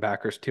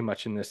linebackers too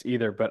much in this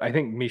either, but I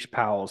think Mish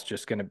Powell's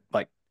just gonna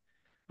like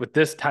with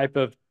this type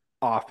of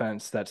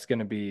offense that's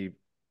gonna be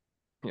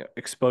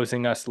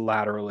exposing us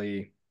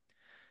laterally,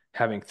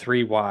 having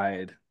three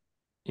wide.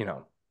 You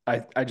know,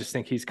 I just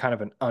think he's kind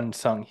of an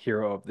unsung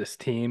hero of this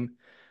team,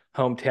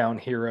 hometown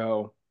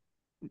hero.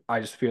 I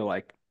just feel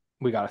like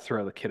we got to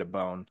throw the kid a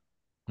bone.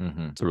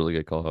 Mhm. It's a really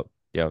good call out.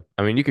 Yeah.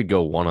 I mean, you could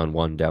go one on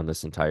one down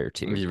this entire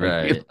team. You're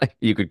right. Like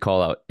you could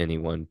call out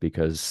anyone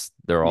because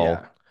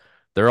Yeah,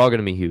 they're all going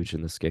to be huge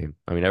in this game.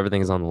 I mean,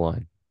 everything's on the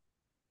line.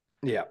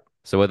 yeah.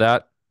 So with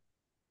that,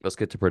 let's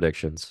get to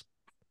predictions.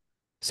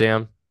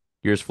 Sam,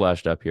 yours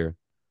flashed up here,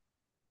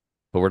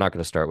 but we're not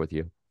going to start with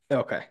you.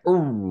 Okay.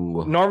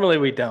 Ooh. Normally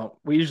we don't.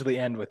 We usually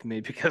end with me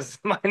because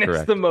mine is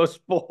the Correct.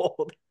 most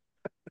bold.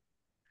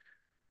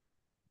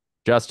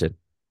 Justin,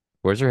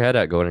 where's your head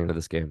at going into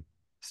this game?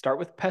 Start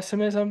with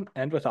pessimism,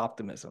 end with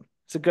optimism.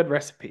 It's a good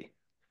recipe.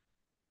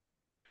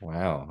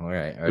 Wow. All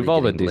right. We've Already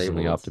all been getting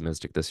decently labels.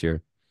 optimistic this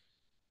year.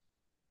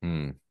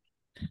 Hmm.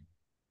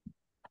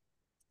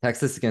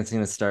 Texas is going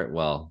to start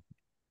well.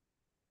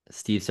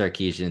 Steve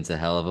Sarkisian's a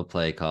hell of a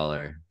play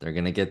caller. They're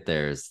going to get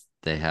theirs.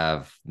 They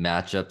have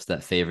matchups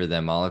that favor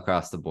them all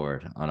across the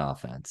board on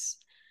offense.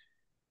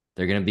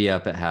 They're going to be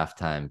up at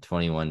halftime,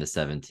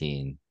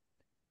 21-17.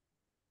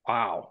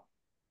 Wow.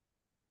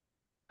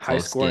 High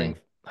Close scoring,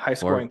 game. high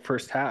scoring For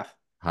first half.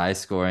 high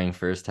scoring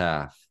first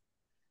half.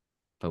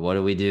 But what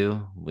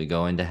do? We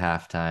go into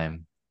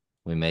halftime.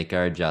 We make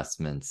our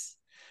adjustments.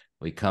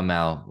 We come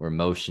out. We're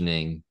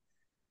motioning,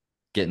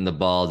 getting the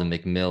ball to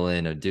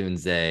McMillan,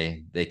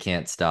 Odunze. They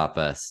can't stop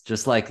us.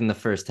 Just like in the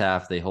first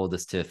half, they hold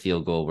us to a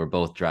field goal. We're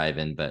both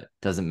driving, but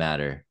doesn't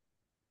matter.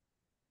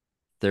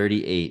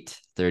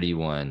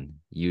 38-31,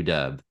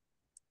 UW.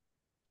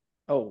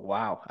 Oh,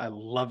 wow. I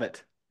love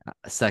it.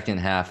 A second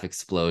half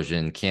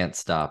explosion. Can't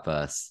stop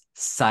us.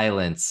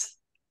 Silence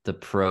the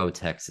pro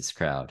Texas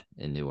crowd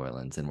in New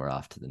Orleans, and we're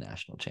off to the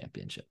national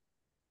championship.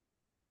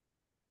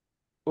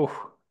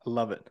 Oh, I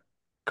love it.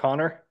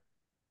 Connor?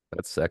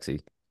 That's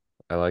sexy.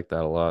 I like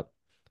that a lot.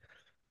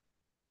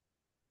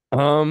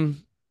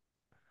 Um,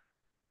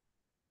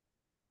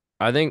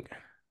 I think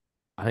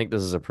I think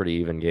this is a pretty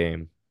even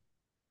game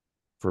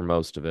for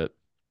most of it.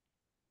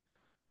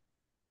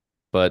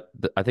 But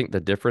I think the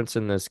difference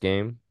in this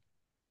game,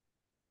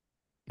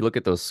 you look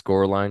at those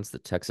score lines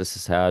that Texas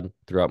has had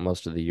throughout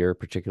most of the year,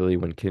 particularly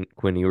when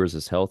Quinn Ewers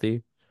is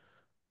healthy.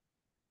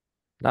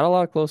 Not a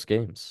lot of close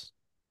games.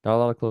 Not a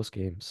lot of close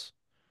games.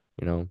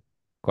 You know,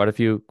 quite a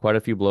few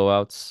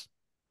blowouts,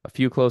 a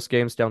few close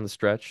games down the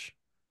stretch,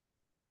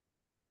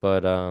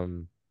 but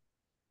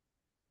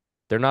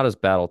they're not as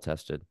battle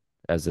tested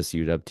as this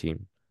UW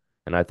team.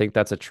 And I think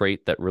that's a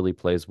trait that really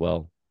plays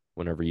well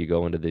whenever you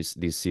go into these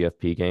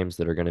CFP games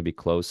that are going to be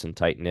close and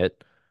tight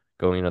knit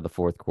going into the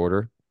fourth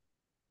quarter.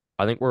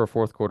 I think we're a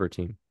fourth quarter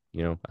team.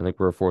 I think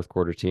we're a fourth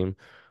quarter team.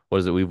 What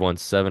is it? We've won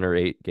 7 or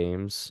 8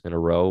 games in a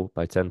row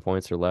by 10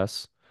 points or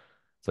less.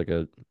 It's like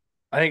a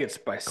I think it's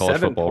by college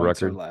 7 football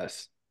points or record.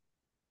 less.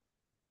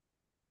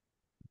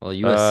 Well,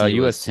 USC was USC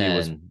was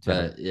 10, 10.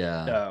 but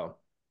yeah. Oh,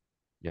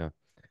 Yeah.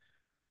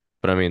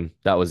 But I mean,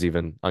 that was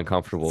even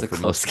uncomfortable It's a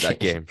for most close of that game.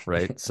 game,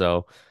 right?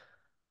 So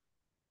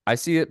I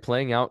see it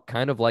playing out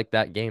kind of like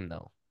that game,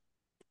 though.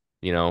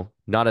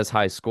 Not as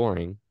high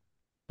scoring,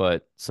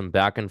 but some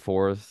back and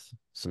forth,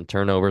 some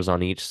turnovers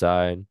on each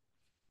side,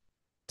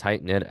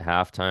 tight knit at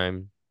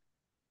halftime.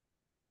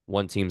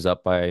 One team's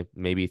up by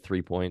maybe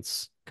 3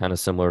 points, kind of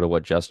similar to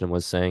what Justin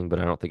was saying, but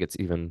I don't think it's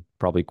even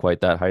probably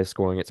quite that high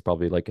scoring. It's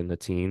probably like in the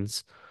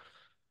teens.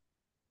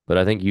 But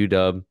I think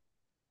UW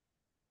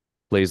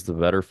plays the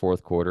better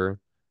fourth quarter.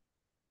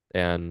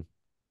 And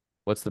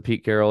what's the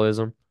Pete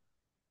Carrollism?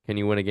 Can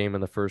you win a game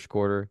in the first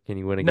quarter? Can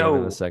you win a game in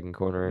the No, second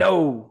quarter?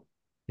 no,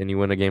 Can you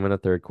win a game in the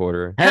third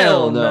quarter? Hell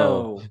hell no.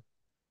 no.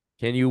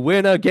 Can you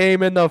win a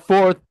game in the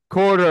fourth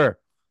quarter?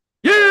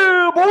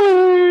 Yeah,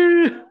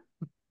 boy.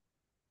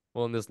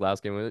 Well, in this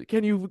last game,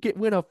 can you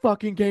win a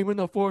fucking game in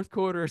the fourth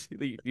quarter?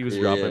 He was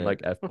dropping Yeah.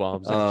 like F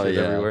bombs and Oh shit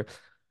yeah. everywhere.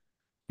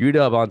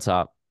 UW on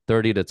top,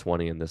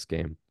 30-20 in this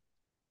game.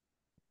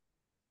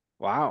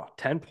 Wow,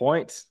 10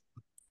 points.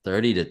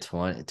 30 to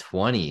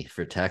 20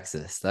 for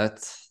Texas.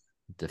 That's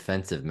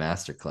defensive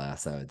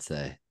masterclass, I would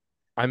say.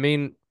 I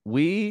mean,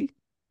 we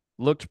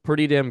looked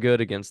pretty damn good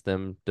against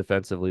them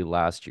defensively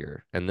last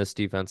year, and this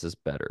defense is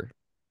better.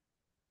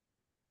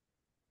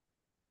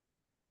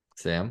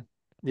 Sam?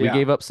 We Yeah.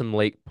 gave up some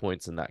late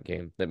points in that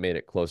game that made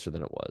it closer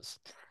than it was.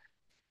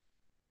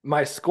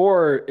 My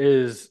score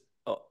is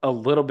a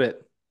little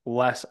bit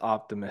less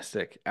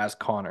optimistic as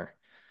Connor,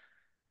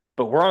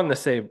 but we're on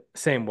the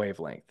same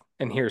wavelength.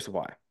 And here's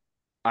why.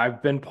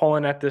 I've been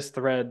pulling at this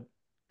thread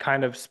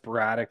kind of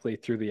sporadically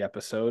through the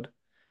episode.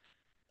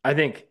 I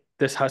think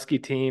this Husky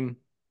team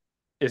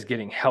is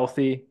getting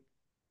healthy.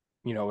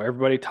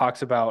 Everybody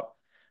talks about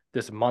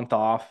this month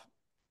off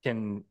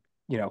can,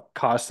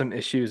 cause some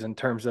issues in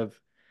terms of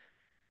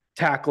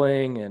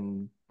tackling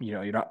and,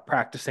 you're not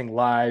practicing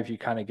live. You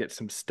kind of get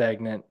some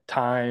stagnant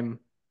time,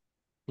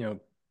 you know,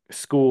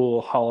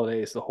 school,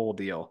 holidays, the whole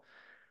deal.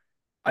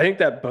 I think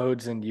that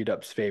bodes in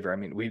UW's favor. I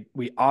mean,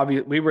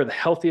 we were the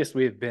healthiest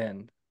we have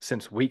been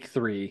since week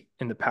 3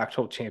 in the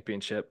Pac-12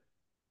 championship.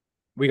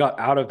 We got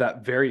out of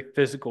that very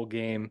physical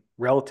game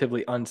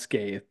relatively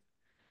unscathed.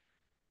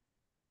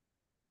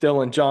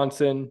 Dylan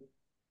Johnson,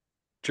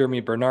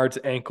 Jeremy Bernard's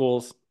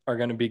ankles are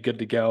going to be good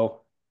to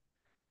go.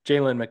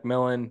 Jalen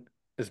McMillan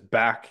is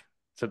back.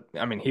 So,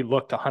 I mean, he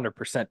looked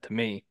 100% to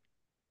me.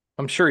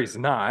 I'm sure he's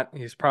not.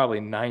 He's probably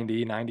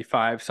 90,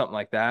 95, something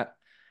like that.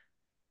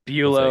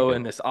 We'll take Buelow it.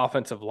 and this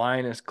offensive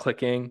line is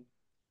clicking.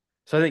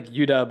 So I think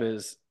UW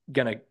is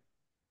going to,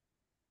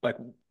 like,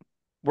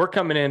 we're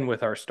coming in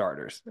with our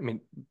starters. I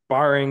mean,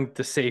 barring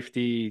the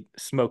safety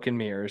smoke and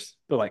mirrors,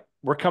 but like,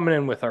 we're coming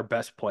in with our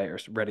best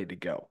players ready to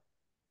go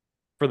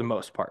for the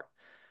most part.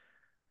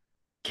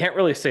 Can't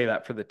really say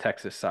that for the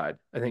Texas side.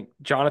 I think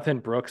Jonathan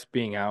Brooks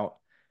being out,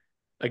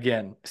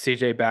 again,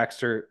 CJ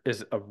Baxter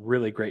is a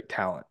really great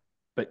talent,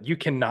 but you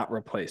cannot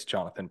replace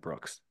Jonathan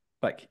Brooks.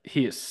 Like,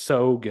 he is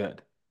so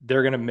good.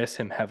 They're going to miss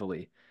him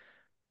heavily.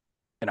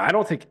 And I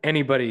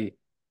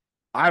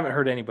haven't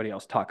heard anybody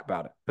else talk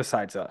about it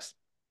besides us.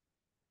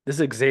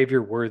 This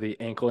Xavier Worthy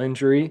ankle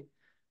injury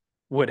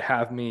would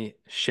have me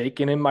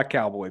shaking in my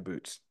cowboy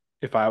boots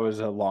if I was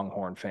a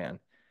Longhorn fan.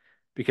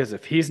 Because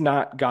if he's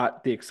not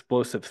got the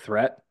explosive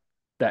threat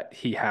that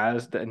he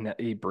has and that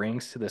he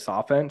brings to this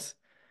offense,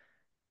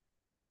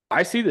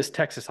 I see this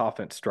Texas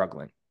offense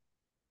struggling.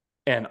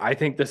 And I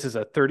think this is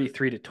a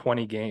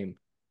 33-20 game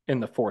in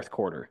the fourth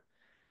quarter.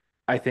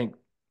 I think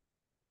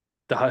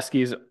the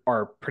Huskies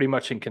are pretty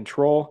much in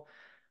control.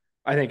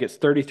 I think it's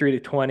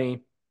 33-20.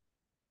 I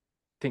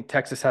think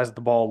Texas has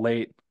the ball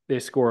late. They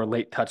score a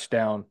late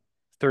touchdown,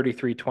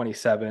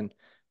 33-27.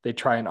 They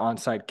try an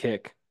onside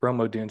kick. Rome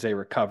Odunze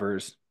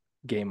recovers.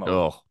 Game over.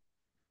 Oh,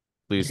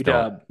 please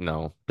don't. UW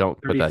No, don't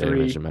put that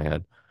image 33, in my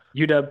head.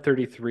 UW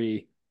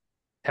 33,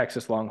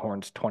 Texas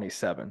Longhorns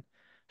 27.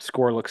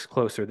 Score looks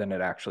closer than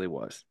it actually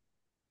was.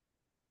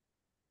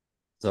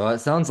 So it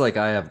sounds like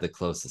I have the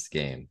closest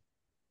game.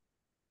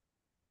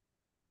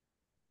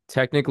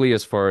 Technically,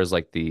 as far as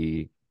like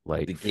the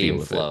The game feel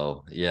of it,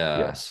 flow. Yeah.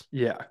 yes.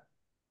 Yeah.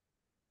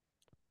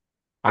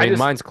 I I mean, just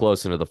mine's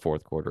close into the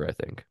fourth quarter, I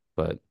think,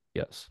 but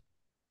yes.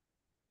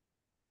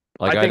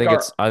 Like I I think think our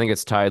it's I think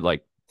it's tied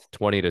like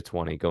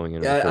 20-20 going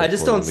into the Yeah, I fourth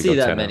just quarter don't and we see go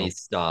that 10-0. many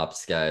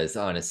stops, guys,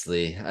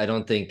 honestly.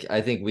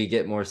 I think we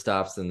get more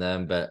stops than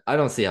them, but I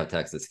don't see how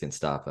Texas can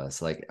stop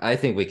us. Like I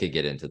think we could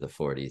get into the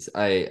 40s.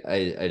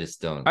 I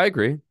just don't. I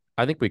agree.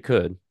 I think we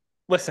could,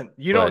 listen,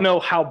 you don't but know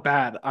how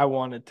bad I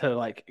wanted to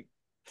like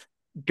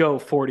go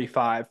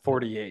 45,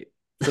 48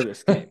 for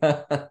this game.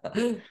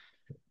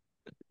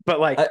 But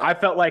like I, I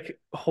felt like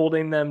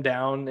holding them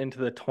down into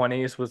the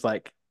 20s was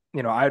like,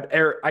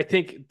 I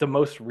think the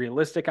most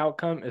realistic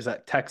outcome is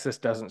that Texas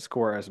doesn't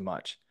score as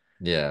much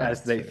yeah, as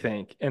that's they fair.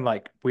 think, and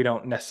like we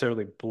don't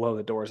necessarily blow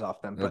the doors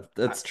off them. But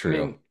That's I true.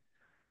 mean,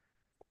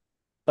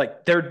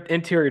 like their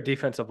interior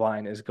defensive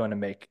line is going to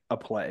make a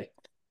play,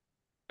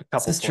 a This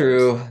couple is plays.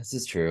 true. This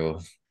is true.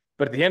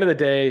 But at the end of the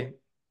day,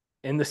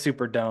 in the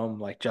Superdome,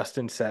 like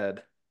Justin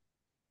said,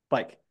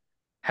 like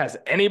Has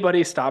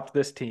anybody stopped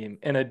this team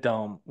in a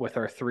dome with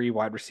our 3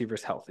 wide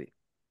receivers healthy?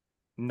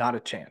 Not a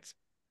chance.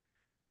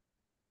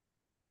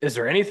 Is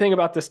there anything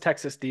about this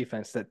Texas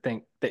defense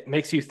that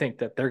makes you think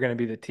that they're going to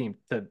be the team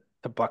to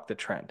buck the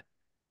trend?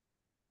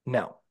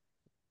 No.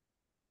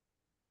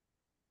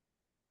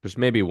 There's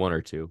maybe one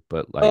or two,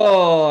 but like,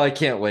 Oh, I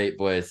can't wait,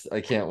 boys.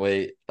 I can't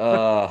wait.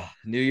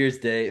 New Year's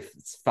Day,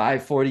 it's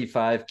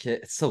 5:45.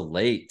 It's so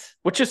late.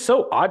 Which is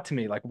so odd to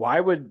me. Like, why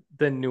would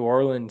the New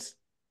Orleans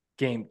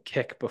game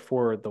kick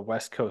before the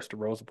West Coast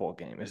Rose Bowl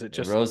game? Is it The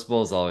just Rose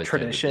Bowl's always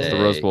tradition? the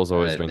Rose during Bowl's the day.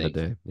 always I during the think.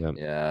 day. Yeah.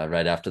 Yeah,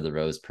 right after the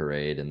Rose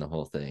Parade and the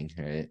whole thing,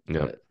 right? Yeah.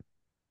 But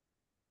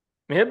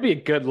I mean, it'd be a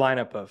good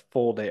lineup of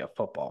full day of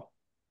football.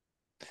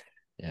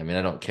 yeah, I mean,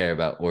 I don't care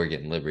about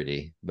Oregon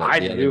Liberty, but I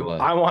the other do.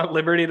 one. I want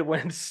Liberty to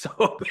win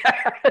so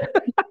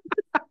bad.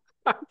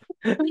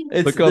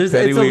 Look how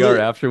petty we are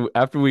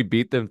after we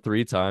beat them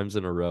 3 times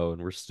in a row,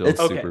 and we're still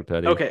It's- super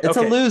petty. Okay. It's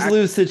a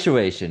lose-lose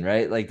situation,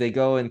 right? Like they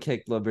go and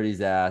kick Liberty's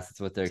ass. It's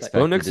what they're It's like,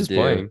 expected Nix to is do.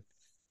 playing.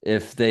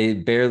 If they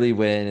barely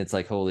win, it's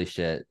like, holy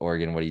shit,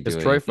 Oregon, what are you Is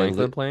doing? Troy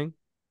Franklin playing?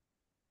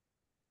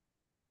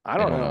 I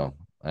don't know.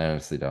 I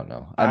honestly don't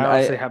know. I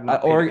honestly have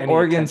not paid any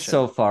Oregon's attention.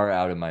 so far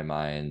out of my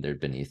mind. They're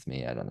beneath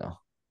me. I don't know.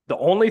 The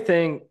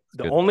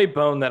good. only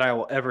bone that I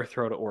will ever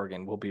throw to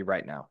Oregon will be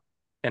right now.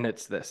 And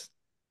it's this.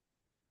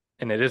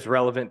 And it is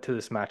relevant to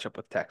this matchup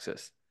with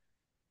Texas.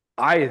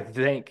 I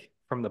think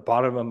from the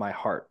bottom of my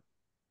heart,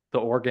 the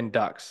Oregon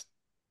Ducks,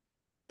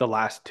 the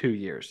last 2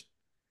 years,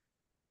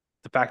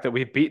 the fact that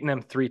we've beaten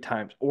them 3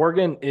 times.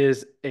 Oregon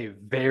is a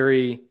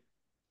very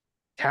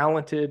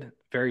talented,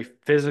 very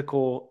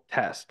physical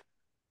test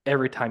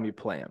every time you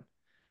play them.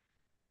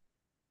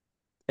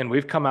 And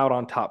we've come out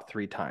on top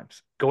 3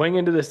 times. Going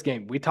into this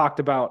game, we talked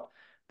about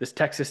this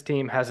Texas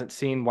team hasn't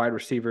seen wide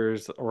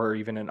receivers or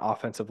even an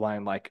offensive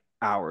line like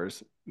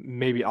ours.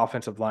 Maybe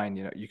offensive line,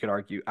 you could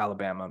argue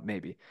Alabama,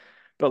 maybe.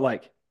 But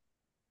like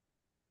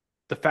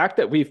the fact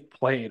that we've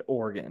played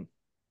Oregon,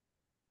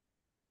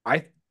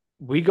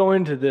 we go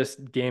into this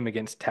game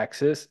against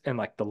Texas and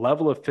like the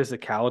level of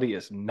physicality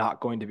is not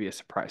going to be a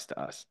surprise to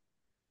us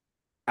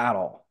at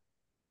all.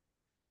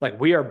 Like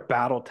we are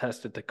battle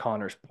tested to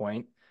Connor's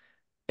point,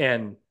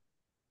 and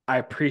I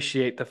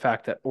appreciate the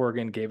fact that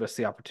Oregon gave us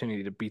the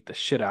opportunity to beat the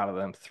shit out of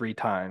them 3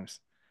 times.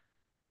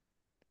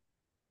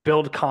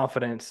 Build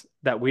confidence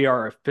that we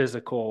are a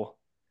physical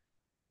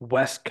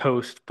West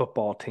Coast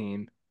football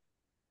team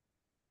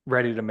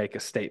ready to make a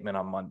statement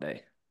on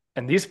Monday.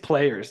 And these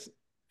players,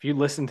 if you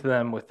listen to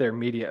them with their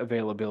media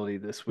availability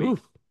this week,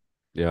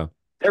 yeah,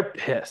 they're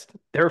pissed.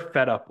 They're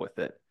fed up with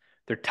it.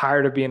 They're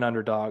tired of being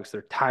underdogs.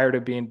 They're tired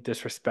of being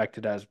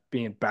disrespected as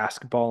being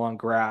basketball on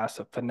grass,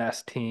 a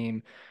finesse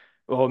team.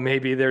 Well,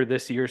 maybe they're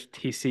this year's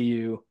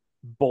TCU.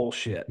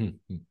 Bullshit.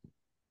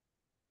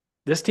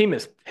 This team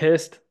is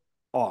pissed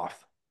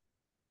off.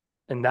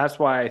 And that's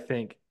why I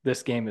think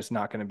this game is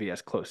not going to be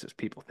as close as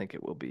people think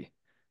it will be.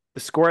 The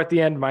score at the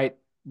end might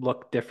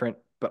look different,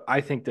 but I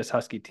think this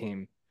Husky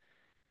team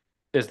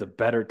is the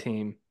better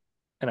team,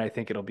 and I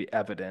think it'll be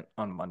evident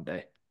on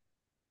Monday.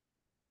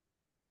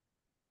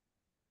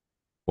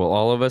 Well,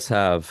 all of us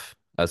have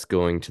us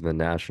going to the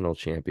national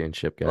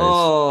championship, guys.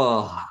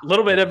 Oh, A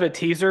little bit of a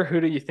teaser. Who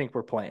do you think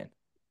we're playing?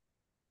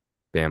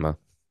 Bama.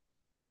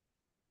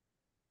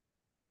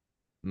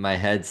 my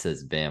head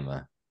says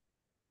Bama.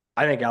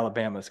 I think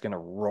Alabama's going to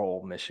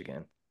roll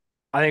Michigan.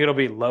 I think it'll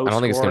be low I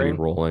don't think it's going to be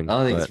scoring. rolling. I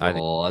don't think but it's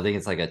roll. I think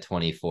it's like a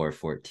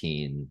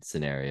 24-14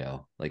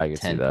 scenario, like I a can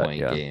see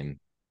 10-point that, yeah. game.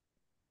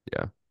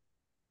 Yeah.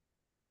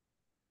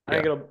 I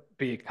think it'll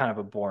be kind of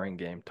a boring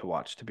game to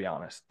watch, to be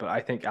honest. But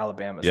I think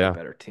Alabama's Yeah. the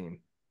better team.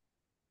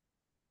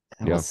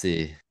 And Yeah. we'll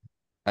see.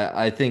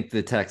 I think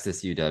the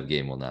Texas UW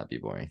game will not be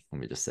boring.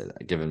 Let me just say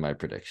that, given my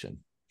prediction.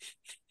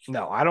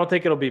 No, I don't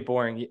think it'll be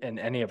boring in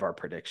any of our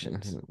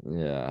predictions.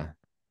 Yeah.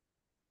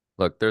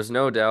 Look, there's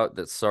no doubt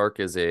that Sark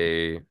is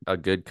a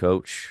good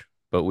coach,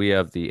 but we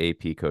have the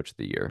AP Coach of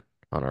the Year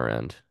on our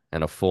end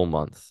and a full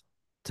month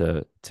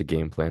to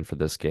game plan for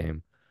this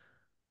game.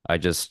 I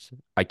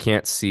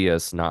can't see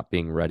us not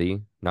being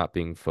ready, not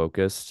being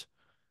focused,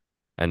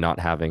 and not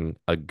having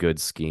a good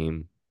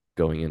scheme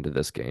going into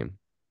this game,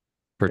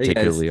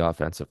 particularly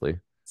offensively.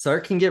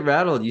 Sark can get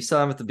rattled. You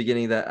saw him at the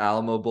beginning of that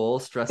Alamo Bowl,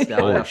 stressed out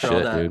Holy after all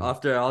shit, that dude.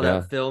 after all Yeah.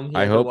 that film he I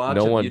had to hope watch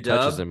no of one UW.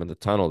 touches him in the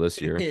tunnel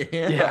this year.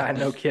 Yeah,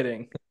 no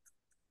kidding.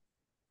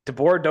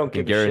 DeBoer don't I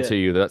can give a guarantee shit.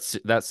 you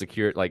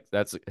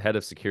that's head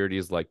of security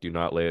is like, do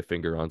not lay a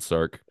finger on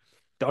Sark.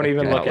 Don't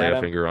even Do look not lay at a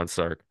him. finger on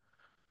Sark.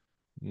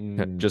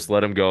 Mm. Just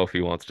let him go if he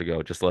wants to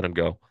go. Just let him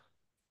go.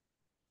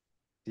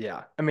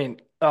 Yeah. I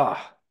mean,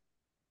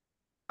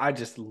 I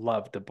just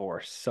love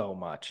DeBoer so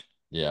much.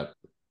 Yep.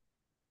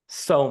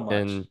 So much.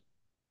 And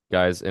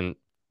guys, in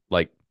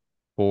like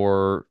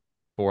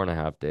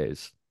 4.5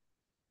 days,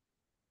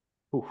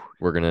 Ooh.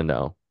 we're gonna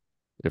know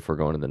if we're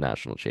going to the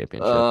national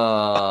championship.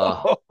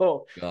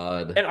 Oh,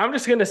 God. And I'm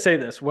just going to say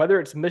this, whether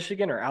it's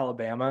Michigan or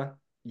Alabama,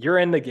 you're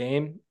in the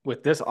game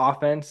with this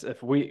offense.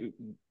 If we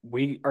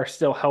are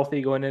still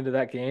healthy going into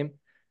that game,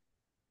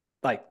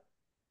 like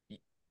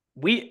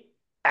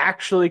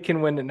actually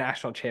can win the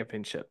national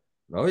championship.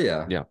 Oh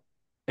yeah. Yeah.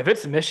 If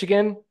it's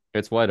Michigan,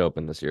 It's wide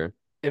open this year.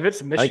 if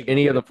it's I think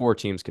any Michigan, of the four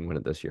teams can win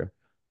it this year.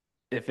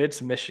 if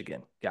it's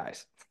Michigan,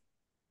 guys,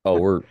 Oh,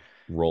 we're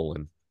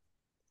rolling.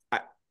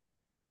 I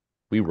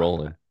We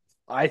rolling.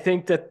 I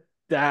think that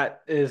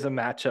that is a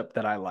matchup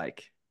that I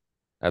like.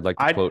 I'd like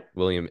to I quote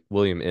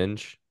William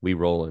Inge. We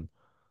rolling.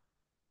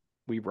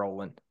 we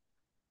rolling.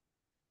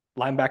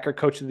 Linebacker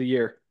coach of the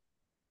year,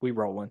 we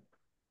rolling.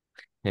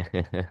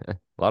 A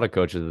lot of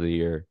coaches of the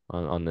year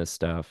on this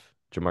staff.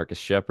 Jamarcus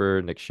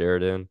Shepard, Nick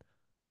Sheridan.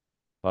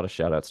 A lot of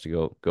shout outs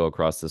to go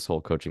across this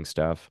whole coaching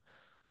staff.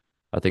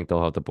 I think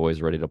they'll have the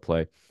boys ready to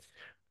play.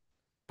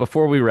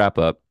 Before we wrap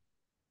up,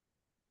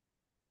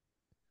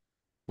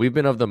 we've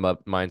been of the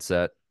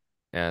mindset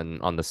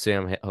and on the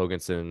Sam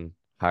Hoganson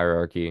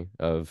hierarchy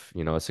of,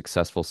 a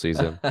successful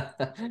season. I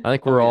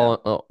think Oh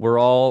yeah. we're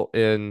all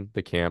in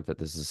the camp that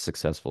this is a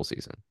successful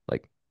season.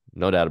 Like,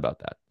 no doubt about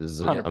that. This is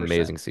an 100%.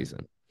 amazing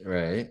season,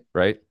 Right.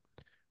 right?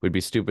 We'd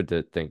be stupid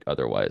to think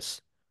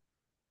otherwise.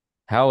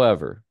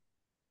 However,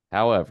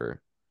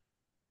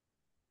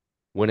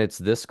 when it's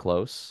this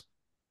close,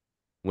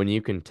 when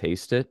you can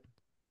taste it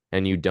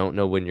and you don't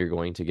know when you're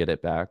going to get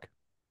it back,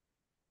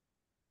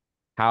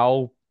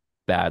 how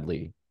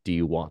badly do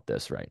you want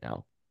this right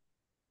now?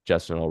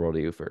 Justin, I'll roll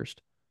to you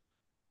first.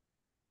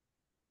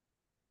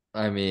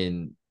 I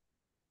mean,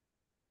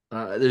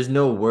 there's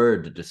no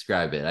word to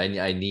describe it.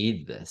 I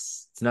need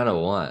this. It's not a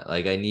want.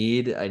 Like I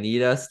need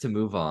us to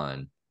move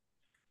on,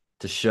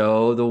 to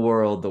show the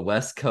world the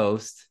West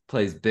Coast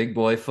plays big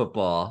boy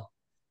football.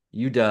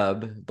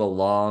 UW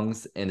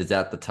belongs and is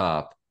at the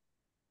top,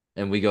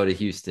 and we go to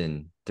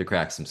Houston to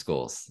crack some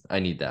skulls. I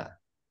need that.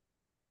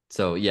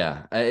 So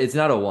yeah, it's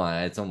not a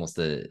want. It's almost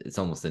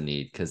a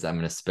need because I'm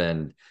gonna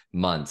spend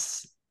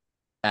months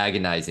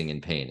agonizing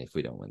in pain if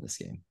we don't win this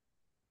game.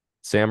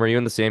 Sam, are you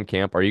in the same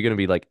camp? Are you going to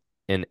be like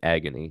in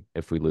agony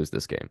if we lose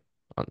this game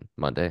on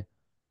Monday?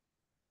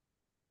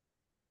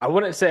 I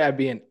wouldn't say I'd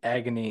be in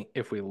agony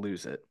if we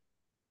lose it.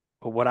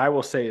 But what I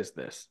will say is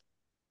this.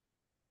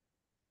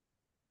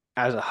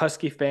 As a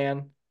Husky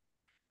fan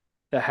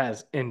that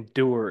has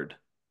endured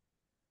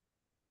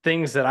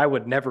things that I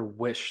would never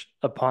wish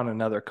upon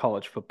another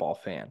college football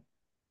fan,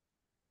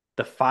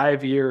 the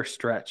 5-year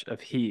stretch of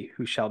he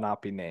who shall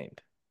not be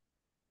named,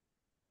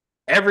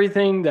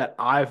 everything that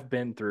I've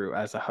been through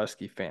as a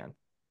Husky fan,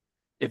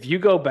 if you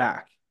go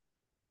back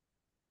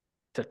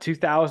to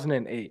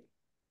 2008,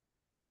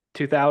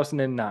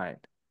 2009,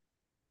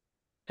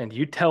 and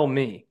you tell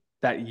me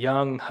that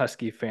young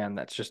Husky fan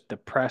that's just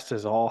depressed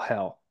as all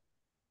hell,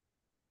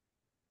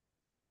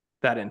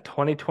 that in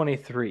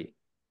 2023,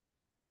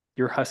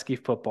 your Husky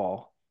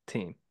football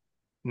team,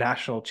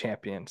 national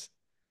champions,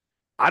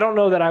 I don't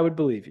know that I would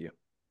believe you.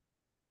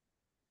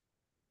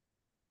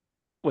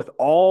 With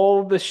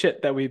all the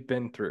shit that we've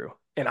been through,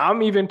 and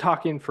I'm even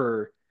talking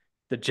for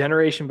the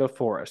generation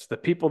before us, the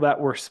people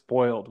that were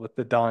spoiled with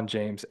the Don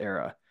James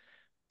era,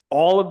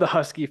 all of the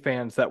Husky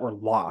fans that were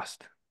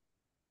lost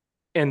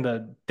in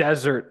the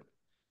desert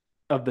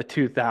of the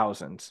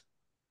 2000s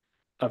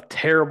of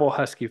terrible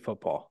Husky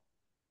football.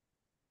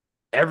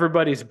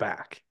 Everybody's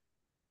back.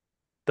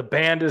 The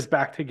band is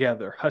back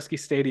together. Husky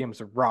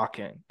Stadium's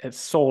rocking. It's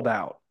sold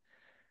out.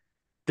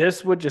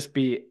 This would just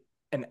be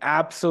an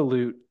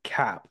absolute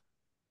cap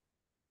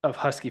of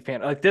Husky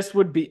fan. Like this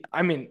would be,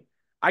 I mean,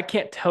 I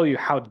can't tell you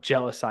how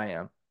jealous I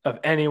am of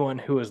anyone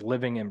who was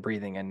living and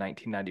breathing in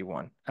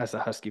 1991 as a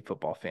Husky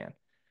football fan.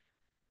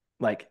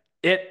 Like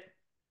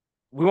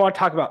we want to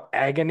talk about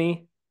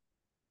agony.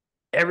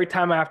 Every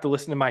time I have to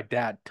listen to my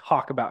dad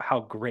talk about how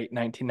great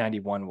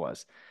 1991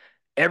 was,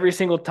 every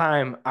single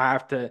time I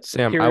have to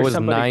Sam, I hear was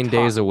somebody 9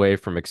 days talk, away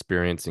from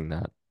experiencing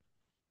that.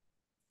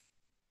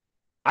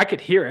 I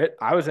could hear it.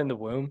 I was in the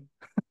womb.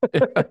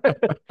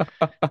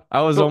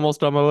 I was But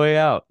almost on my way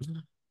out.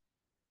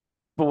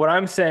 but what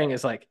I'm saying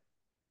is like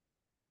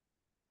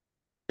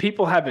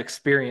people have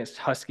experienced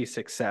Husky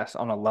success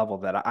on a level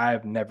that I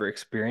have never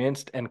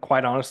experienced. And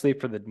quite honestly,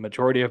 for the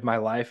majority of my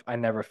life, I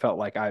never felt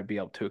like I'd be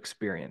able to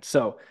experience.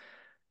 So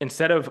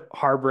instead of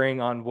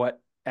harboring on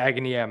what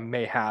agony I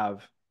may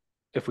have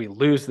if we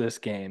lose this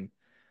game,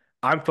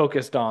 I'm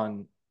focused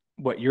on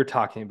what you're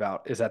talking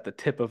about is at the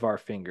tip of our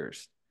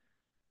fingers.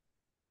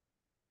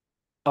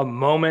 A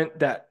moment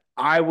that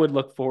I would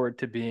look forward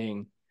to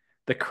being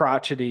the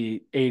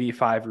crotchety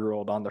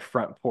 85-year-old on the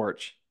front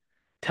porch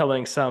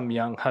telling some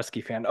young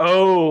Husky fan,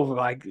 oh,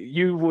 like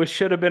you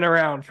should have been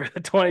around for the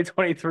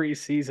 2023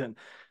 season.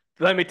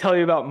 Let me tell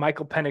you about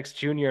Michael Penix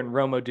Jr. and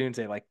Rome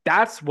Odunze. Like,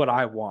 that's what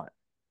I want.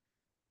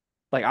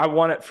 Like, I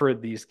want it for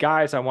these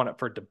guys. I want it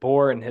for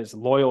DeBoer and his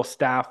loyal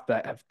staff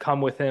that have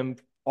come with him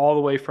all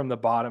the way from the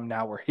bottom.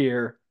 Now we're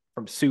here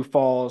from Sioux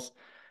Falls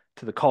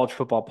to the college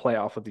football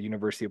playoff with the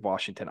University of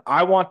Washington.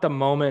 I want the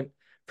moment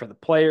for the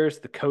players,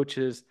 the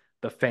coaches,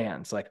 the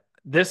fans. Like,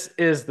 this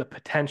is the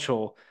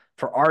potential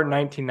for our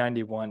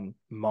 1991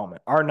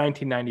 moment, our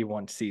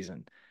 1991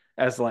 season.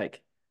 As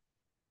like,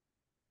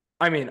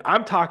 I mean,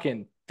 I'm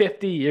talking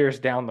 50 years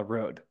down the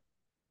road,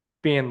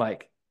 being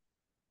like,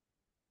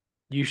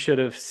 you should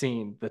have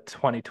seen the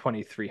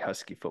 2023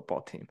 Husky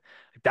football team.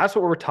 That's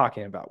what we're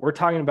talking about. We're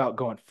talking about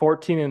going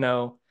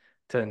 14-0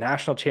 to the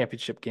national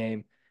championship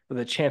game with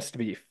a chance to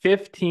be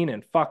 15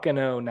 and fucking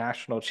 0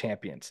 national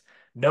champions.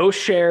 No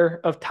share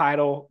of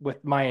title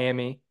with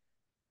Miami,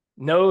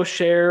 no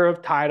share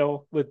of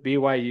title with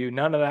BYU,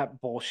 none of that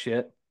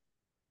bullshit.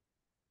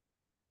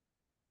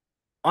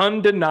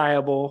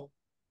 Undeniable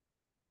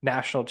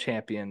national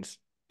champions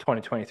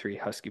 2023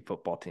 Husky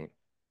football team.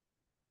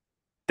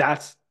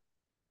 That's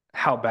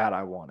how bad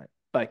I want it.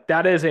 Like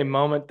that is a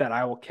moment that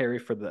I will carry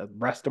for the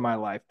rest of my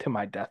life to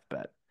my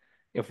deathbed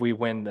if we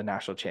win the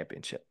national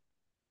championship.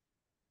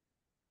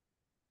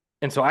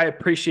 And so I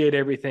appreciate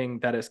everything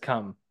that has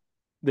come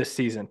this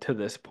season to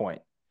this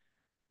point.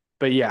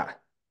 But yeah,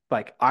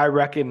 like I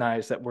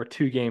recognize that we're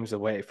 2 games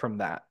away from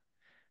that.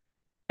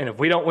 And if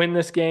we don't win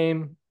this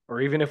game,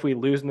 or even if we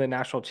lose in the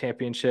national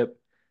championship,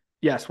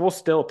 yes, we'll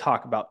still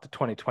talk about the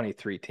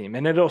 2023 team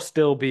and it'll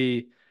still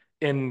be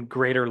in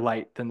greater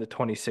light than the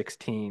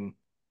 2016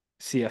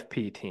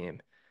 CFP team.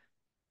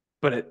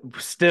 But it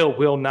still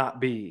will not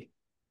be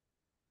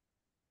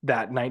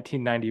that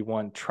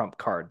 1991 trump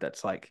card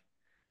that's like,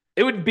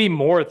 it would be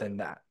more than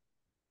that.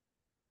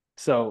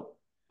 So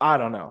I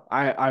don't know.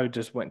 I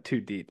just went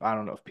too deep. I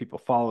don't know if people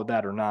followed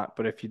that or not,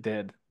 but if you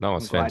did, No, I'm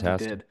it's glad you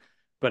fantastic. did.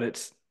 But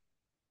it's,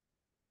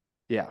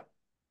 yeah,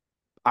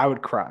 I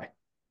would cry.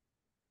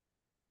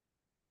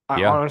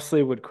 I Yeah,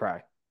 honestly would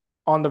cry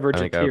on the I verge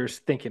of think I tears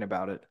thinking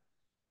about it.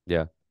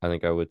 yeah, I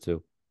think I would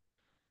too.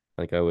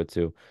 I think I would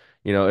too.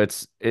 You know,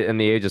 in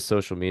the age of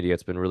social media,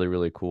 it's been really,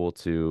 really cool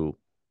to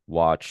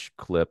watch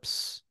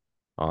clips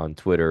on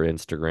Twitter,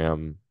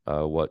 Instagram,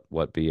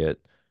 what be it,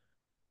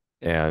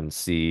 and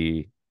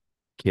see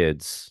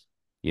kids,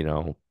 you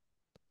know,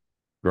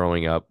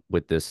 growing up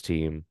with this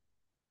team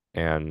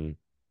and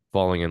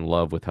falling in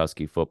love with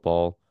Husky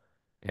football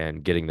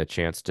and getting the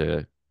chance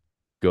to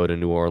go to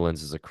New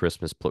Orleans as a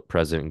Christmas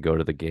present and go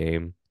to the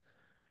game.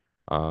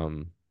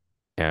 Um,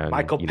 and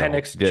Michael you know,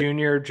 Penix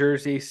Jr.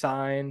 jersey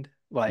signed.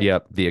 Like,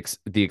 yep, the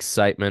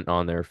excitement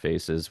on their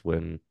faces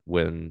when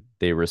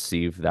they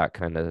receive that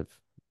kind of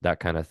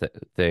th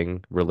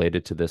thing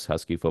related to this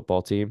Husky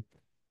football team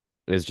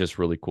is just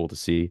really cool to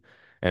see,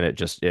 and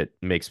it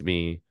makes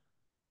me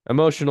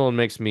emotional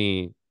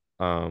and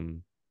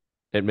um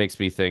it makes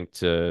me think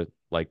to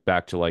like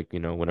back to like, you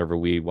know, whenever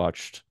we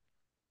watched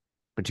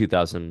the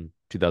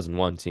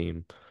 2001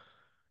 team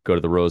go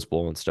to the Rose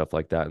Bowl and stuff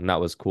like that, and that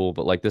was cool,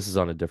 but like this is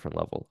on a different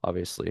level,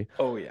 obviously.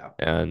 oh yeah.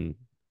 And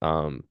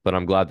but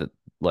I'm glad that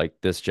like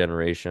this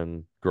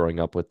generation growing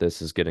up with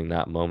this is getting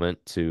that moment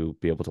to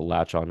be able to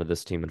latch onto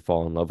this team and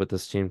fall in love with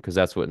this team because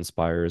that's what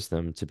inspires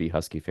them to be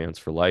Husky fans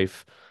for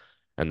life.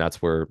 And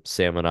that's where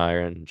Sam and I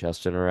and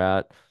Justin are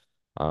at.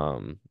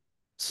 Um,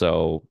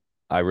 so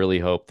I really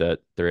hope that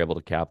they're able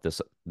to cap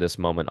this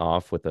moment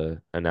off with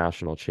a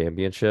national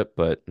championship.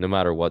 But no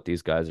matter what,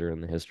 these guys are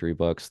in the history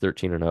books.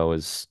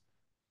 13-0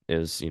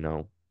 is, you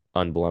know,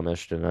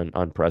 unblemished and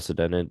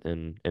unprecedented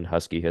in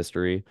Husky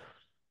history.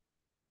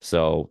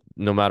 So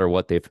no matter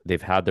what,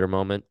 they've had their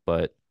moment,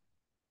 but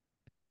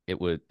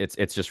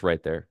it's just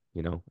right there.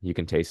 You know, you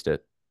can taste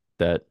it.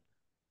 That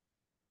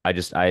I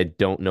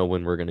don't know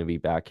when we're going to be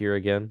back here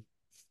again,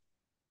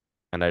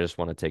 and I just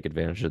want to take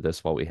advantage of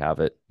this while we have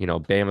it. You know,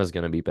 Bama's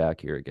going to be back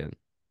here again.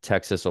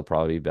 Texas will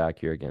probably be back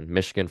here again.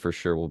 Michigan for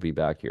sure will be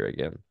back here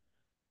again.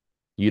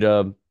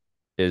 UW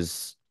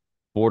is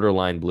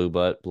borderline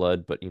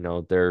blood, but you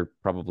know, they're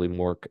probably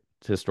more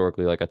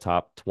historically like a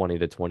top 20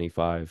 to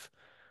 25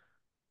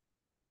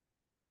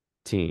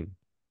 team.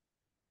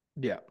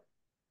 Yeah.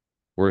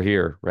 We're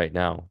here right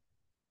now.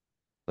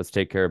 Let's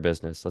take care of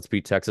business. Let's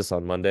beat Texas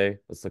on Monday.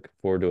 Let's look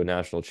forward to a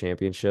national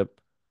championship.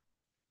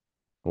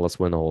 And let's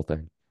win the whole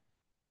thing.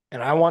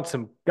 And I want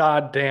some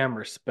goddamn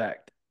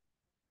respect.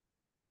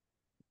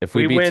 If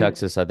we We beat win.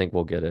 Texas, I think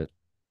we'll get it.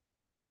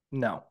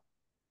 No,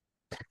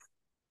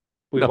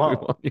 we No, we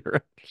won't. won't. You're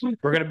right.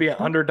 We're going to be an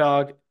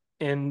underdog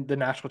in the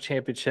national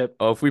championship.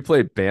 Oh, if we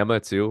play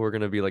Bama too, we're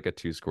gonna be like a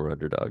two-score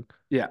underdog.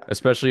 Yeah.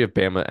 Especially if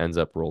Bama ends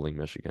up rolling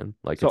Michigan,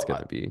 like So it's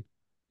gonna be.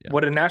 Yeah.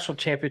 what a national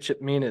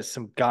championship mean is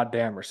some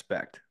goddamn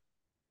respect.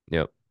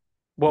 Yep.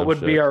 What No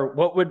would be shit. our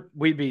what would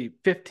we be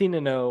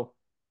 15-0,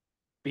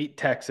 beat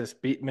Texas,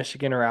 beat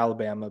Michigan or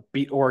Alabama,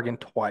 beat Oregon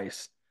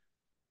twice.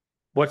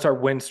 What's our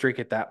win streak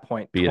at that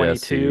point? Beat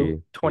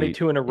 22, SC, beat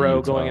 22 in a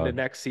row going into Utah.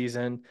 next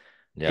season.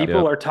 Yeah.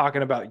 People Yep. are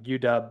talking about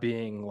UW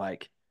being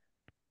like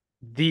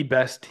the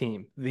best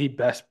team, the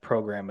best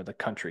program of the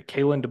country.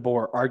 Kalen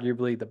DeBoer,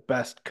 arguably the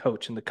best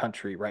coach in the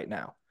country right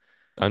now.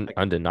 Like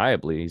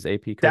Undeniably, he's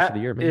AP Coach of the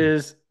Year, that man.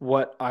 is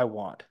what I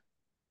want.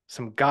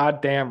 Some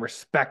goddamn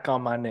respect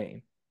on my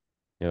name.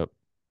 Yep.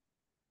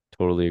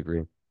 Totally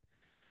agree.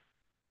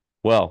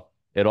 Well,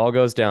 it all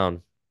goes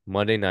down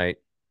Monday night,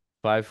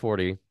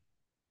 5:40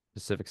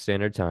 Pacific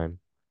Standard Time.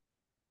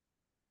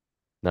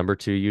 Number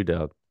 2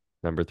 UW,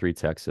 number 3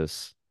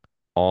 Texas,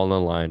 all in the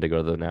line to go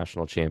to the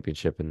national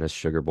championship in this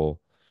Sugar Bowl,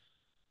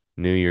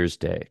 New Year's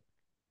Day.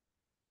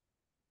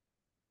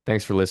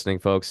 Thanks for listening,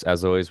 folks.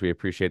 As always, we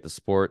appreciate the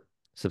support.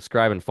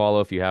 Subscribe and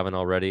follow if you haven't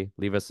already.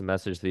 Leave us a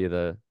message via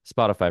the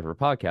Spotify for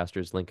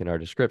podcasters link in our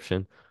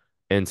description.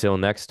 Until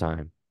next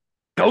time.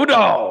 Go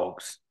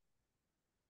Dogs!